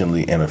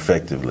efficiently and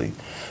effectively.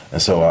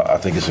 And so I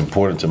think it's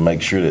important to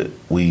make sure that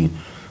we,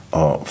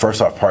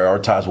 first off,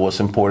 prioritize what's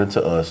important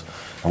to us.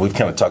 And we've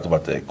kind of talked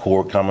about that,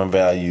 core common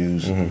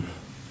values,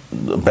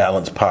 the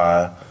balanced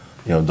pie.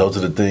 You know, those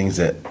are the things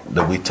that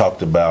we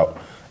talked about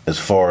as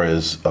far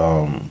as,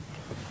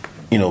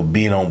 you know,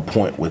 being on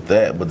point with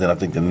that. But then I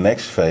think the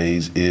next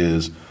phase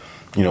is,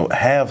 you know,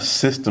 have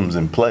systems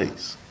in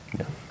place.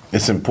 Yeah.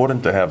 It's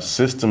important to have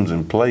systems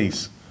in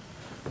place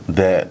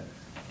that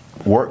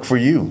work for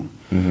you.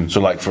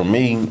 So like for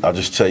me, I'll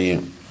just tell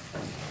you,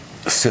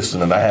 the system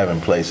that I have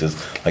in place is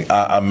like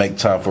I make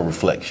time for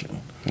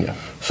reflection. Yeah.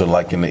 So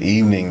like in the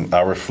evening,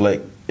 I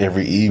reflect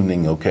every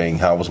evening, okay,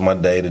 how was my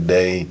day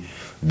today?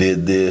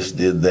 Did this,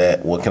 did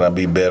that, what can I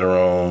be better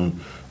on?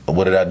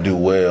 What did I do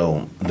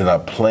well? Then I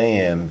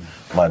plan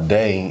my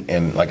day,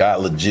 and like I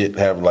legit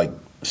have like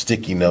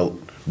sticky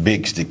note,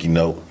 big sticky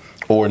note,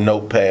 or a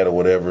notepad or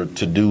whatever,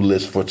 to-do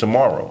list for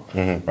tomorrow,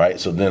 right?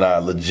 So then I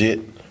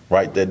legit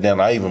write that down.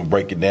 I even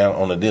break it down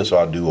on a list. So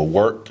I do a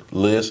work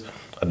list,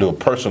 I do a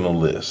personal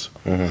list,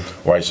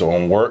 right? So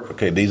on work,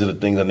 okay, these are the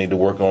things I need to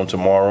work on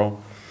tomorrow.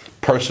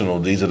 Personal,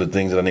 these are the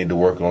things that I need to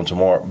work on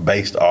tomorrow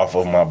based off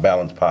of my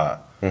balanced pie,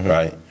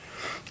 right?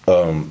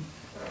 And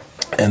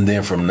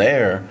then from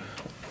there,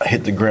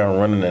 hit the ground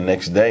running the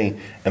next day,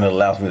 and it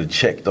allows me to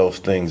check those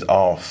things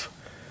off,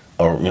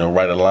 or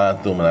write a line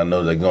through them, and I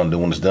know they're going to do.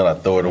 When it's done, I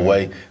throw it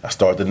away. I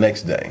start the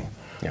next day.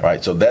 Yeah.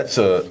 Right, so that's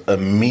a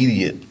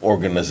immediate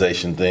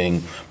organization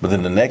thing. But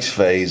then the next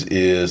phase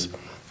is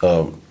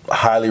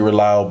highly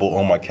reliable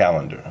on my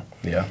calendar.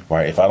 Yeah.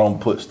 Right. If I don't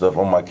put stuff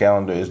on my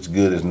calendar, it's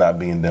good as not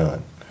being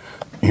done.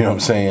 You know what I'm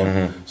saying?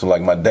 Mm-hmm. So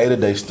like my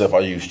day-to-day stuff, I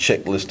use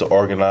checklists to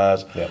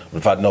organize. Yeah. But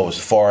if I know it's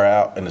far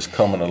out and it's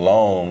coming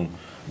along,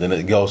 then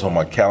it goes on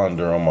my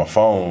calendar on my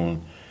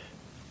phone,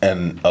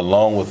 and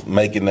along with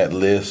making that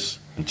list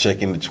and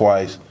checking it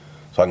twice,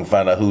 so I can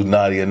find out who's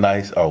naughty or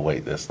nice. Oh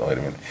wait, wait a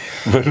minute.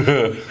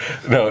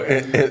 But no,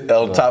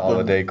 on top of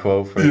holiday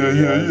quote for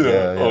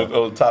yeah.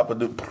 On top of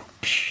the,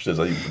 that's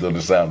how you do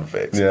the sound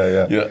effects.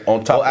 Yeah.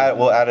 On top,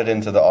 we'll add it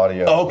into the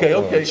audio. Oh, okay,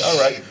 all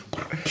right.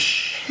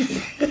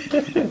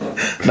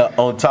 Now,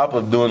 on top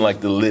of doing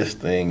like the list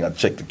thing, I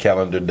check the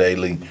calendar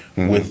daily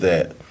with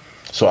that,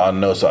 so I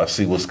know, so I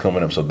see what's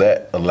coming up. So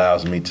that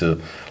allows me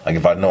to, like,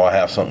 if I know I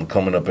have something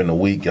coming up in the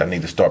week, I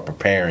need to start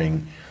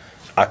preparing.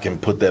 I can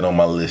put that on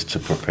my list to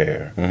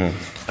prepare.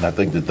 Mm-hmm. And I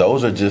think that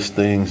those are just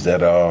things that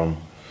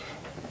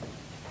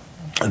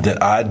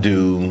that I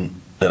do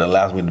that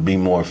allows me to be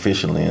more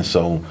efficiently. And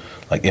so,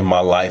 like in my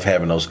life,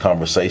 having those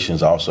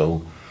conversations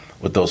also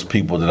with those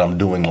people that I'm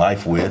doing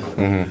life with,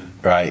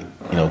 right?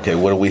 Okay,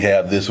 what do we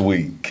have this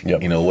week?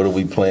 Yep. What are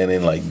we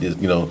planning like this?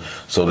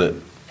 So that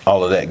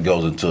all of that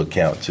goes into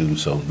account too.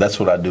 So that's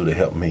what I do to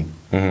help me.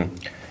 Mm-hmm.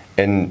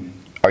 And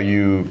are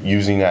you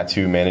using that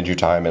to manage your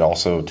time and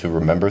also to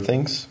remember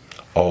things?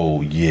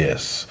 Oh,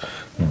 yes.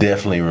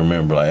 Definitely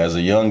remember. Like, as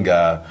a young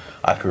guy,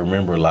 I can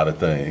remember a lot of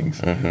things,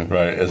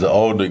 right? As an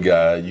older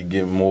guy, you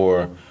get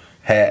more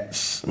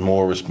hats,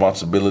 more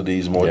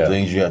responsibilities, more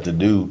things you have to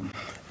do,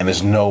 and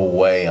there's no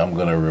way I'm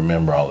going to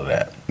remember all of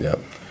that. Yep.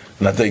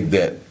 And I think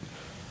that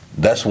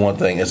that's one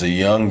thing as a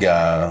young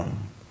guy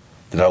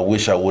that I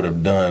wish I would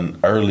have done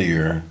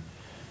earlier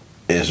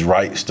is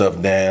write stuff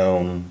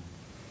down,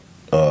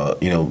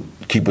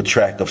 keep a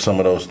track of some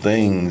of those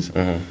things,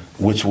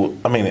 which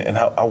and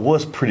I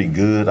was pretty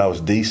good. I was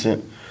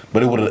decent,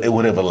 but it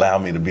would have allowed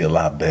me to be a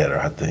lot better,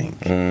 I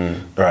think.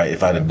 Right?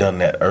 If I'd have done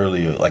that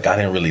earlier, like I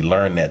didn't really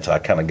learn that till I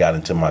kind of got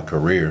into my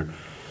career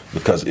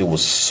because it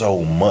was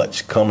so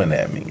much coming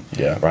at me.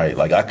 Yeah. Right?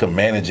 Like I could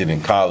manage it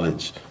in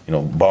college,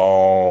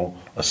 ball,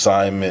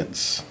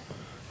 assignments,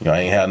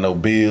 I ain't had no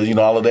bills,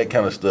 all of that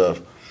kind of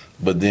stuff.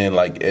 But then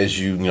like as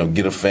you,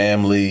 get a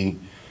family,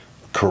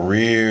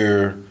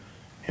 career,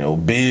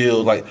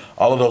 bills, like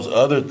all of those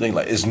other things,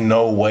 like there's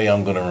no way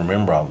I'm going to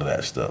remember all of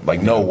that stuff.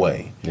 Like no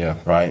way. Yeah.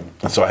 Right?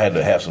 And so I had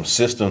to have some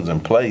systems in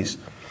place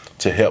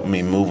to help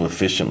me move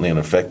efficiently and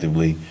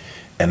effectively,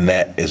 and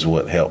that is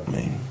what helped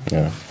me.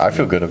 Yeah. I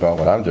feel good about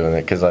what I'm doing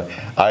because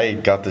I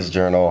got this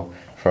journal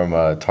from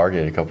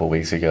Target a couple of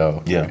weeks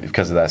ago. Yeah.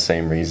 Because of that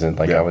same reason.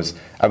 Like I was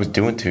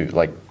doing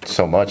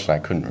so much and I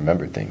couldn't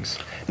remember things.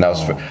 And I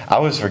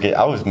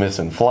was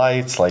missing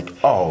flights. Like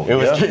it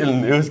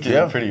was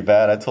getting pretty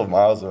bad. I told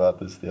Miles about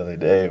this the other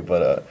day,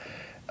 but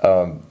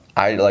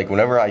I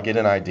whenever I get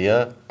an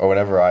idea or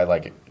whenever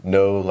I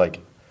know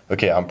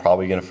okay, I'm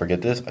probably gonna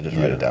forget this, I just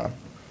write it down.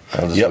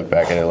 I'll just look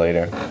back at it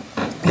later.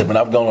 Yeah, but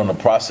I've gone on the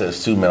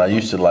process too, man. I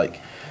used to like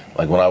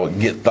when I would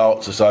get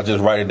thoughts, so I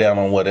just write it down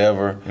on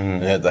whatever.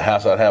 And at the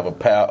house, I'd have a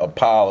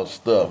pile of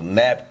stuff,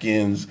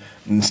 napkins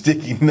and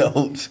sticky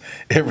notes,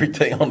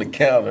 everything on the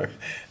counter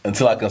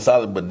until I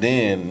consolidate. But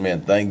then,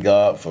 man, thank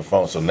God for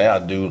phones. So now I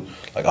do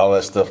like all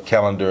that stuff,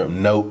 calendar,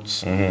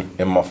 notes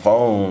in my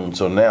phone.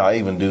 So now I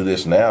even do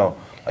this now,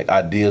 like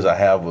ideas I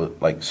have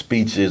with like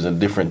speeches and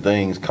different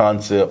things,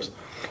 concepts.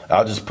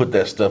 I'll just put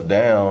that stuff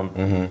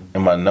down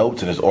in my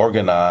notes and it's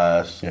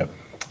organized. Yep.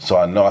 So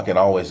I know I can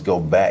always go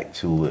back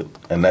to it.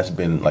 And that's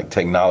been like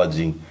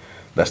technology.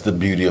 That's the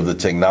beauty of the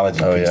technology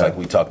piece, like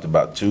we talked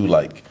about too,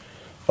 like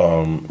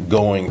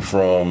going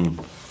from,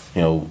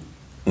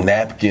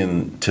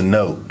 napkin to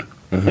note,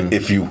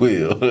 if you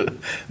will.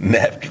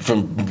 Napkin,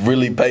 from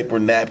really paper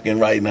napkin,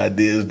 writing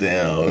ideas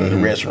down in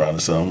a restaurant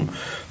or something,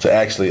 to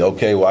actually,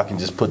 okay, well, I can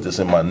just put this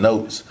in my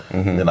notes,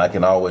 then I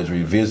can always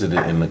revisit it.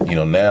 And,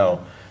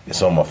 now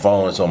it's on my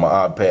phone, it's on my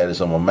iPad,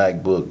 it's on my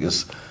MacBook,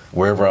 it's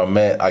wherever I'm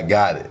at, I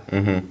got it.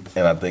 And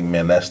I think,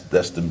 man,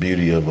 that's the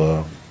beauty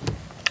of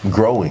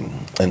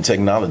growing in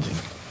technology.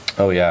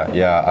 Oh,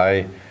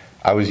 yeah.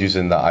 I was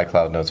using the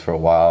iCloud notes for a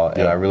while,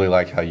 and I really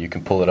like how you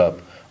can pull it up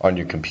on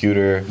your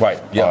computer. Right.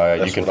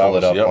 Yeah. You can pull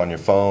it up on your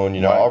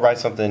phone. I'll write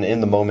something in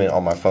the moment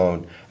on my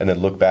phone and then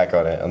look back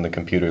on it on the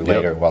computer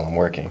later while I'm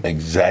working.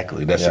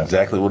 Exactly. That's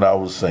exactly what I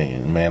was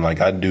saying, man.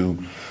 Like I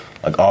do,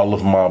 like all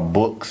of my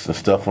books and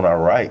stuff when I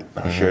write,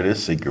 I share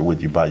this secret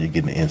with you about you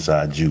getting the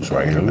inside juice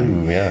right here.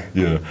 Ooh,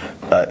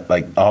 yeah.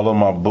 Like all of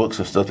my books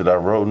and stuff that I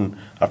wrote, and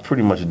I've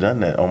pretty much done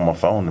that on my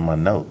phone in my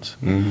notes.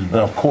 And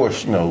of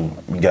course, you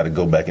got to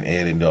go back and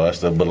edit and all that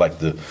stuff, but like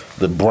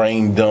the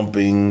brain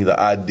dumping, the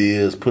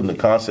ideas, putting the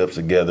concepts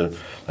together,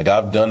 like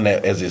I've done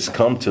that as it's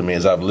come to me,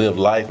 as I've lived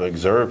life,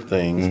 observed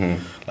things.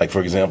 Like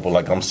for example,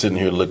 like I'm sitting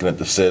here looking at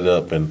the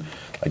setup and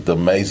like the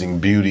amazing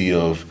beauty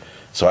of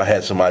So I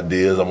had some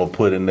ideas I'm gonna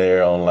put in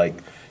there on like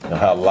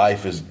how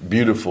life is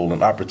beautiful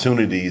and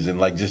opportunities and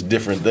like just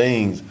different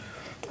things.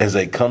 As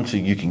they come to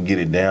you, you can get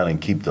it down and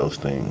keep those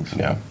things.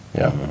 Yeah,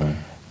 yeah.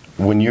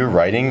 When you're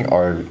writing,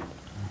 are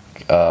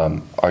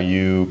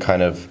you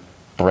kind of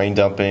brain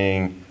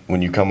dumping?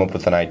 When you come up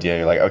with an idea,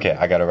 you're like, okay,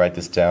 I got to write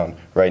this down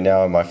right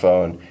now on my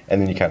phone, and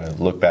then you kind of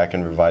look back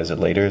and revise it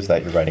later. Is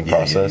that your writing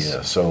process?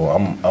 Yeah. So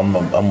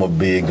I'm a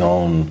big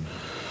on.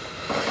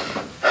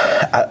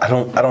 I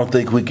don't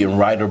think we can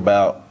write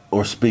about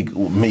or speak.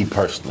 Me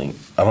personally,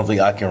 I don't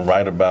think I can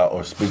write about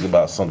or speak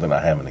about something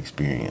I haven't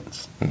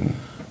experienced.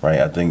 Right?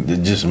 I think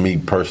that just me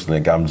personally,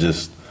 like I'm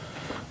just.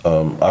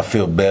 I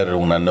feel better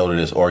when I know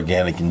that it's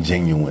organic and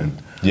genuine.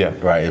 Yeah.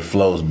 Right. It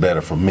flows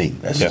better for me.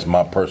 That's just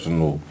my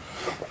personal.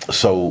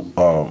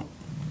 So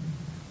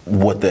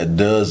what that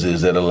does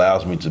is that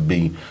allows me to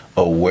be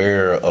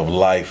aware of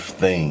life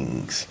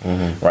things,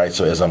 right?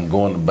 So as I'm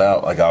going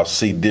about, like I'll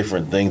see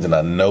different things and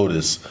I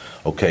notice,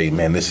 okay,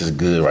 man, this is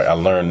good, right? I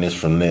learned this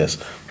from this,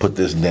 put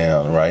this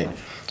down, right?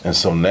 And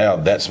so now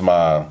that's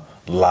my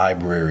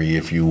library,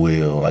 if you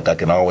will. Like I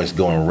can always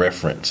go and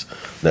reference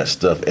that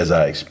stuff as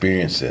I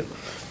experience it.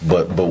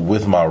 But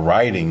with my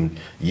writing,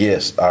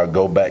 yes, I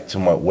go back to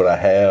what I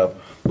have,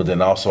 but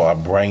then also I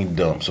brain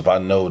dump. So if I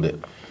know that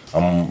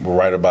I'm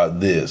right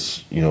about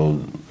this,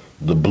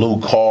 the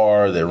blue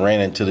car that ran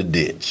into the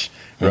ditch,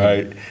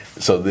 right?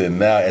 So then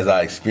now as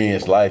I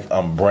experience life,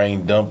 I'm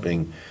brain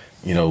dumping,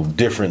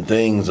 different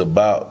things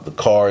about the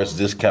car is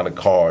this kind of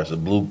car, it's a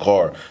blue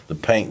car, the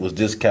paint was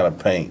this kind of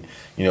paint,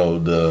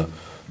 the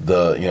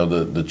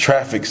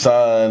traffic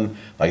sign,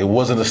 like it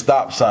wasn't a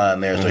stop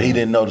sign there, so he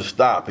didn't know to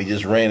stop, he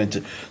just ran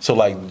into, so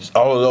like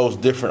all of those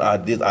different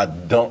ideas, I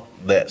dump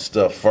that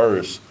stuff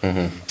first,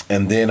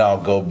 and then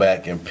I'll go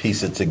back and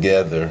piece it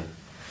together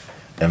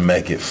and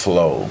make it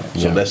flow.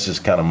 So that's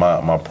just kind of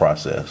my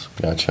process.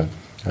 Gotcha.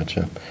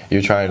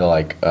 You're trying to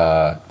like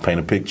paint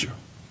a picture.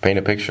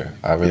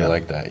 I really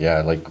like that.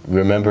 Yeah, like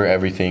remember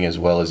everything as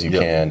well as you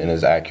can and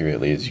as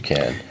accurately as you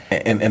can.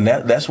 And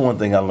that's one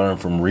thing I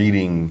learned from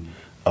reading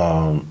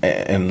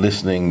and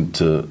listening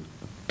to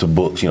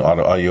books,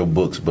 audio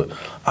books. But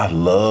I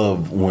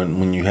love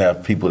when you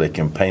have people that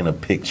can paint a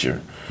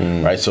picture.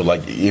 Right, so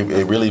like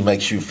it really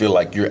makes you feel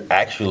like you're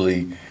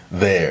actually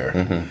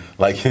there.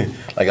 Like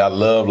I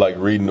love like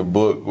reading a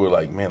book where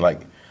like man like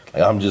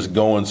I'm just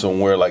going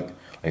somewhere like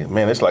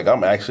man it's like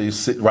I'm actually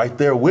sitting right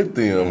there with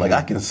them. Like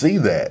I can see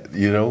that,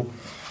 and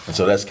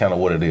so that's kind of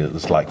what it is.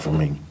 It's like for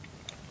me.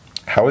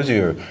 How is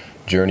your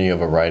journey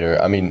of a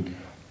writer? I mean,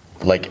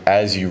 like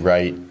as you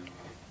write,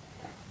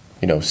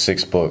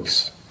 6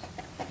 books.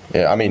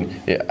 Yeah, I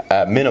mean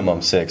at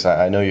minimum 6.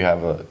 I know you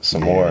have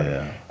some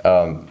more.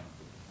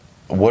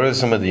 What are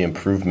some of the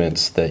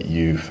improvements that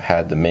you've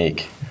had to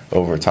make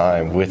over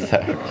time with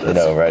that,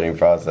 writing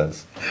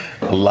process?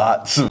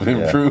 Lots of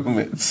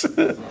improvements.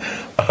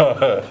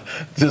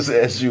 Just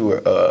as you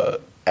were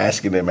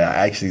asking them, I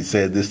actually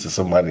said this to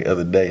somebody the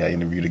other day. I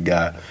interviewed a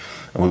guy,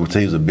 and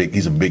he's a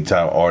big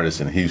time artist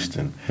in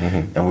Houston,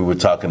 and we were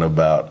talking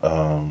about.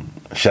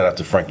 Shout out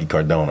to Frankie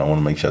Cardone. I want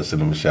to make sure I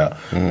send him a shout.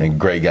 And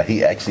great guy.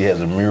 He actually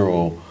has a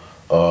mural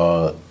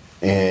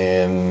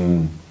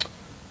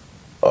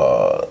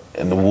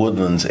in the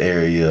Woodlands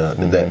area,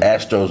 that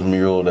Astros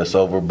mural that's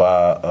over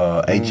by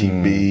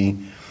HEB,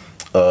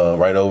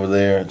 right over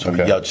there. So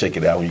y'all check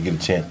it out when you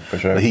get a chance. For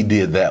sure. But he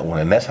did that one,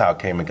 and that's how it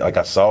came. Like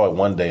I saw it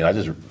one day, and I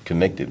just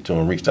connected to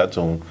him, reached out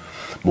to him.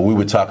 But we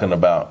were talking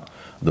about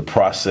the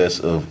process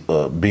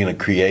of being a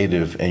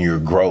creative and your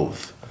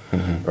growth.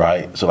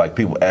 Right, so like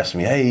people ask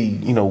me, hey,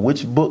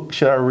 which book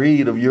should I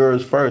read of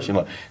yours first?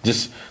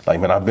 Just like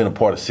man, I've been a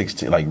part of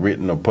 16, like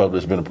written or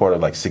published, been a part of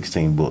like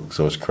 16 books,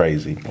 so it's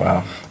crazy.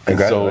 Wow,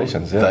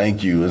 congratulations! So,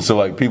 thank you. And so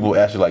like people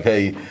ask you like,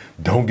 hey,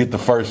 don't get the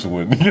first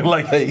one. You're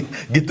like, hey,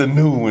 get the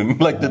new one.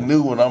 Like the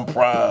new one, I'm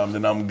primed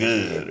and I'm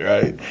good,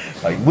 right?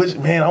 Like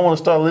I want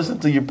to start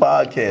listening to your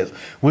podcast.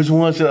 Which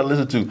one should I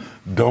listen to?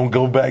 Don't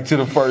go back to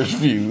the first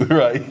few,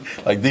 right?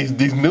 Like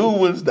these new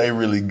ones, they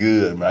really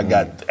good, man. I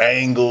got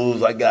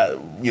angles, I got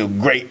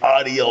great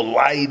audio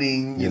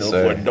lighting,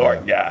 for a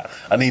dark guy.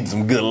 I need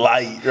some good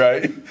light,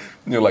 right?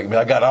 Like man,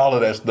 I got all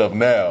of that stuff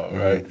now,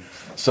 right?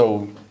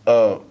 So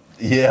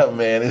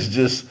man, it's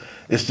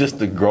just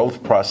the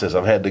growth process.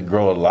 I've had to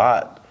grow a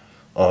lot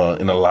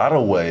in a lot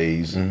of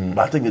ways.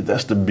 I think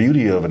that's the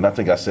beauty of it. And I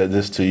think I said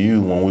this to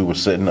you when we were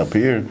sitting up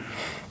here.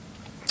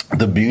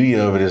 The beauty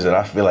of it is that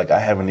I feel like I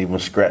haven't even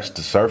scratched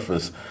the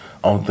surface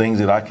on things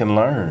that I can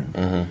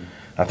learn.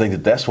 I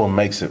think that's what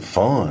makes it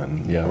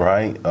fun,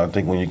 right? I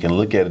think when you can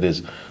look at it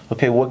as,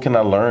 okay, what can I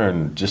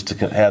learn just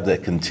to have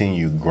that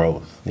continued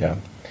growth?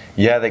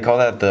 Yeah, they call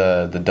that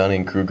the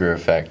Dunning-Kruger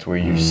effect, where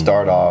you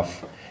start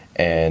off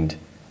and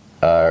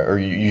or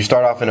you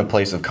start off in a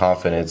place of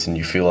confidence and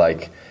you feel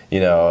like,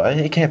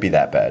 it can't be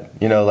that bad.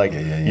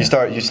 You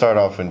start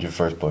off in your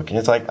first book and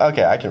it's like,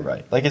 okay, I can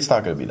write. Like it's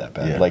not going to be that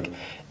bad.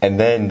 And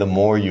then the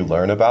more you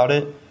learn about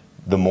it,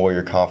 the more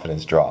your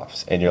confidence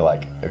drops, and you're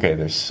like, okay,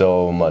 there's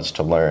so much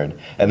to learn.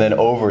 And then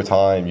over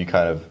time, you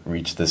kind of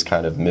reach this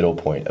kind of middle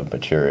point of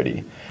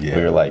maturity, where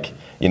you're like,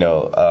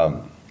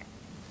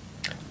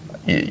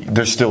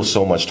 there's still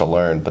so much to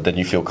learn, but then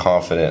you feel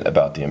confident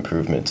about the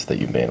improvements that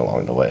you've made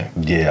along the way.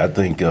 Yeah, I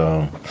think,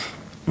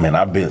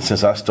 man,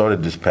 since I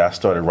started this path, I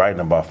started writing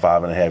about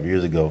 5.5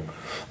 years ago,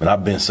 and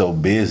I've been so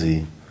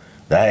busy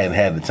that I hadn't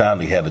had the time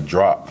to have a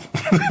drop.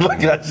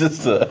 Like man,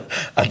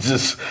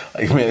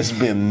 it's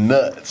been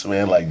nuts,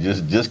 man. Like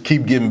just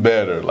keep getting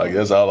better. Like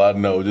that's all I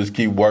know. Just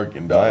keep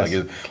working, dog.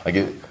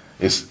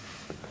 Nice.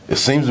 It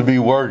seems to be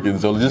working,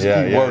 so just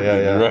keep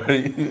working,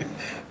 right?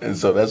 And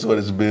so that's what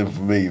it's been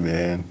for me,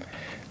 man.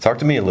 Talk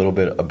to me a little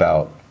bit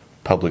about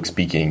public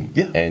speaking.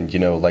 Yeah. And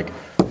like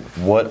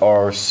what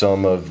are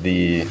some of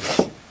the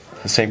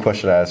same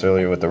question I asked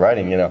earlier with the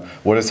writing,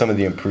 what are some of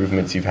the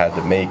improvements you've had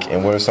to make,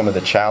 and what are some of the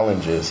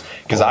challenges?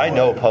 Because I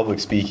know public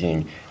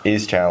speaking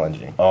is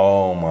challenging.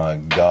 Oh my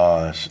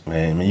gosh,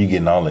 man, you're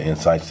getting all the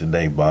insights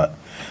today, Bott.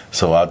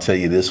 So I'll tell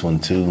you this one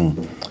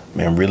too,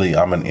 man, really,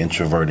 I'm an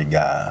introverted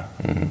guy,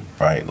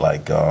 right?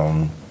 Like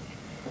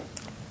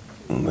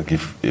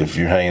if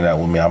you're hanging out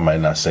with me, I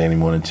might not say any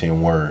more than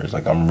 10 words.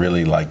 Like I'm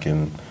really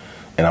and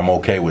I'm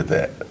okay with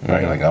that,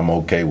 right? Like I'm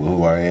okay with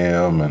who I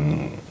am,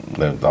 and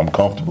I'm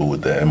comfortable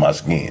with that in my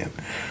skin,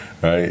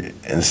 right?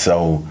 And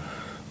so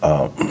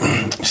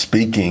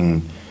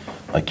speaking,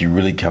 like you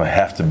really kind of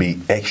have to be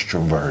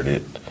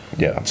extroverted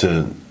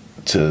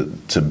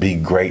to be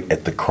great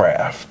at the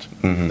craft.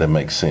 That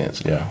makes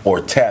sense. Yeah. Or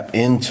tap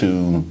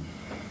into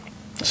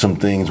some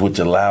things which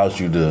allows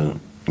you to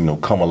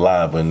come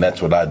alive, and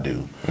that's what I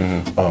do.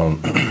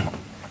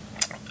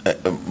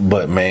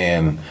 But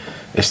man,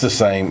 it's the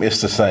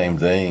same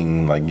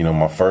thing. Like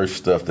my first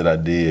stuff that I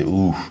did,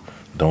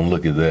 don't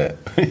look at that.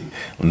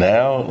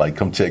 Now, like,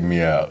 come check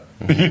me out.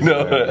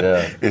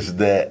 It's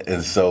that.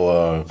 And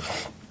so,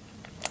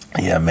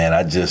 yeah, man,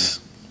 I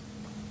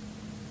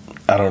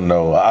don't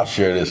know. I'll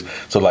share this.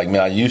 So, like,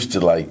 man, I used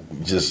to,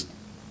 just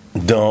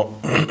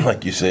dump,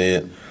 like you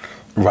said,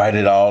 write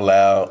it all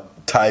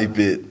out, type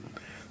it,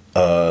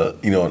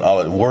 and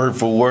all it, word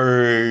for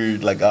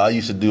word. Like, I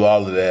used to do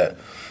all of that.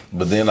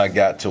 But then I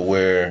got to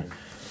where,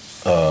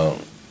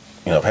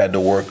 I've had to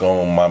work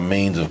on my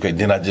means of,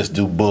 then I just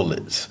do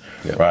bullets.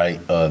 Yeah. Right.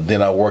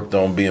 Then I worked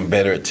on being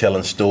better at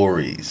telling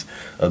stories.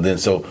 Then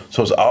so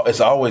it's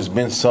always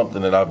been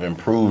something that I've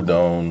improved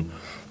on,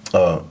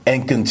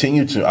 and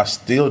continue to. I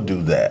still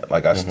do that.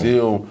 Like I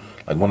still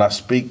when I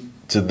speak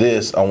to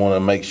this, I want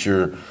to make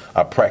sure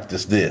I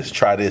practice this,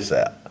 try this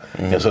out.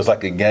 And so it's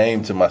like a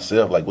game to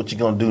myself. Like, what you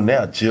gonna do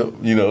now, Chip?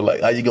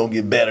 Like how you gonna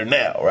get better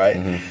now, right?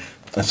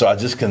 And so I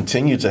just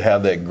continue to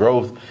have that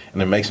growth,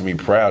 and it makes me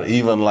proud.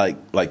 Even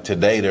like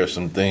today, there's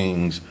some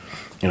things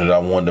that I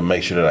wanted to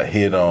make sure that I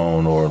hit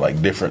on, or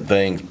like different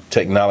things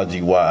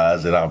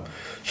technology-wise that I'm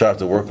trying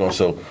to work on.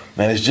 So,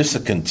 man, it's just a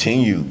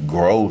continued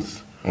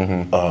growth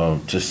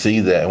to see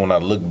that. And when I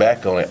look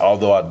back on it,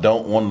 although I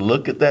don't want to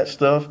look at that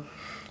stuff,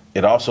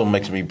 it also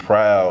makes me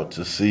proud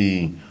to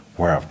see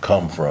where I've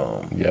come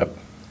from. Yep.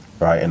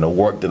 Right, and the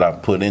work that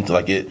I've put into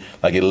it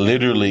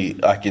literally,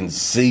 I can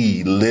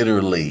see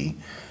literally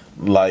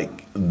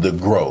like the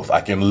growth.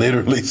 I can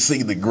literally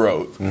see the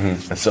growth.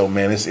 And so,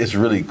 man, it's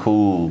really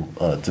cool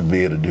to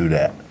be able to do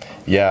that.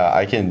 Yeah,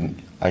 I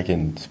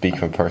can speak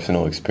from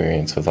personal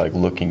experience with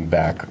looking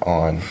back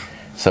on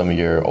some of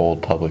your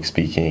old public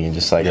speaking, and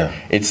just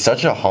it's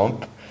such a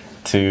hump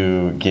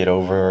to get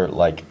over,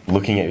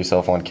 looking at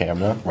yourself on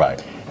camera.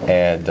 Right.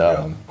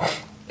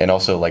 And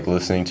also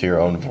listening to your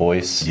own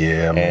voice.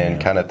 Yeah, man.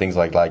 And kind of things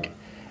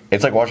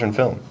it's like watching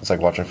film. It's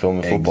like watching film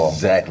in football.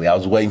 Exactly. I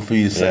was waiting for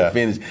you to say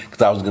finish,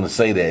 because I was going to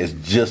say that. It's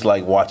just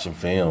like watching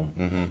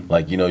film.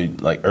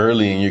 Like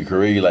early in your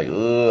career, you're like,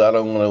 I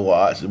don't want to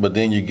watch. But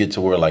then you get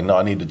to where no,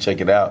 I need to check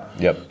it out.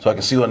 Yep. So I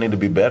can see what I need to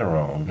be better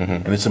on.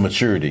 And it's a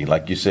maturity.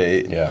 Like you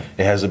said,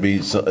 it has to be,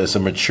 it's a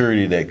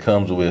maturity that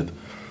comes with,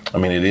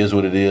 it is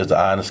what it is. The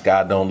eye in the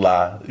sky don't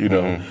lie,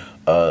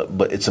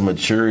 but it's a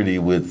maturity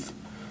with,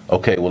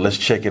 okay, well, let's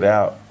check it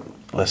out.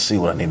 Let's see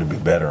what I need to be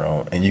better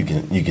on, and you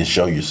can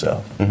show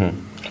yourself.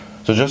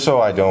 So just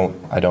so I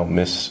don't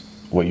miss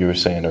what you were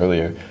saying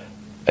earlier,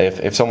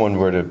 if someone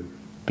were to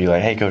be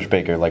like, hey, Coach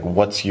Baker,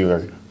 what's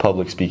your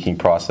public speaking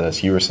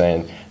process? You were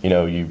saying,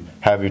 you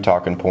have your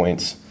talking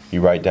points, you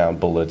write down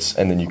bullets,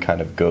 and then you kind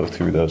of go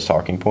through those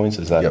talking points.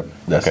 Is that? Yep,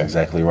 that's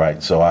exactly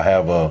right. So I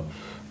have a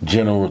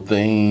general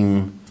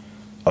theme.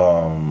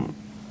 I'm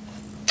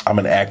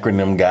an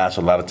acronym guy,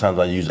 so a lot of times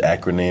I use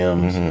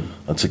acronyms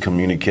to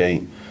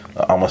communicate.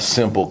 I'm a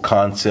simple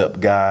concept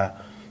guy,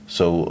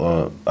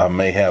 so I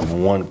may have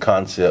one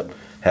concept,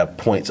 have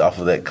points off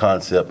of that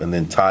concept, and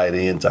then tie it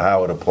into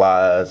how it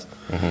applies.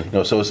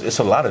 So it's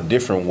a lot of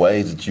different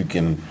ways that you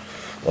can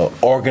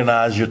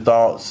organize your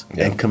thoughts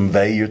and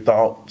convey your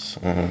thoughts.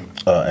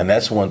 And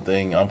that's one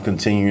thing I'm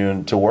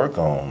continuing to work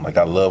on.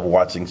 I love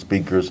watching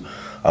speakers.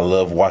 I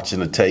love watching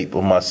the tape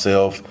of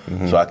myself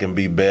so I can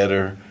be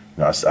better.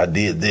 I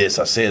did this,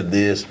 I said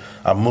this,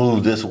 I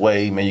moved this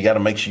way. Man, you got to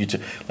make sure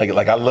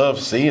like I love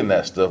seeing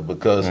that stuff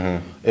because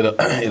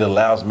it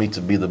allows me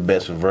to be the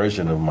best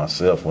version of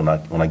myself when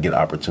I get an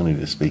opportunity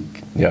to speak.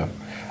 Yeah.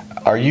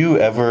 Are you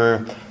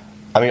ever?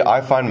 I mean,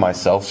 I find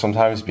myself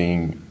sometimes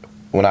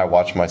when I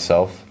watch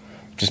myself,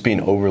 just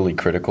being overly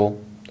critical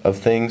of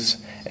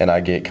things, and I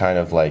get kind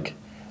of like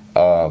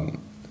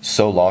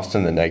so lost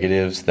in the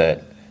negatives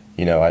that,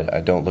 you know,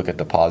 I don't look at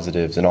the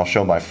positives, and I'll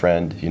show my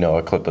friend, you know,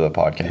 a clip of the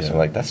podcast. And I'm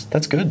like,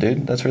 that's good,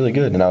 dude. That's really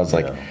good. And I was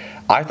like,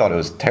 I thought it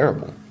was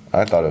terrible.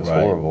 I thought it was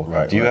horrible.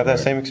 Do you have that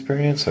same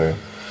experience, or?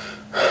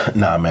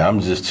 Nah, man, I'm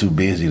just too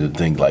busy to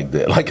think like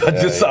that. Like I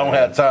don't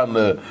have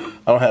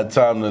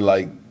time to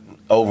like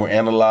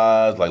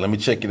overanalyze. Like, let me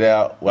check it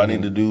out. What I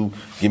need to do.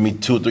 Give me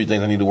 2 or 3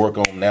 things I need to work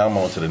on. Now I'm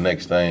on to the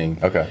next thing.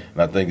 Okay.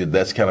 And I think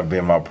that's kind of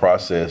been my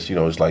process. You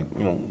know, it's like,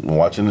 you know,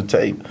 watching the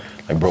tape.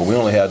 Like, bro, we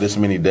only have this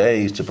many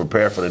days to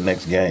prepare for the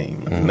next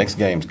game. The next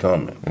game's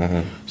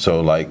coming.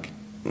 So, like,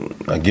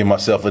 I give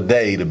myself a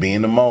day to be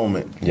in the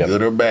moment,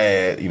 good or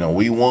bad. You know,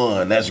 we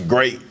won. That's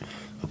great.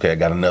 Okay, I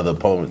got another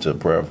opponent to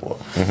prepare for.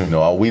 You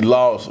know, we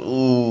lost.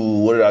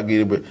 Ooh, what did I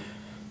get? But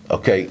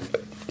okay,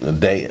 a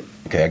day.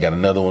 Okay, I got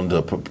another one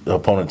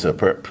opponent to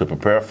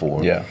prepare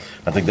for. Yeah,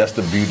 I think that's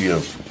the beauty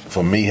of,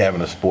 for me,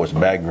 having a sports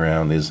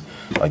background is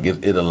like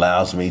it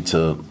allows me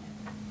to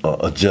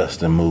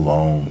adjust and move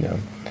on. Yeah,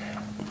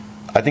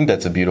 I think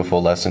that's a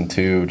beautiful lesson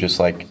too.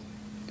 Just like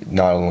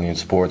not only in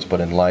sports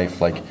but in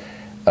life, like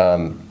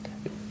on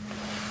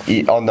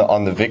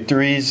the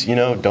victories, you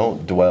know,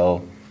 don't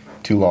dwell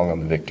too long on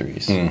the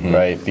victories,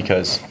 right?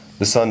 Because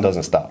the sun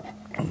doesn't stop.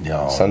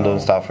 Sun doesn't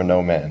stop for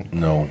no man.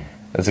 No,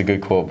 that's a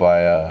good quote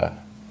by.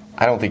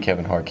 I don't think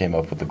Kevin Hart came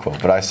up with the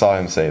quote, but I saw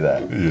him say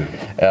that.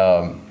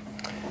 Yeah.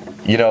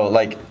 You know,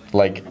 like,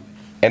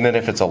 and then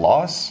if it's a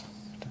loss,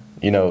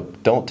 you know,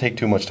 don't take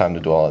too much time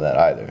to dwell on that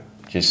either.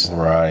 Just,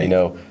 you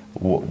know,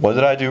 what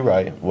did I do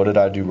right? What did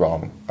I do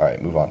wrong? All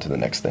right, move on to the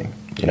next thing.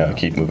 You know,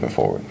 keep moving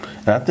forward.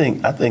 And I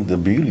think the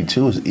beauty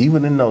too is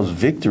even in those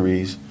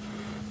victories,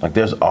 like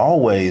there's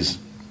always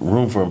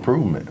room for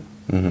improvement.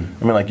 I mean,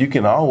 like you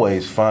can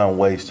always find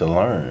ways to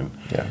learn.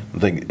 Yeah. I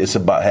think it's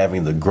about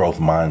having the growth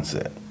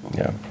mindset.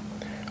 Yeah.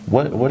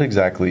 What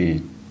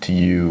exactly to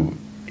you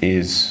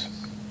is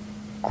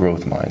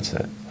growth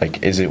mindset?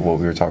 Like, is it what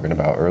we were talking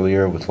about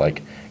earlier with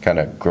like kind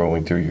of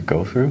growing through your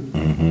go through?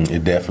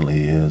 It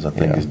definitely is. I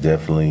think it's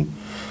definitely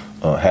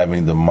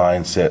having the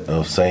mindset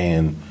of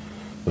saying,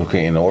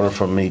 okay, in order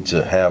for me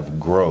to have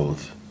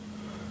growth,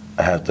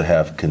 I have to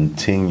have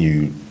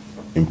continued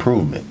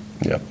improvement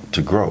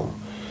to grow.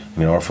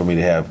 And in order for me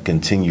to have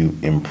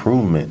continued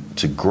improvement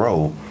to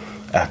grow,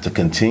 I have to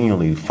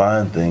continually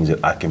find things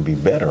that I can be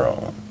better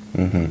on.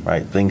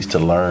 Right, things to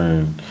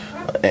learn,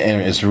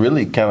 and it's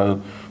really kind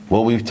of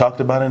what we've talked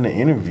about in the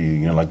interview.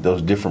 You know, like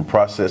those different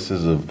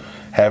processes of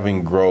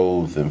having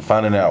growth and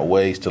finding out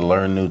ways to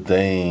learn new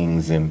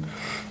things, and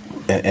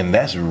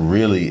that's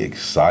really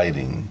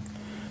exciting.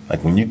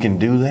 Like when you can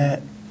do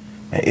that,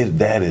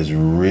 that is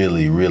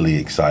really, really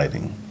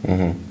exciting.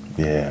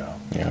 Yeah.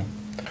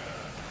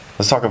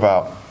 Let's talk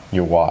about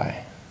your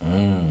why.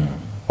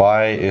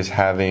 Why is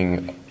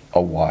having a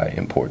why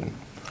important?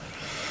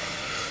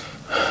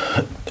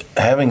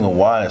 Having a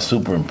why is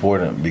super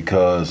important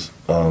because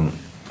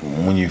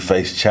when you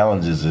face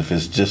challenges, if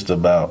it's just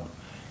about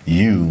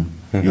you,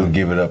 you'll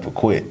give it up or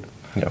quit,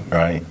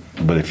 right?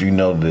 But if you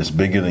know that it's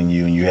bigger than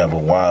you and you have a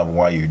why of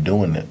why you're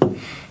doing it,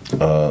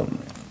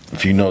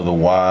 if you know the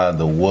why,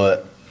 the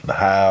what, the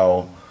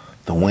how,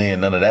 the when,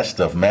 none of that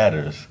stuff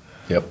matters.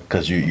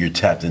 Because you're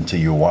tapped into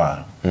your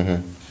why.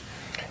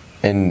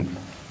 And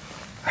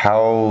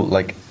how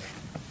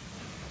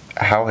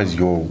has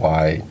your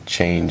why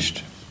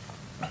changed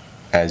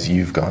as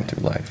you've gone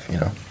through life, you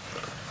know?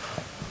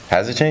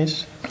 Has it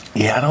changed?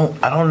 Yeah,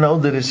 I don't know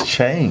that it's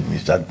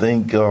changed. I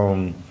think,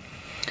 you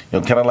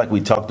know, kind of like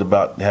we talked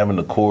about having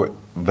the core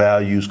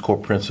values, core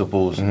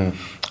principles,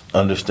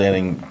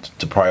 understanding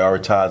to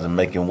prioritize and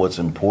making what's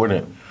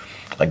important.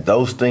 Like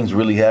those things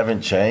really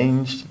haven't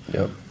changed.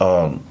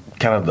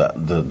 Kind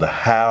of the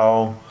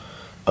how,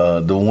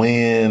 the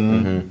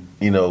when,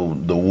 you know,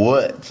 the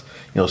what.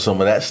 You know,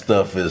 some of that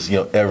stuff is, you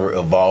know, ever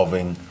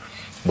evolving.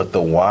 But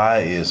the why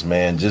is,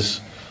 man, just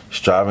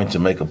striving to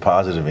make a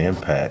positive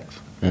impact,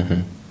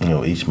 you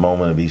know, each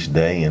moment of each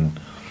day. And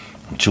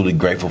I'm truly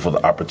grateful for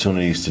the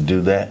opportunities to do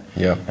that.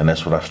 And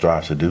that's what I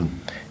strive to do.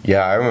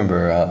 Yeah, I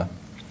remember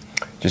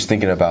just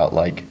thinking about,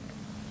 like,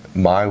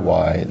 my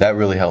why. That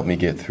really helped me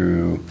get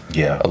through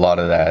a lot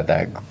of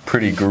that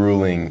pretty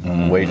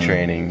grueling weight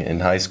training in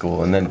high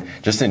school. And then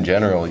just in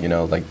general, you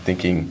know, like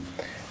thinking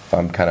if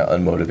I'm kind of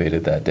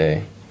unmotivated that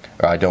day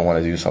or I don't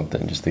want to do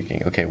something, just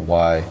thinking, okay,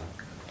 why?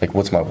 Like,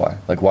 what's my why?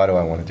 Like, why do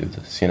I want to do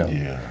this, you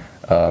know?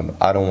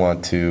 I don't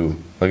want to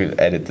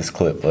edit this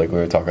clip like we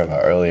were talking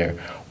about earlier,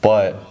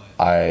 but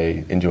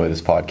I enjoy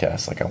this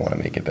podcast. Like, I want to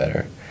make it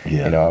better.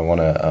 You know,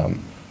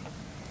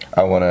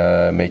 I want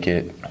to make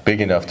it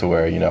big enough to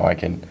where, you know, I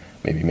can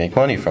maybe make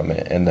money from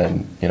it, and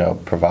then, you know,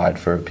 provide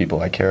for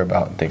people I care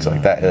about and things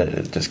like that.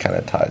 It just kind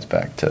of ties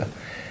back to,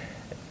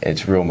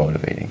 it's real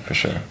motivating for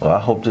sure. Well, I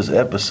hope this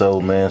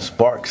episode, man,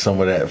 sparks some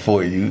of that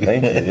for you.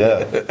 Thank you.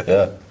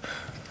 Yeah.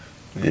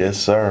 Yes,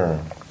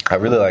 sir. I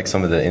really like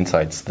some of the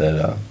insights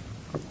that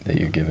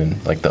you're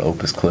giving, like the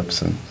Opus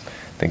clips and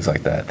things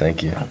like that.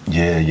 Thank you.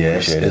 Yeah.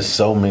 It's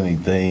so many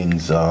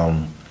things.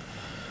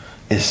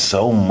 It's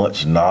so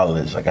much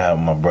knowledge. Like I have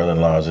my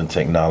brother-in-law's in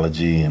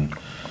technology, and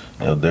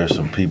you know, there's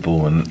some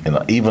people,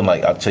 and even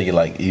like I'll tell you,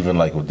 like even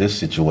like with this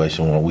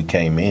situation when we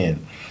came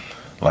in,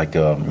 like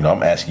you know,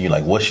 I'm asking you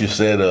like, what's your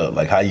setup?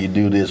 Like how you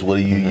do this? What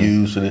do you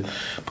use?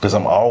 Because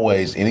I'm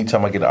always,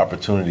 anytime I get an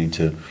opportunity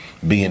to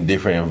be in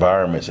different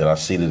environments, and I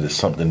see that it's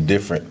something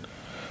different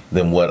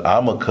than what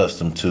I'm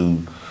accustomed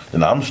to,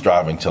 then I'm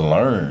striving to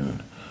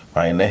learn,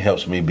 right? And that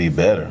helps me be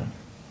better.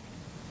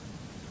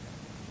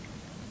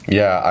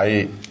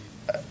 Yeah,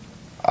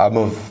 I'm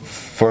a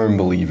firm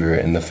believer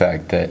in the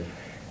fact that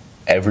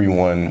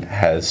everyone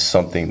has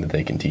something that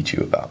they can teach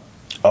you about.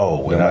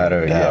 Oh, no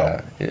matter,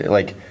 yeah.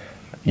 Like,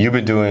 you've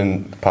been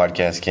doing the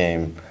podcast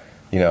game,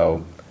 you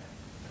know,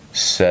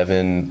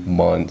 7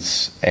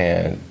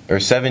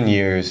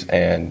 years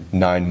and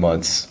 9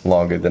 months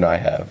longer than I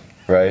have,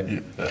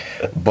 right?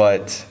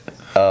 But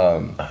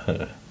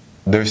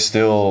there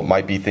still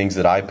might be things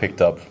that I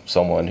picked up from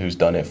someone who's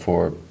done it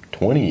for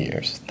 20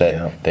 years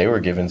that they were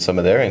given some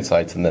of their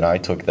insights, and then I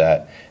took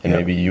that, and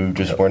maybe you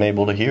just weren't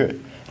able to hear it,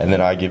 and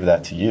then I give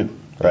that to you,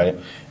 right?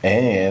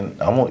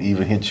 And I'm gonna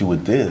even hit you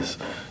with this,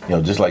 you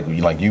know, just like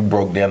you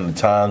broke down the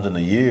times and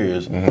the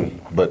years,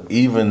 but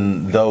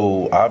even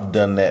though I've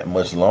done that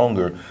much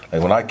longer,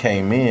 like when I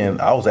came in,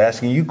 I was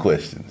asking you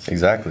questions.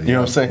 Exactly. You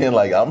know what I'm saying?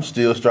 Like I'm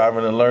still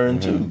striving to learn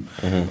too.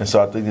 And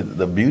so I think that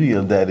the beauty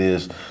of that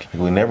is like,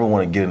 we never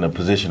want to get in a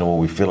position where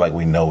we feel like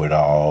we know it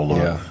all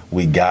or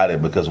we got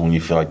it, because when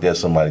you feel like that,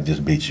 somebody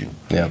just beat you.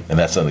 Yeah. And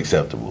that's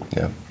unacceptable.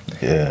 Yeah.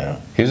 Yeah.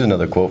 Here's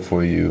another quote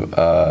for you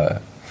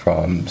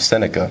from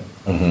Seneca.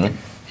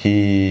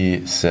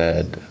 He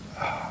said,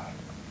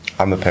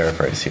 I'm going to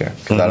paraphrase here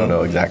because I don't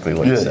know exactly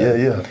what he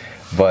said.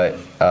 But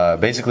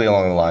basically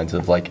along the lines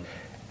of like,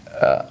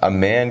 a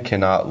man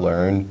cannot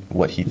learn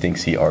what he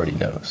thinks he already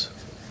knows.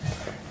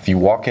 If you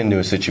walk into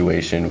a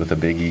situation with a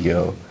big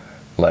ego,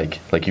 like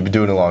you've been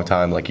doing it a long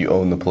time, like you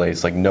own the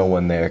place, like no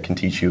one there can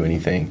teach you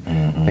anything,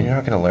 then you're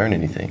not going to learn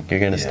anything. You're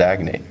going to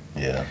stagnate.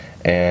 Yeah.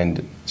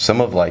 And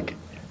some of like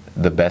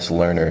the best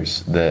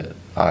learners that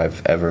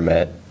I've ever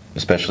met,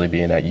 especially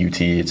being at UT,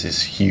 it's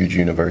this huge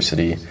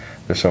university.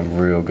 There's some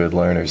real good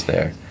learners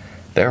there.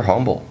 They're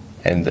humble,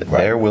 and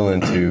they're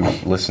willing to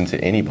listen to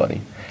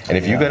anybody. And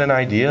if you got an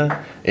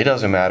idea, it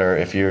doesn't matter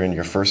if you're in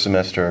your first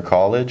semester of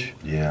college,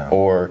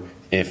 or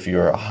if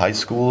you're a high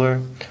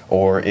schooler,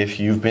 or if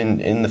you've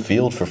been in the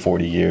field for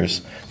 40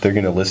 years, they're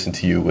going to listen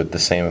to you with the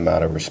same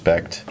amount of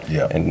respect,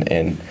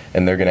 and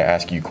they're going to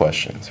ask you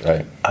questions,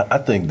 right? I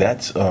think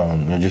that's,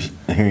 just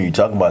hearing you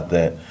talk about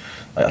that,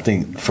 I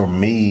think for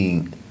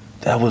me,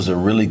 that was a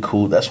really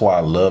cool, that's why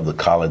I love the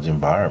college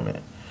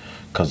environment.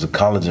 Because the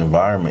college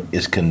environment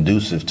is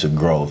conducive to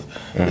growth.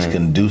 It's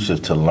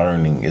conducive to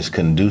learning. It's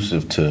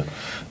conducive to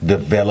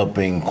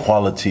developing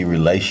quality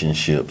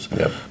relationships.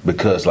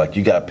 Because like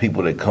you got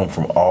people that come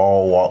from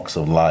all walks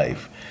of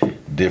life,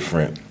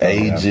 different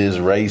ages,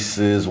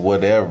 races,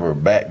 whatever,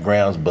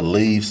 backgrounds,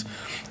 beliefs,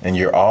 and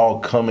you're all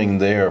coming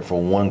there for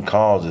one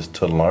cause, is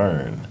to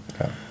learn.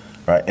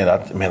 Right? And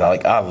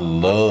I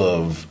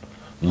love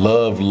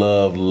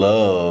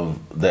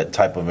that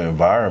type of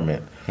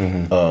environment.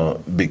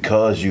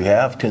 Because you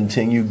have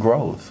continued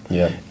growth.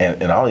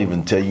 And I'll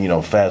even tell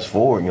you, fast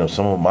forward,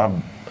 some of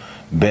my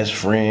best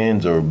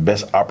friends or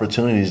best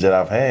opportunities that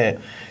I've had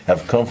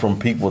have come from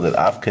people that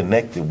I've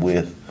connected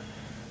with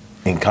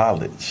in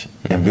college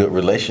and built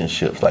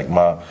relationships. Like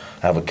I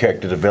have a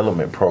character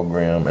development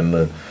program, and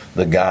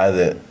the guy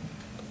that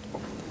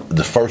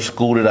the first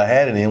school that I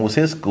had it in was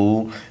his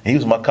school, and he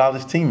was my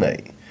college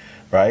teammate,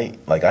 right?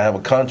 Like I have a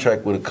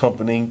contract with a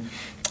company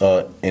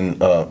in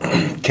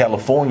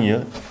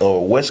California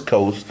or West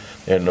Coast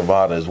and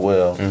Nevada as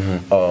well,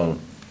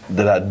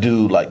 that I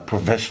do like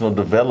professional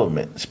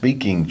development,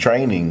 speaking,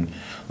 training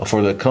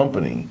for the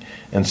company.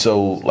 And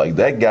so like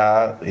that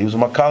guy, he was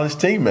my college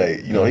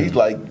teammate. He's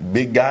like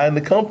big guy in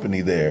the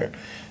company there.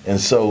 And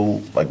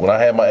so like when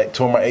I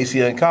tore my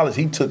ACL in college,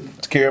 he took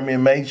care of me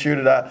and made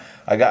sure that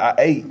I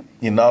ate,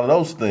 all of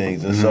those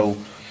things. And so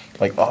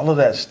like all of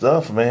that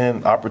stuff,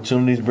 man,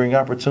 opportunities bring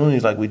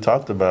opportunities, like we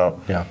talked about.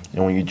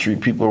 And when you treat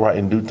people right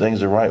and do things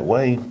the right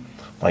way,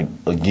 like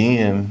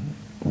again,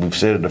 we've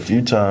said it a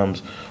few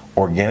times,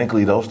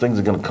 organically those things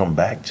are going to come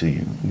back to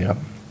you.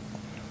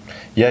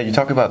 Yeah, you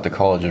talk about the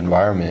college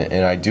environment,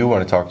 and I do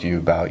want to talk to you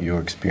about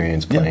your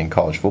experience playing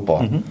college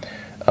football.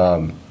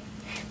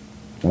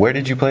 Where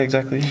did you play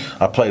exactly?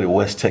 I played at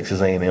West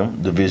Texas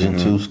A&M, Division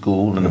II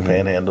school in the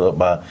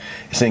Panhandle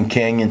it's in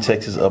Canyon,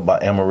 Texas, up by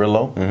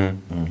Amarillo.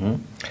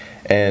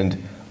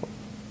 And,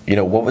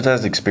 what was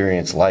that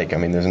experience like? I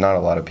mean, there's not a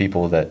lot of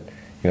people that,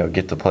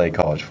 get to play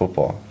college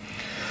football.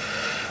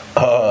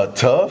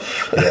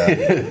 Tough?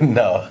 Yeah.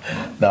 No.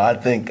 I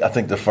think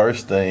the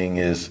first thing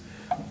is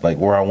like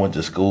where I went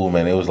to school,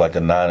 man. It was like a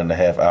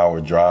 9.5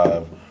 hour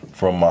drive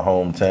from my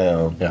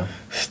hometown. Yeah.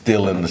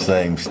 Still in the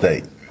same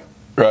state,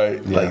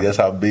 right? Yeah. Like that's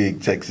how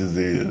big Texas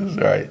is,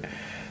 right?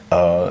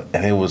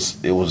 And it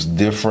was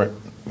different,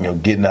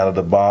 getting out of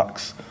the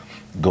box,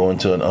 going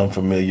to an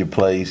unfamiliar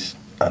place.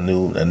 I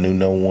knew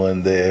no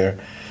one there,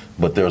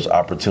 but there was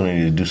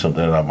opportunity to do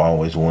something that I've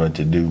always wanted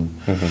to do,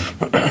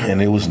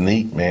 and it was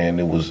neat, man.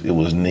 It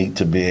was neat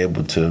to be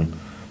able to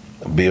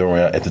be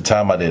around. At the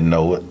time, I didn't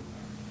know it.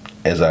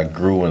 As I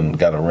grew and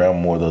got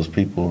around more of those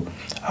people,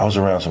 I was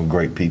around some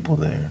great people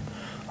there.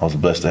 I was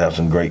blessed to have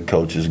some great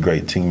coaches,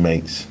 great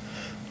teammates.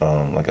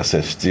 Like I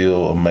said,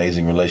 still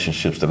amazing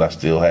relationships that I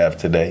still have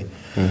today.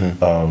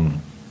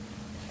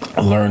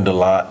 I learned a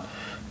lot.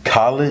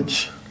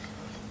 College,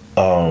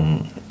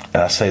 and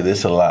I say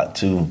this a lot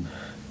too,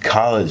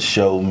 college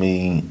showed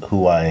me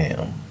who I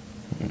am,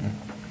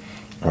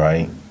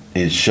 right?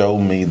 It showed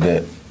me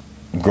that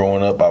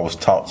growing up I was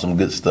taught some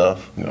good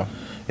stuff. Yeah.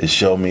 It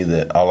showed me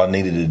that all I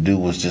needed to do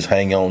was just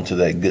hang on to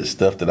that good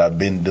stuff that I've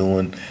been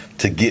doing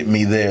to get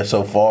me there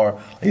so far.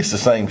 It's the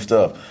same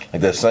stuff.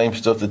 Like that same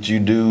stuff that you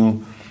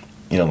do,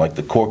 like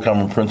the core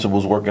common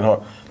principles, working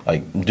hard.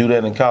 Like, do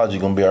that in college,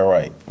 you're going to be all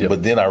right. Yep.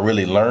 But then I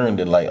really learned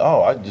that, like,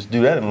 I just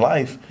do that in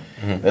life.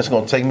 That's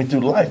going to take me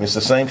through life. It's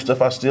the same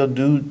stuff I still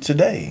do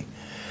today.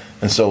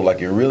 And so, like,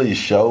 it really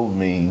showed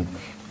me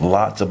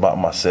lots about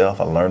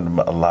myself. I learned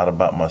a lot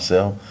about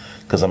myself.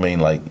 Because, I mean,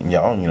 like,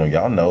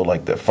 y'all know,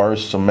 like, the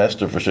first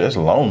semester, for sure, it's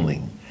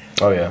lonely.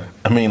 Oh, yeah.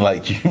 I mean,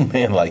 like,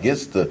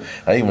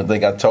 I even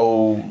think I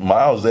told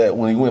Miles that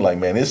when he went, like,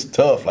 man, it's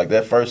tough. Like,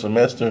 that first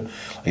semester,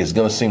 like, it's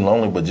going to seem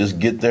lonely, but just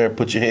get there,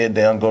 put your head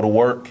down, go to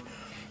work,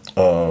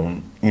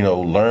 learn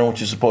what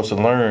you're supposed to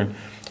learn.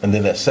 And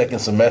then that second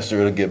semester,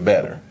 it'll get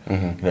better.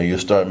 You'll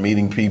start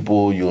meeting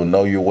people. You'll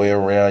know your way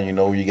around. You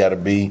know where you got to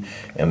be.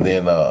 And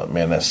then,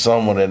 that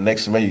summer, that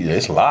next semester,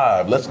 it's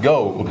live. Let's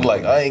go.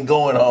 Like, I ain't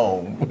going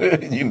home.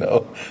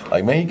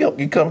 Like, man,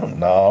 you coming?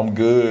 Nah, I'm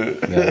good.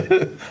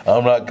 Yeah.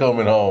 I'm not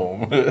coming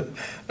home.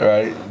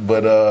 Right?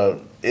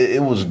 But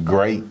it was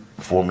great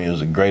for me. It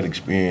was a great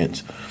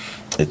experience.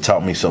 It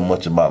taught me so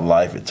much about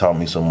life. It taught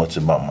me so much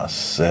about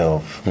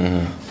myself.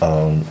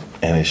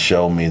 And it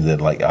showed me that,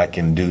 like, I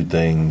can do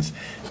things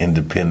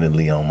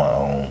independently on my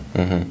own.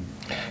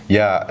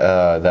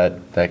 Yeah,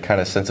 that kind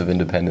of sense of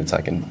independence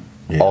I can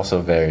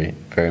also very,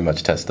 very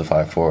much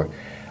testify for.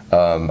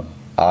 In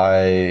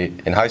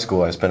high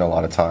school, I spent a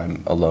lot of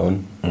time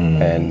alone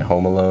and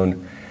home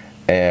alone,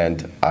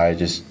 and I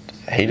just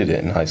hated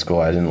it in high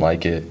school. I didn't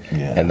like it.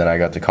 Yeah. And then I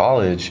got to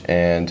college,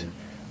 and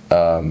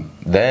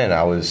then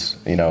I was,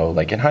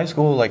 like in high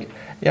school, like,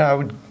 I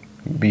would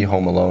be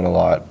home alone a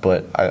lot,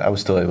 but I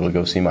was still able to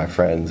go see my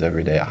friends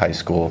every day at high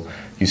school.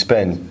 You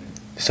spend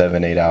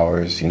 7-8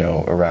 hours,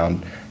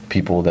 around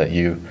people that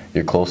you're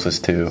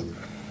closest to.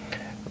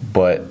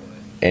 But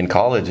in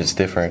college, it's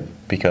different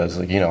because,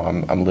 like,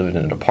 I'm living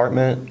in an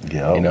apartment.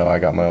 Yeah. I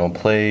got my own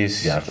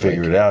place. Yeah,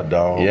 figure it out,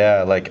 dog.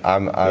 Yeah, like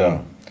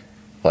I'm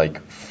like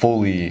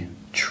fully,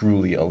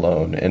 truly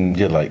alone. And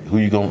you're like, who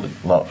you gonna?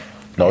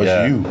 No,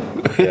 it's you.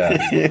 Yeah.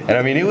 And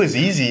I mean, it was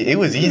easy. It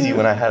was easy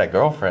when I had a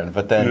girlfriend,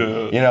 but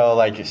then,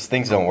 like,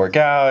 things don't work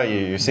out,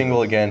 you're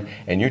single again,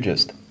 and you're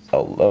just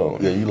alone.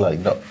 Yeah, you like,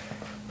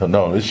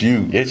 no, it's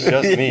you. It's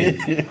just me.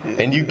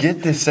 And you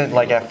get this sense,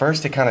 like, at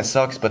first it kind of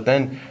sucks, but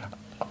then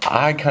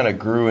I kind of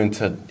grew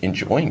into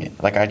enjoying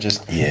it. Like,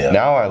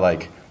 now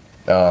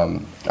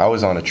I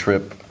was on a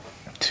trip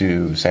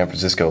to San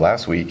Francisco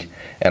last week,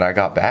 and I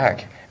got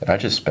back, and I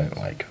just spent,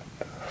 like,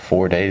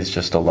 4 days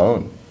just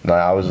alone.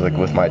 I was like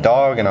with my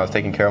dog, and I was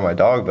taking care of my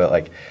dog, but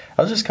like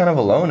I was just kind of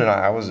alone, and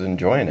I was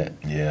enjoying it.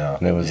 Yeah.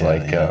 And it was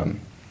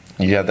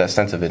you have that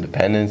sense of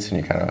independence,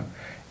 and you're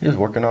just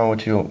working on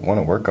what you want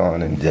to work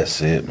on, and that's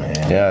it, man.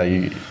 Yeah,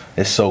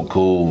 it's so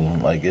cool.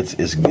 Like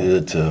it's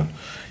good to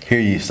hear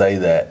you say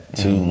that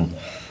too,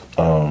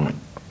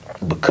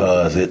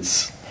 because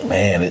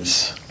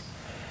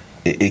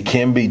it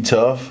can be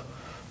tough,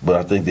 but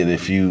I think that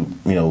if you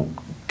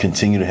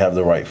continue to have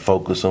the right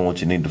focus on what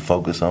you need to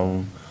focus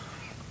on,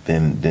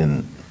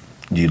 then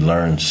you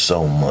learn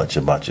so much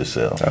about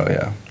yourself. Oh,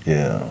 yeah.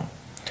 Yeah.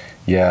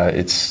 Yeah,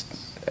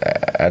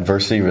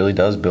 adversity really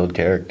does build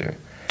character.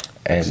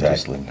 And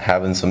exactly. Just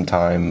having some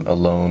time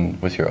alone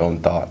with your own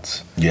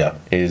thoughts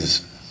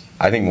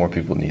I think more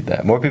people need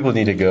that. More people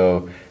need to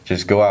go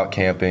out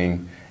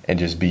camping and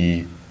just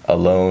be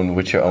alone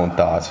with your own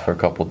thoughts for a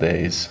couple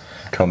days.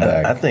 Come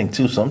back. I think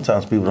too,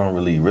 sometimes people don't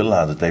really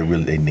realize that they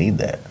need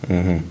that.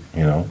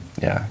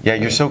 Yeah,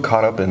 you're so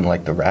caught up in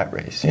like the rat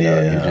race.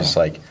 You're just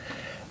like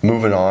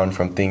moving on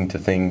from thing to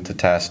thing, to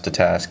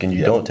task, and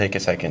you don't take a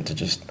second to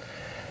just,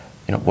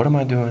 what am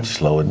I doing?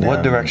 Slow it down.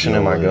 What direction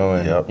am I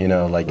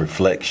going? Like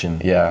reflection.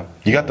 Yeah,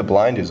 you got the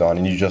blinders on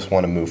and you just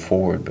want to move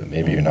forward, but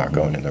maybe you're not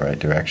going in the right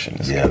direction.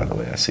 Is kind of the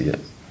way I see it.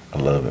 I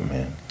love it,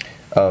 man.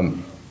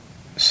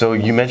 So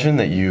you mentioned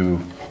that you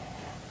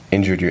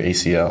injured your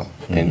ACL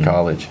in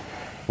college.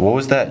 What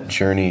was that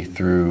journey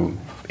through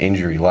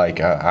injury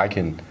like? I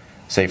can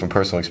say from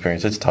personal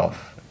experience, it's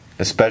tough,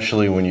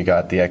 especially when you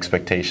got the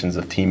expectations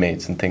of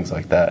teammates and things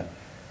like that.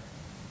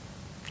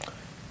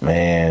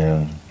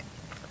 Man,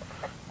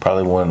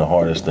 probably one of the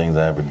hardest things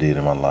I ever did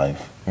in my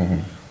life.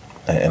 And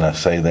I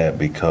say that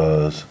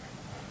because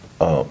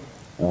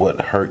what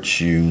hurts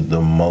you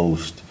the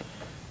most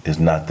is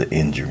not the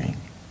injury.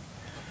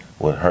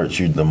 What hurts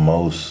you the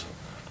most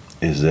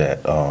is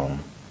that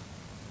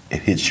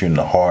it hits you in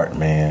the heart,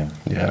 man.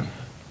 Yeah.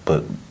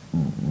 But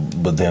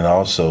then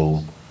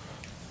also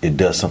it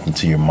does something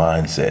to your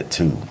mindset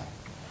too,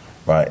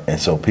 right? And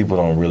so people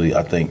don't really,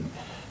 I think,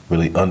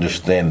 really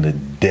understand the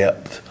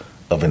depth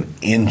of an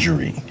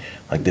injury.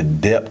 Like the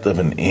depth of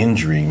an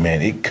injury,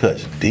 man, it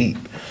cuts deep.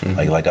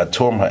 Like I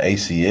tore my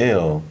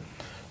ACL,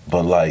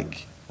 but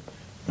like,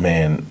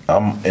 man,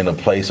 I'm in a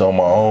place on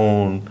my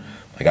own.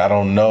 Like I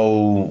don't know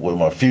what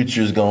my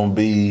future is gonna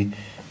be.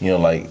 You know,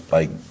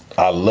 like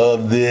I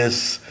love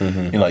this. You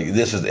know, like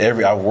this is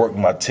I've worked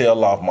my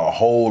tail off my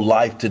whole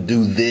life to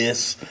do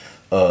this.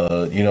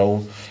 You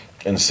know,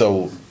 and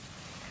so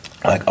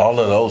like all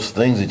of those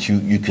things that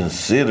you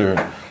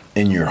consider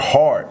in your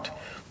heart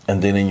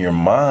and then in your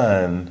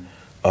mind,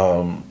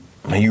 man,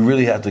 you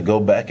really have to go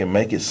back and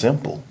make it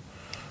simple,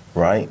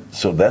 right?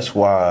 So that's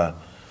why,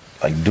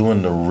 like,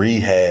 doing the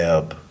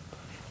rehab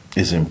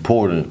is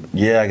important.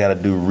 Yeah, I got to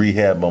do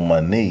rehab on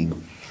my knee,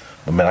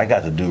 but man, I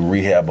got to do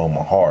rehab on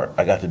my heart.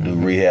 I got to do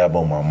rehab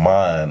on my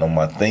mind, on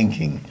my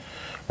thinking,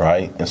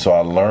 right? And so I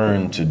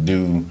learned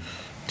to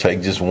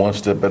take just one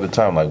step at a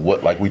time.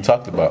 Like we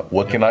talked about,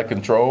 what can I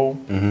control?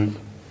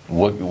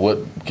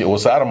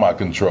 What's out of my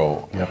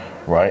control,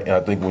 right? And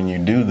I think when you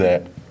do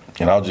that,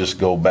 and I'll just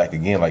go back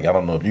again, like I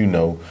don't know if you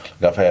know,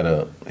 like I've had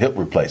a hip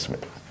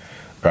replacement,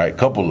 right?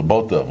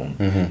 Both of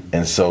them.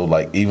 And so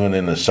like even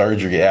in the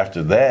surgery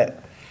after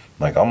that,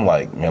 like I'm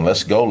like, man,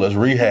 let's go, let's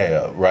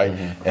rehab, right?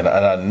 And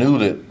I knew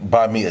that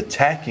by me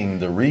attacking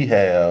the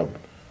rehab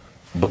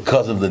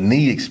because of the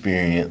knee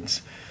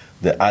experience,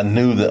 that I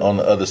knew that on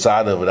the other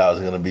side of it I was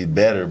going to be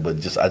better, but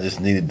I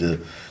just needed to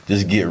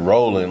just get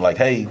rolling. Like,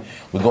 hey,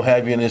 we're going to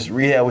have you in this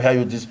rehab. We have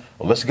you just,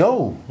 well, let's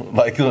go.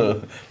 Like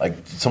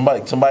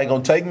somebody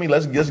going to take me.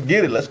 Let's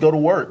get it. Let's go to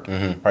work.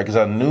 Right? Because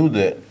I knew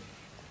that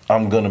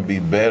I'm going to be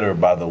better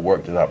by the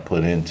work that I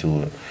put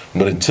into it.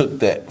 But it took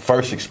that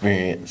first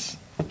experience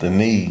with the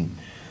knee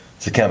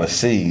to kind of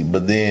see.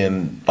 But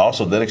then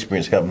also that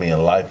experience helped me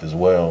in life as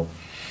well,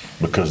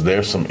 because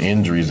there's some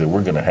injuries that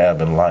we're going to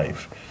have in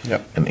life.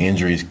 And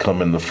injuries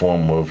come in the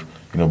form of,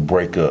 you know,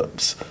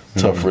 breakups,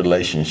 tough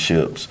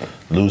relationships,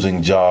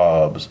 losing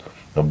jobs,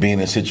 being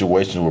in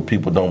situations where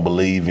people don't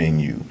believe in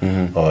you.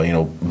 You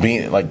know,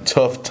 being like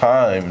tough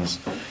times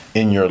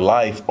in your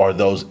life are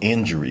those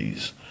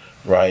injuries,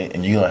 right?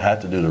 And you're gonna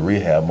have to do the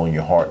rehab on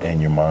your heart and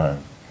your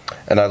mind.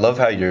 And I love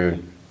how you're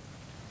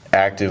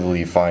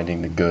actively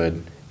finding the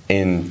good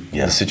in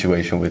the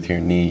situation with your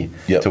knee,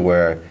 to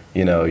where,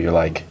 you know, you're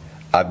like,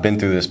 I've been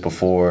through this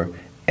before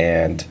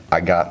and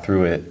I got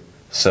through it.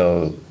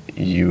 So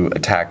you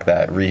attack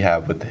that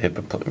rehab with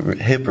the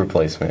hip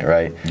replacement,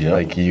 right?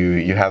 Like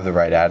you have the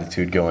right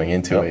attitude going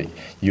into it.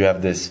 You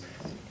have this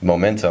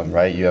momentum,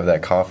 right? You have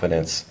that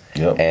confidence,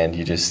 and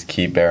you just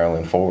keep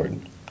barreling forward.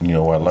 You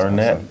know, I learned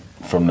that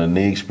from the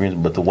knee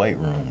experience, but the weight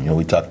room. You know,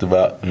 we talked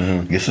about,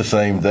 it's the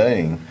same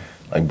thing.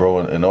 Like, bro,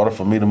 in order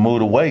for me to move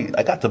the weight,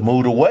 I got to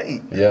move the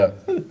weight.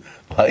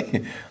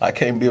 Like, I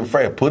can't be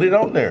afraid. Put it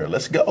on there.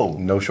 Let's go.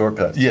 No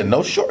shortcuts.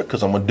 No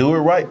shortcuts. I'm going to do it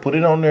right. Put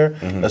it on there.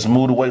 Let's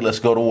move the weight. Let's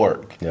go to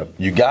work.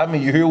 You got me.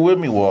 You're here with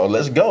me. Well,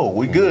 let's go.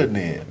 We good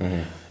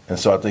then. And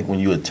so I think when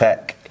you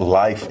attack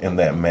life in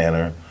that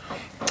manner,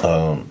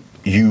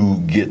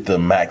 you get the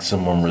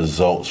maximum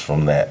results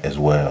from that as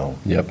well.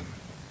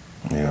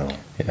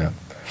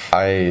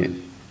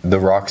 The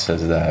Rock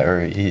says that,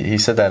 or he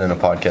said that in a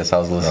podcast I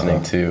was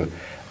listening to.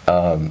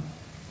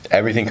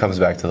 Everything comes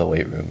back to the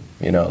weight room.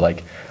 You know,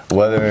 like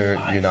whether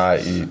you're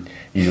not,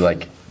 you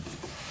like,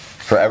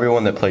 for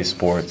everyone that plays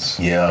sports.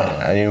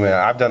 I mean,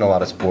 I've done a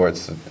lot of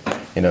sports,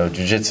 you know,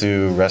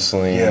 jiu-jitsu,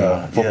 wrestling,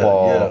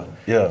 football,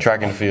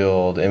 track and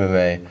field,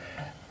 MMA.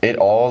 It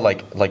all,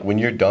 like when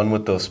you're done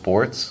with those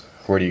sports,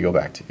 where do you go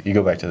back to? You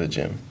go back to the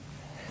gym.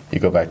 You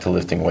go back to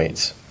lifting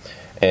weights.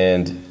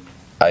 And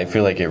I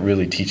feel like it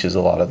really teaches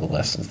a lot of the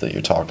lessons that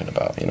you're talking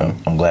about, you know?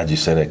 I'm glad you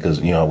said that,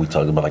 because, you know, we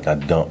talked about, like, I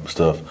dump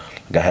stuff.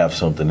 Like, I have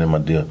something in my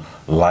deal.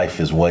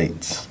 Life is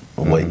weights.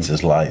 Weights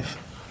is life.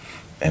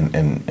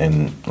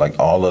 And like,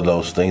 all of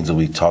those things that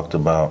we talked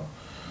about,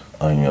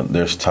 you know,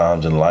 there's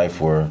times in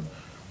life where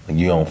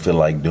you don't feel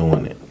like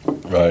doing it,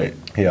 right?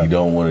 You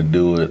don't want to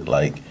do it,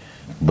 like,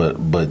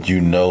 but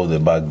you know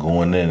that by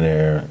going in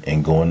there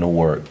and going to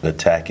work,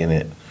 attacking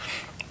it,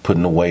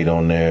 putting the weight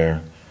on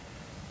there,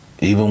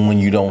 even when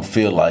you don't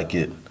feel like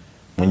it,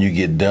 when you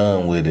get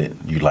done with it,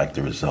 you like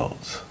the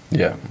results.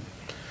 And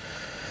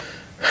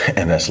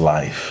that's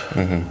life.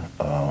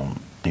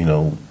 You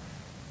know,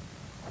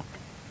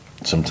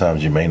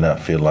 sometimes you may not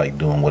feel like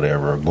doing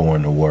whatever or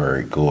going to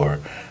work,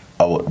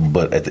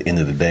 but at the end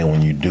of the day,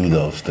 when you do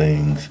those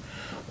things,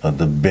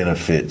 the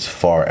benefits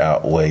far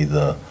outweigh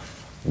the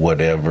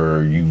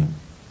whatever you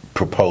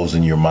propose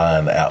in your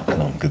mind the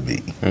outcome could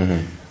be.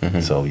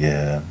 So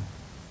yeah.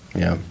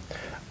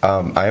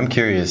 I am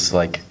curious,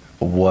 like,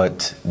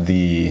 what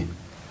the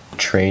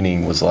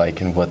training was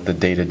like and what the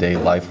day-to-day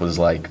life was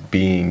like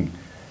being,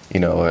 you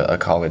know, a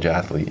college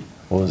athlete.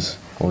 What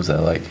was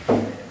that like?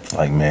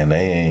 Like, man,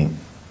 they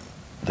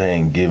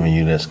ain't giving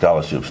you that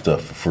scholarship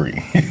stuff for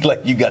free.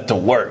 Like, you got to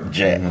work,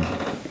 Jack.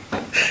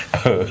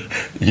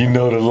 You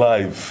know the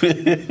life.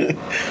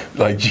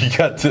 Like, you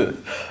got to,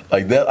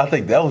 like, that. I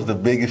think that was the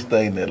biggest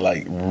thing that,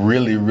 like,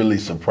 really, really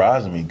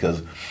surprised me,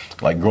 because,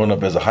 like, growing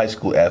up as a high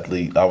school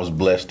athlete, I was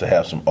blessed to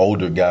have some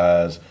older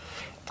guys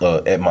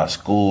at my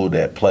school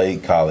that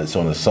played college.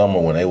 So in the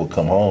summer when they would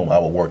come home, I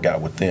would work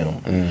out with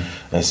them.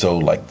 And so,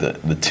 like,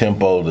 the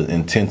tempo, the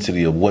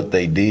intensity of what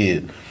they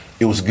did,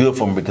 it was good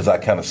for me because I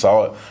kind of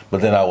saw it.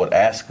 But then I would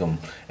ask them,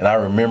 and I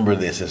remember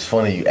this. It's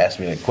funny you asked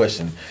me that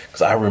question,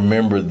 because I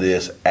remember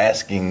this,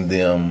 asking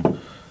them,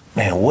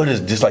 man, what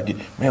is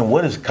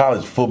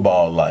college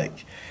football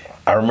like?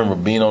 I remember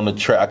being on the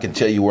track. I can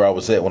tell you where I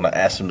was at when I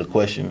asked them the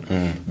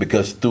question,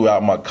 because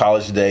throughout my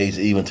college days,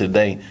 even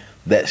today,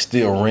 that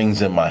still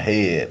rings in my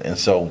head. And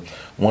so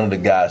one of the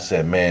guys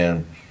said,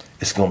 man,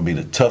 it's going to be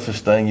the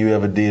toughest thing you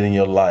ever did in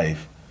your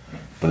life,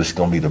 but it's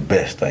going to be the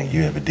best thing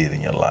you ever did in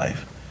your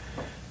life.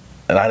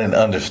 And I didn't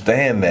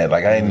understand that.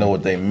 Like, I didn't know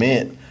what they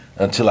meant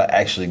until I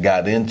actually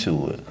got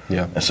into it.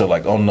 Yeah. And so,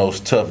 like, on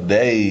those tough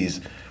days,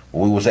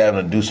 we was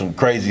having to do some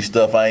crazy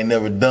stuff I ain't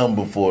never done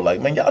before.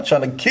 Like, man, y'all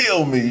trying to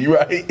kill me,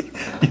 right?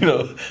 You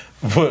know,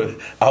 but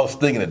I was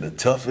thinking of the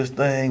toughest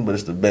thing, but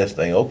it's the best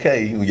thing.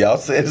 Okay, y'all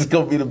said it's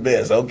going to be the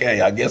best. Okay,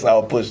 I guess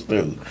I'll push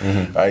through,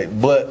 right?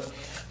 But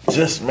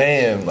just,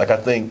 man, like,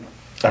 I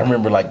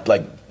remember, like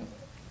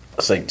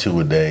say 2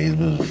 a day, it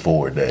was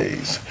 4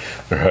 days,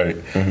 right?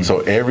 So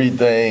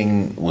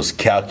everything was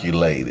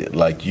calculated.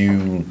 Like,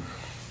 it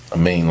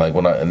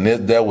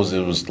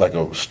was like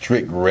a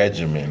strict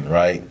regimen,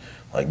 right?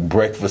 Like,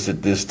 breakfast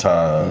at this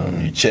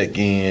time, you check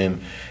in,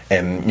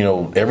 and, you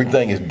know,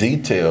 everything is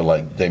detailed.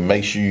 Like, they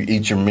make sure you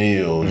eat your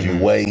meals, you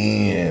weigh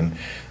in,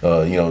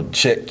 you know,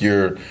 check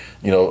your,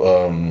 you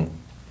know,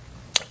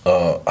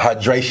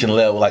 hydration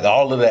level, like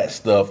all of that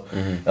stuff.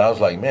 And I was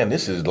like, man,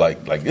 this is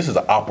like this is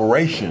an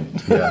operation,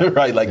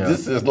 right? Like,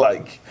 this is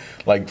like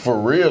for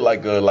real,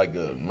 like a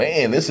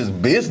man, this is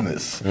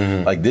business.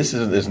 Like, this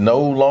is, it's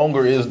no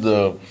longer is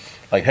the,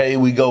 like, hey,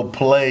 we go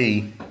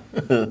play,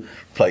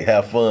 like,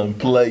 have fun,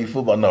 play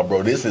football. No,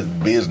 bro, this is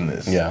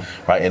business.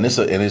 Right? And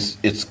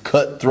it's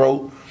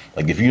cutthroat.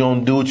 Like, if you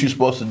don't do what you're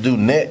supposed to do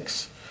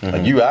next,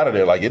 like, you out of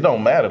there. Like, it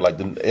don't matter. Like,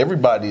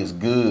 everybody is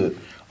good.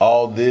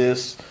 All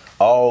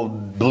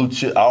blue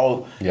chip,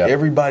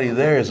 everybody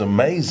there is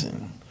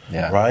amazing.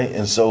 Right?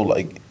 And so,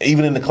 like,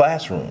 even in the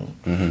classroom,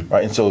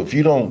 right? And so if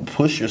you don't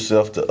push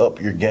yourself to up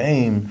your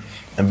game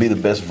and be the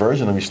best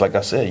version of yourself, like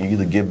I said, you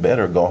either get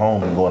better or go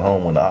home, and going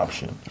home with an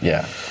option.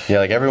 Yeah,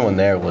 like, everyone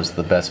there was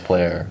the best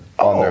player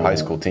on their high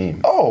school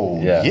team.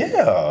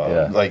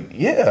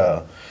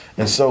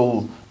 And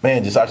so,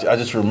 man, I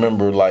just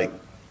remember, like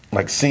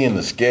seeing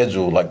the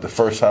schedule, like, the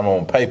first time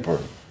on paper.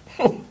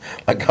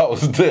 Like, I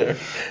was there.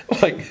 I'm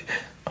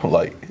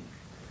like,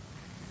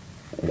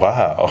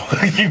 wow.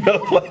 You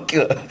know,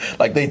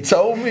 like they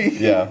told me.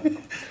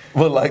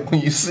 But, like,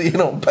 when you see it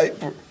on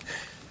paper,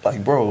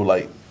 like, bro,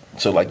 like,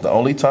 so, like, the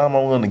only time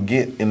I'm going to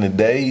get in the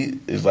day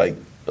is, like,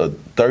 a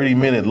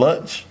 30-minute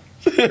lunch,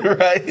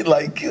 right?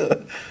 Like,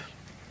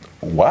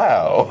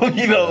 wow.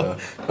 You know,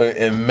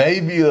 and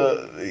maybe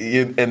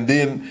and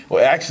then,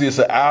 well, actually it's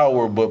an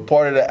hour, but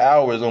part of the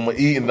hour is I'm going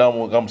to eat, and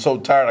I'm so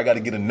tired I got to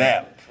get a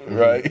nap,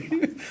 right?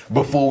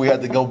 Before we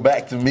have to go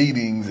back to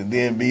meetings and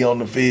then be on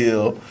the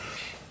field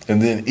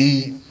and then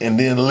eat and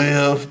then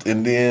lift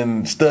and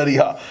then study.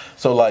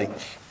 So, like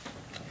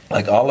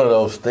all of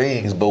those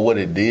things, but what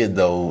it did,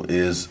 though,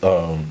 is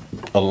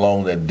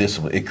along that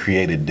discipline, it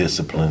created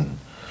discipline,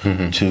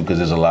 too, because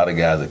there's a lot of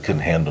guys that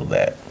couldn't handle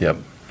that. You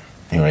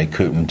know, they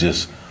couldn't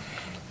just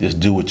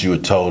do what you were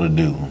told to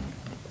do,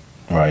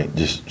 right?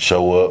 Just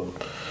show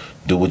up,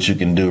 do what you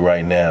can do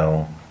right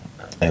now,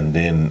 and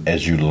then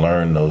as you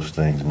learn those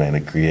things, man,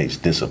 it creates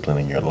discipline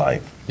in your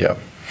life.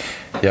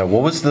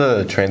 What was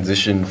the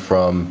transition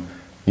from,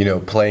 you know,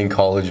 playing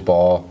college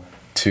ball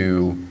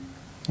to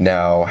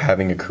now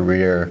having a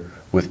career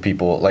with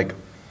people? Like,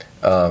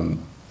 I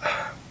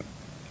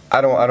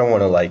don't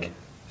want to, like,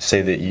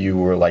 say that you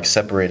were, like,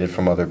 separated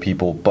from other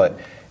people, but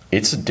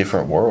it's a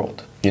different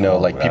world. You know,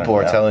 people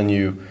are telling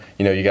you,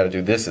 you know, you got to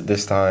do this at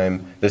this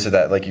time, this or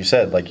that. Like you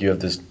said, like, you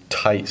have this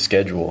tight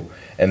schedule,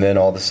 and then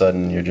all of a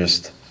sudden you're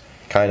just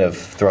kind of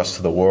thrust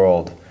to the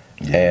world,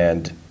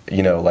 and,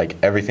 you know, like,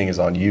 everything is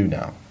on you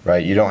now,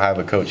 right? You don't have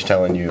a coach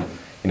telling you,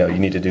 you know, you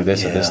need to do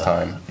this at this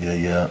time.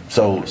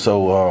 So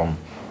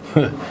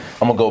I'm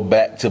gonna go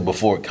back to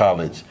before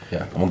college.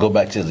 I'm gonna go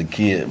back to as a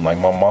kid. Like,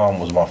 my mom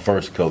was my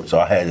first coach, so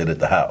I had it at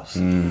the house,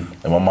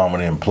 and my mama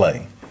didn't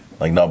play.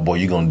 Like, no, boy,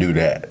 you gonna do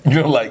that.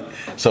 You know, like,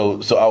 so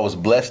I was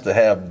blessed to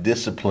have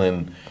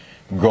discipline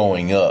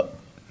growing up.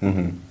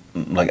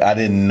 like I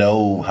didn't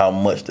know how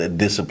much that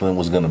discipline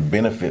was going to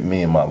benefit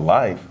me in my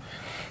life.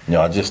 You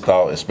know, I just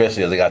thought,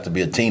 especially as I got to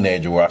be a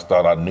teenager, where I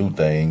thought I knew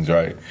things,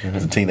 right?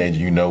 As a teenager,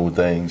 you know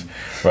things,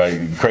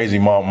 right? Crazy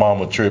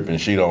mama tripping,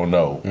 she don't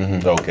know.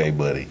 Okay,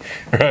 buddy,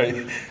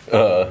 right?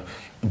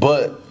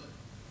 But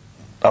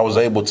I was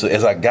able to,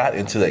 as I got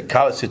into that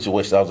college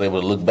situation, I was able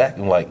to look back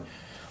and like,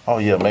 oh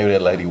yeah, maybe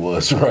that lady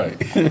was right.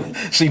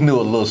 She knew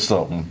a little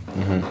something.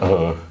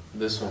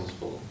 This one's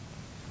full.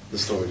 The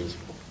story is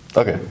full.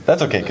 Okay,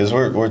 that's okay because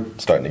we're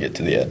starting to get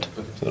to the end,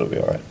 so it'll be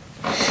all right.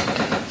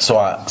 So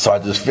I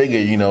just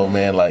figured, you know,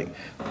 man, like,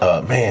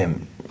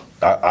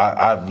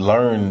 I've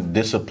learned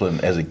discipline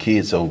as a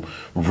kid. So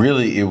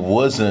really, it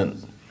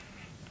wasn't.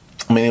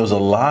 I mean, it was a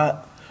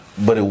lot,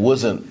 but it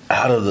wasn't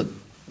out of the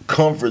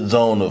comfort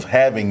zone of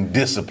having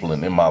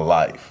discipline in my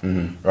life,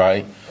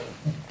 right?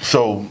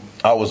 So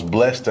I was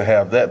blessed to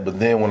have that. But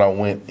then when I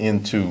went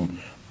into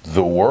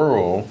the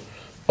world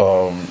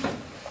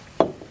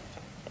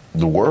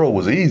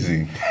was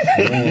easy.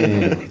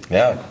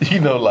 Yeah. You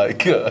know,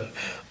 like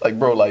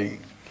bro,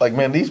 like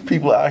man, these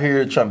people out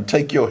here trying to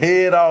take your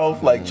head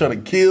off, like trying to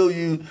kill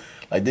you,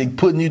 like they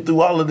putting you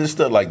through all of this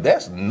stuff. Like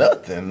that's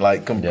nothing.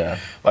 Like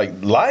like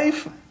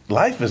life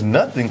is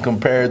nothing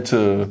compared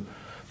to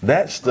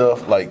that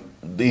stuff. Like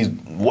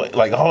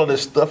like all of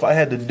this stuff I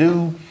had to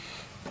do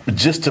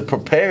just to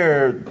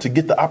prepare to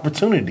get the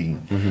opportunity,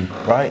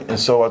 right? And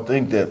so I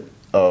think that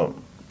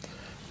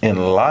in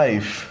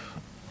life,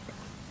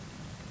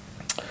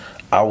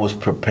 I was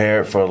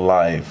prepared for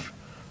life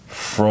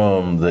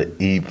from the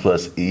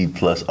E+E+R+A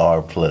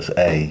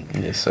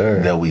Yes,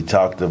 sir. that we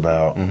talked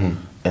about.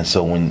 And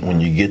so when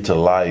you get to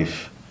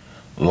life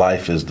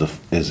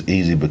is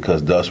easy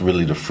because that's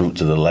really the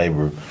fruits of the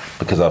labor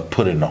because I've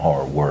put in the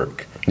hard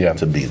work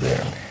to be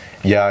there.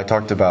 Yeah, I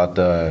talked about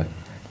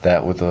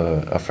that with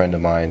a friend of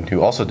mine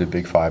who also did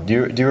Big Five. Do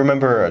you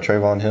remember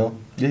Trayvon Hill?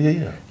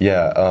 Yeah.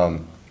 Yeah.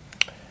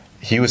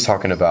 He was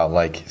talking about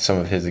like some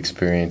of his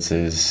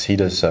experiences. He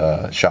does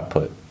shot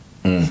put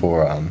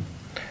for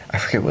I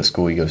forget what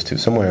school he goes to,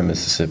 somewhere in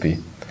Mississippi.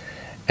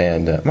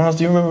 And Miles,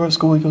 do you remember what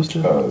school he goes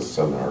to?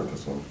 Southern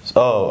Arkansas.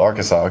 Oh,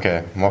 Arkansas.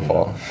 Okay, my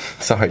fault.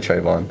 Sorry,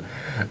 Trayvon.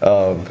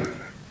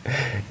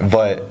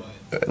 But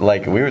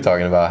like we were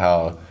talking about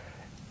how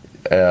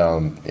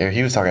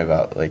he was talking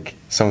about like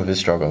some of his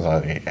struggles.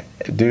 Like,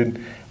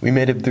 dude, we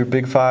made it through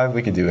Big Five.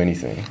 We could do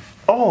anything.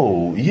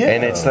 Oh yeah.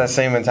 And it's that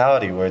same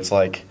mentality where it's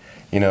like,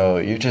 you know,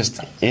 you're just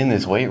in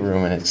this weight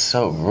room and it's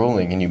so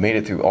grueling, and you made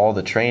it through all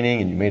the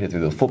training, and you made it through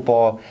the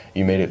football,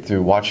 you made it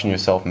through watching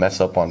yourself mess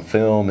up on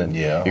film, and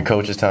your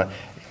coach is telling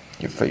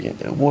you,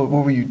 what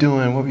were you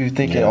doing? What were you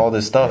thinking? All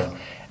this stuff.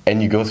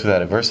 And you go through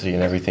that adversity,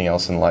 and everything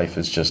else in life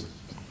is just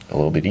a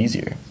little bit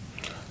easier.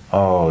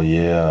 Oh,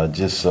 yeah.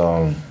 Just,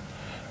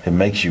 it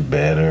makes you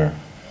better.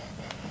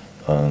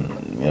 You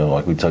know,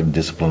 like we talked,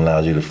 discipline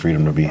allows you the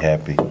freedom to be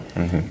happy.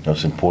 You know,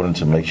 it's important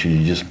to make sure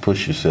you just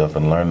push yourself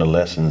and learn the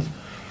lessons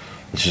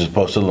that you're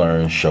supposed to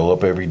learn, show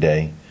up every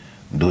day,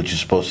 do what you're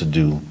supposed to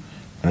do,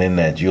 and in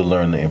that you'll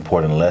learn the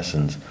important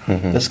lessons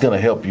that's going to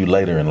help you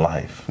later in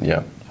life.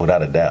 Yeah.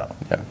 Without a doubt.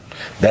 Yeah.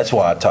 That's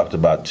why I talked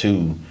about,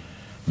 too,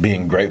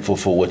 being grateful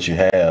for what you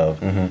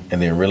have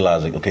and then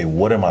realizing, okay,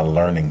 what am I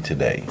learning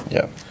today?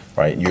 Yeah.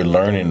 Right? You're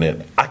learning that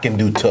I can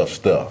do tough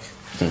stuff.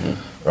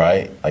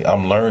 Right? Like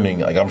I'm learning,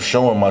 like I'm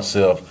showing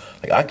myself,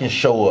 like I can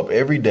show up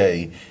every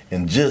day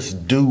and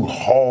just do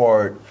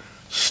hard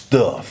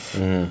stuff.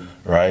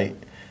 Right?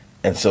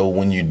 And so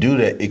when you do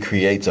that, it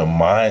creates a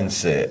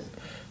mindset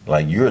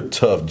like you're a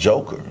tough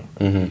joker,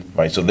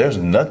 right? So there's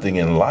nothing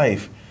in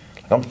life,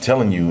 like I'm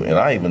telling you, and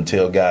I even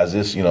tell guys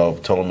this, you know,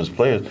 tell them as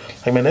players,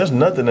 hey man, there's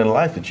nothing in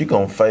life that you're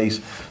gonna face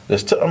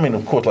that's I mean,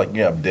 of course, like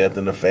you have death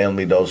in the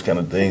family, those kind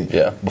of things.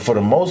 Yeah. But for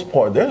the most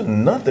part, there's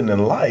nothing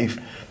in life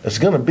that's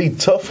gonna be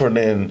tougher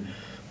than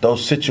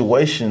those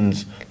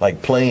situations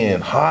like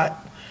playing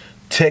hot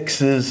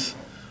Texas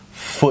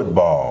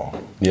football.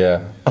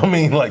 Yeah. I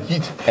mean, like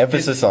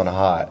emphasis on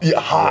hot. Yeah,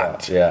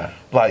 hot. Yeah.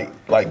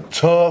 Like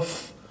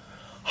tough,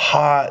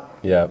 hot.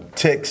 Yeah.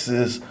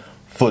 Texas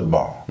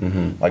football.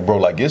 Like bro,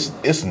 like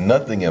it's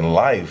nothing in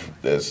life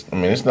that's. I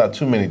mean, it's not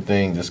too many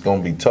things that's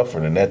gonna be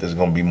tougher than that. That's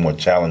gonna be more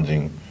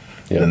challenging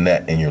than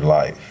that in your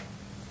life.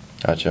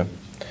 Gotcha.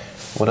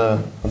 What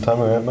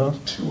time are we at, Miles?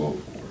 2:04.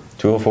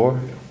 2:04.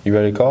 You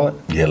ready to call it?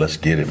 Yeah, let's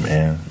get it,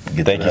 man.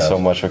 Thank you so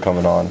much for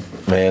coming on.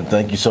 Man,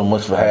 thank you so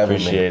much for having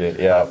me. I appreciate it,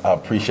 yeah. I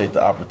appreciate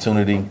the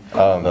opportunity.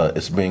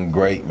 It's been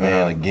great,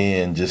 man.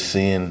 Again, just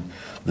seeing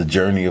the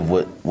journey of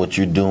what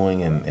you're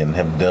doing and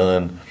have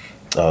done.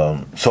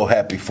 So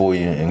happy for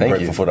you and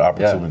grateful for the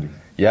opportunity.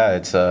 Yeah,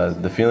 it's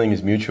the feeling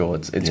is mutual.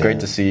 It's great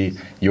to see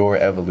your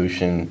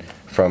evolution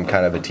from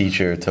kind of a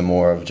teacher to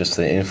more of just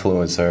the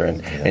influencer,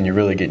 and you're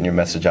really getting your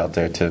message out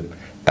there to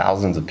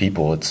thousands of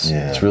people.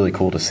 It's really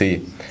cool to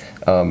see.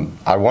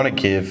 I want to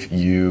give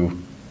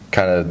you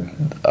kind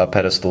of a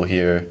pedestal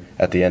here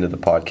at the end of the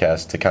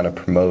podcast to kind of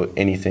promote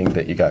anything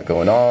that you got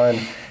going on.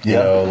 You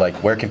know, like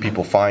where can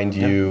people find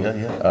you?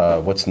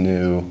 What's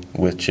new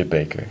with Chip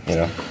Baker? You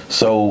know.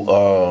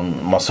 So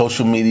my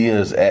social media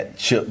is at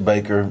Chip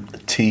Baker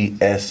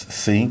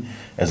TSC,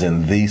 as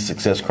in the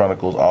Success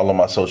Chronicles. All of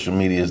my social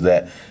media is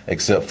that,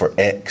 except for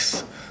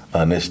X.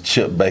 And it's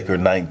Chip Baker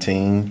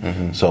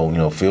 19.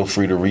 So feel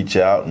free to reach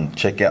out and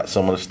check out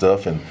some of the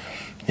stuff, and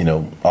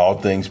all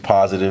things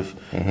positive.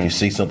 If you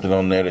see something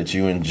on there that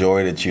you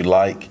enjoy, that you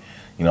like,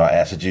 I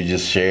ask that you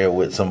just share it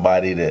with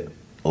somebody that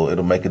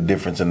it'll make a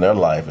difference in their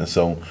life. And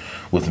so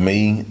with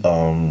me,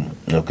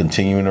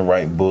 continuing to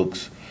write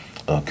books,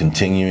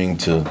 continuing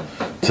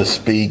to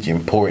speak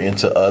and pour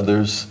into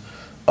others,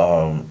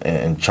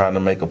 and trying to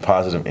make a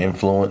positive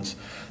influence.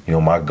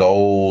 My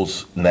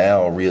goals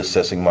now,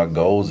 reassessing my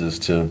goals, is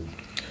to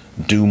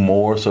do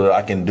more so that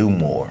I can do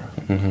more.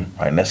 Right?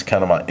 And that's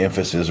kind of my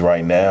emphasis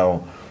right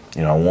now.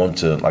 I want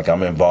to,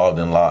 I'm involved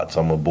in lots.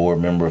 I'm a board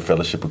member of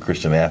Fellowship of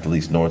Christian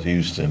Athletes North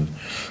Houston.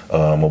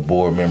 I'm a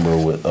board member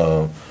with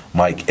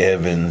Mike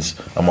Evans.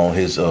 I'm on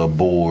his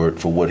board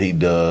for what he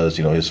does,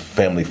 his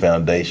family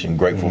foundation.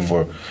 Grateful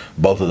for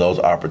both of those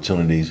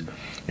opportunities.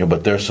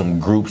 But there's some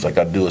groups, like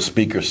I do a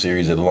speaker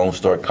series at Lone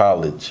Star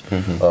College,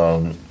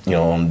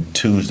 on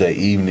Tuesday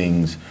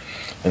evenings.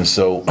 And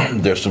so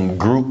there's some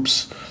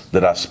groups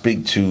that I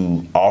speak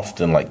to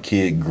often, like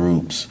kid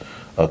groups,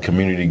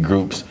 community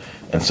groups.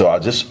 And so I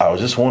just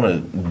want to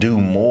do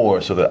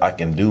more so that I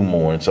can do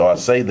more. And so I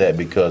say that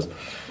because,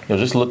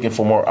 just looking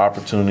for more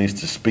opportunities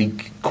to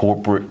speak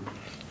corporate,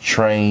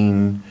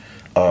 train,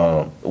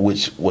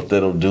 which what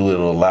that'll do,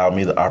 it'll allow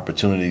me the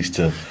opportunities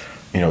to,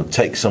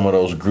 take some of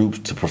those groups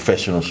to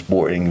professional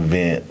sporting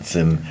events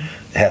and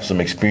have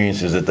some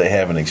experiences that they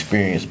haven't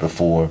experienced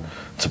before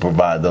to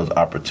provide those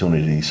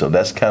opportunities. So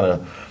that's kind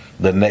of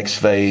the next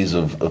phase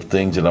of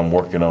things that I'm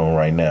working on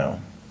right now.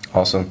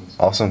 Awesome.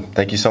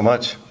 Thank you so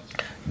much.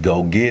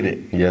 Go get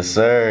it. Yes,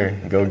 sir.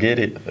 Go get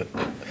it.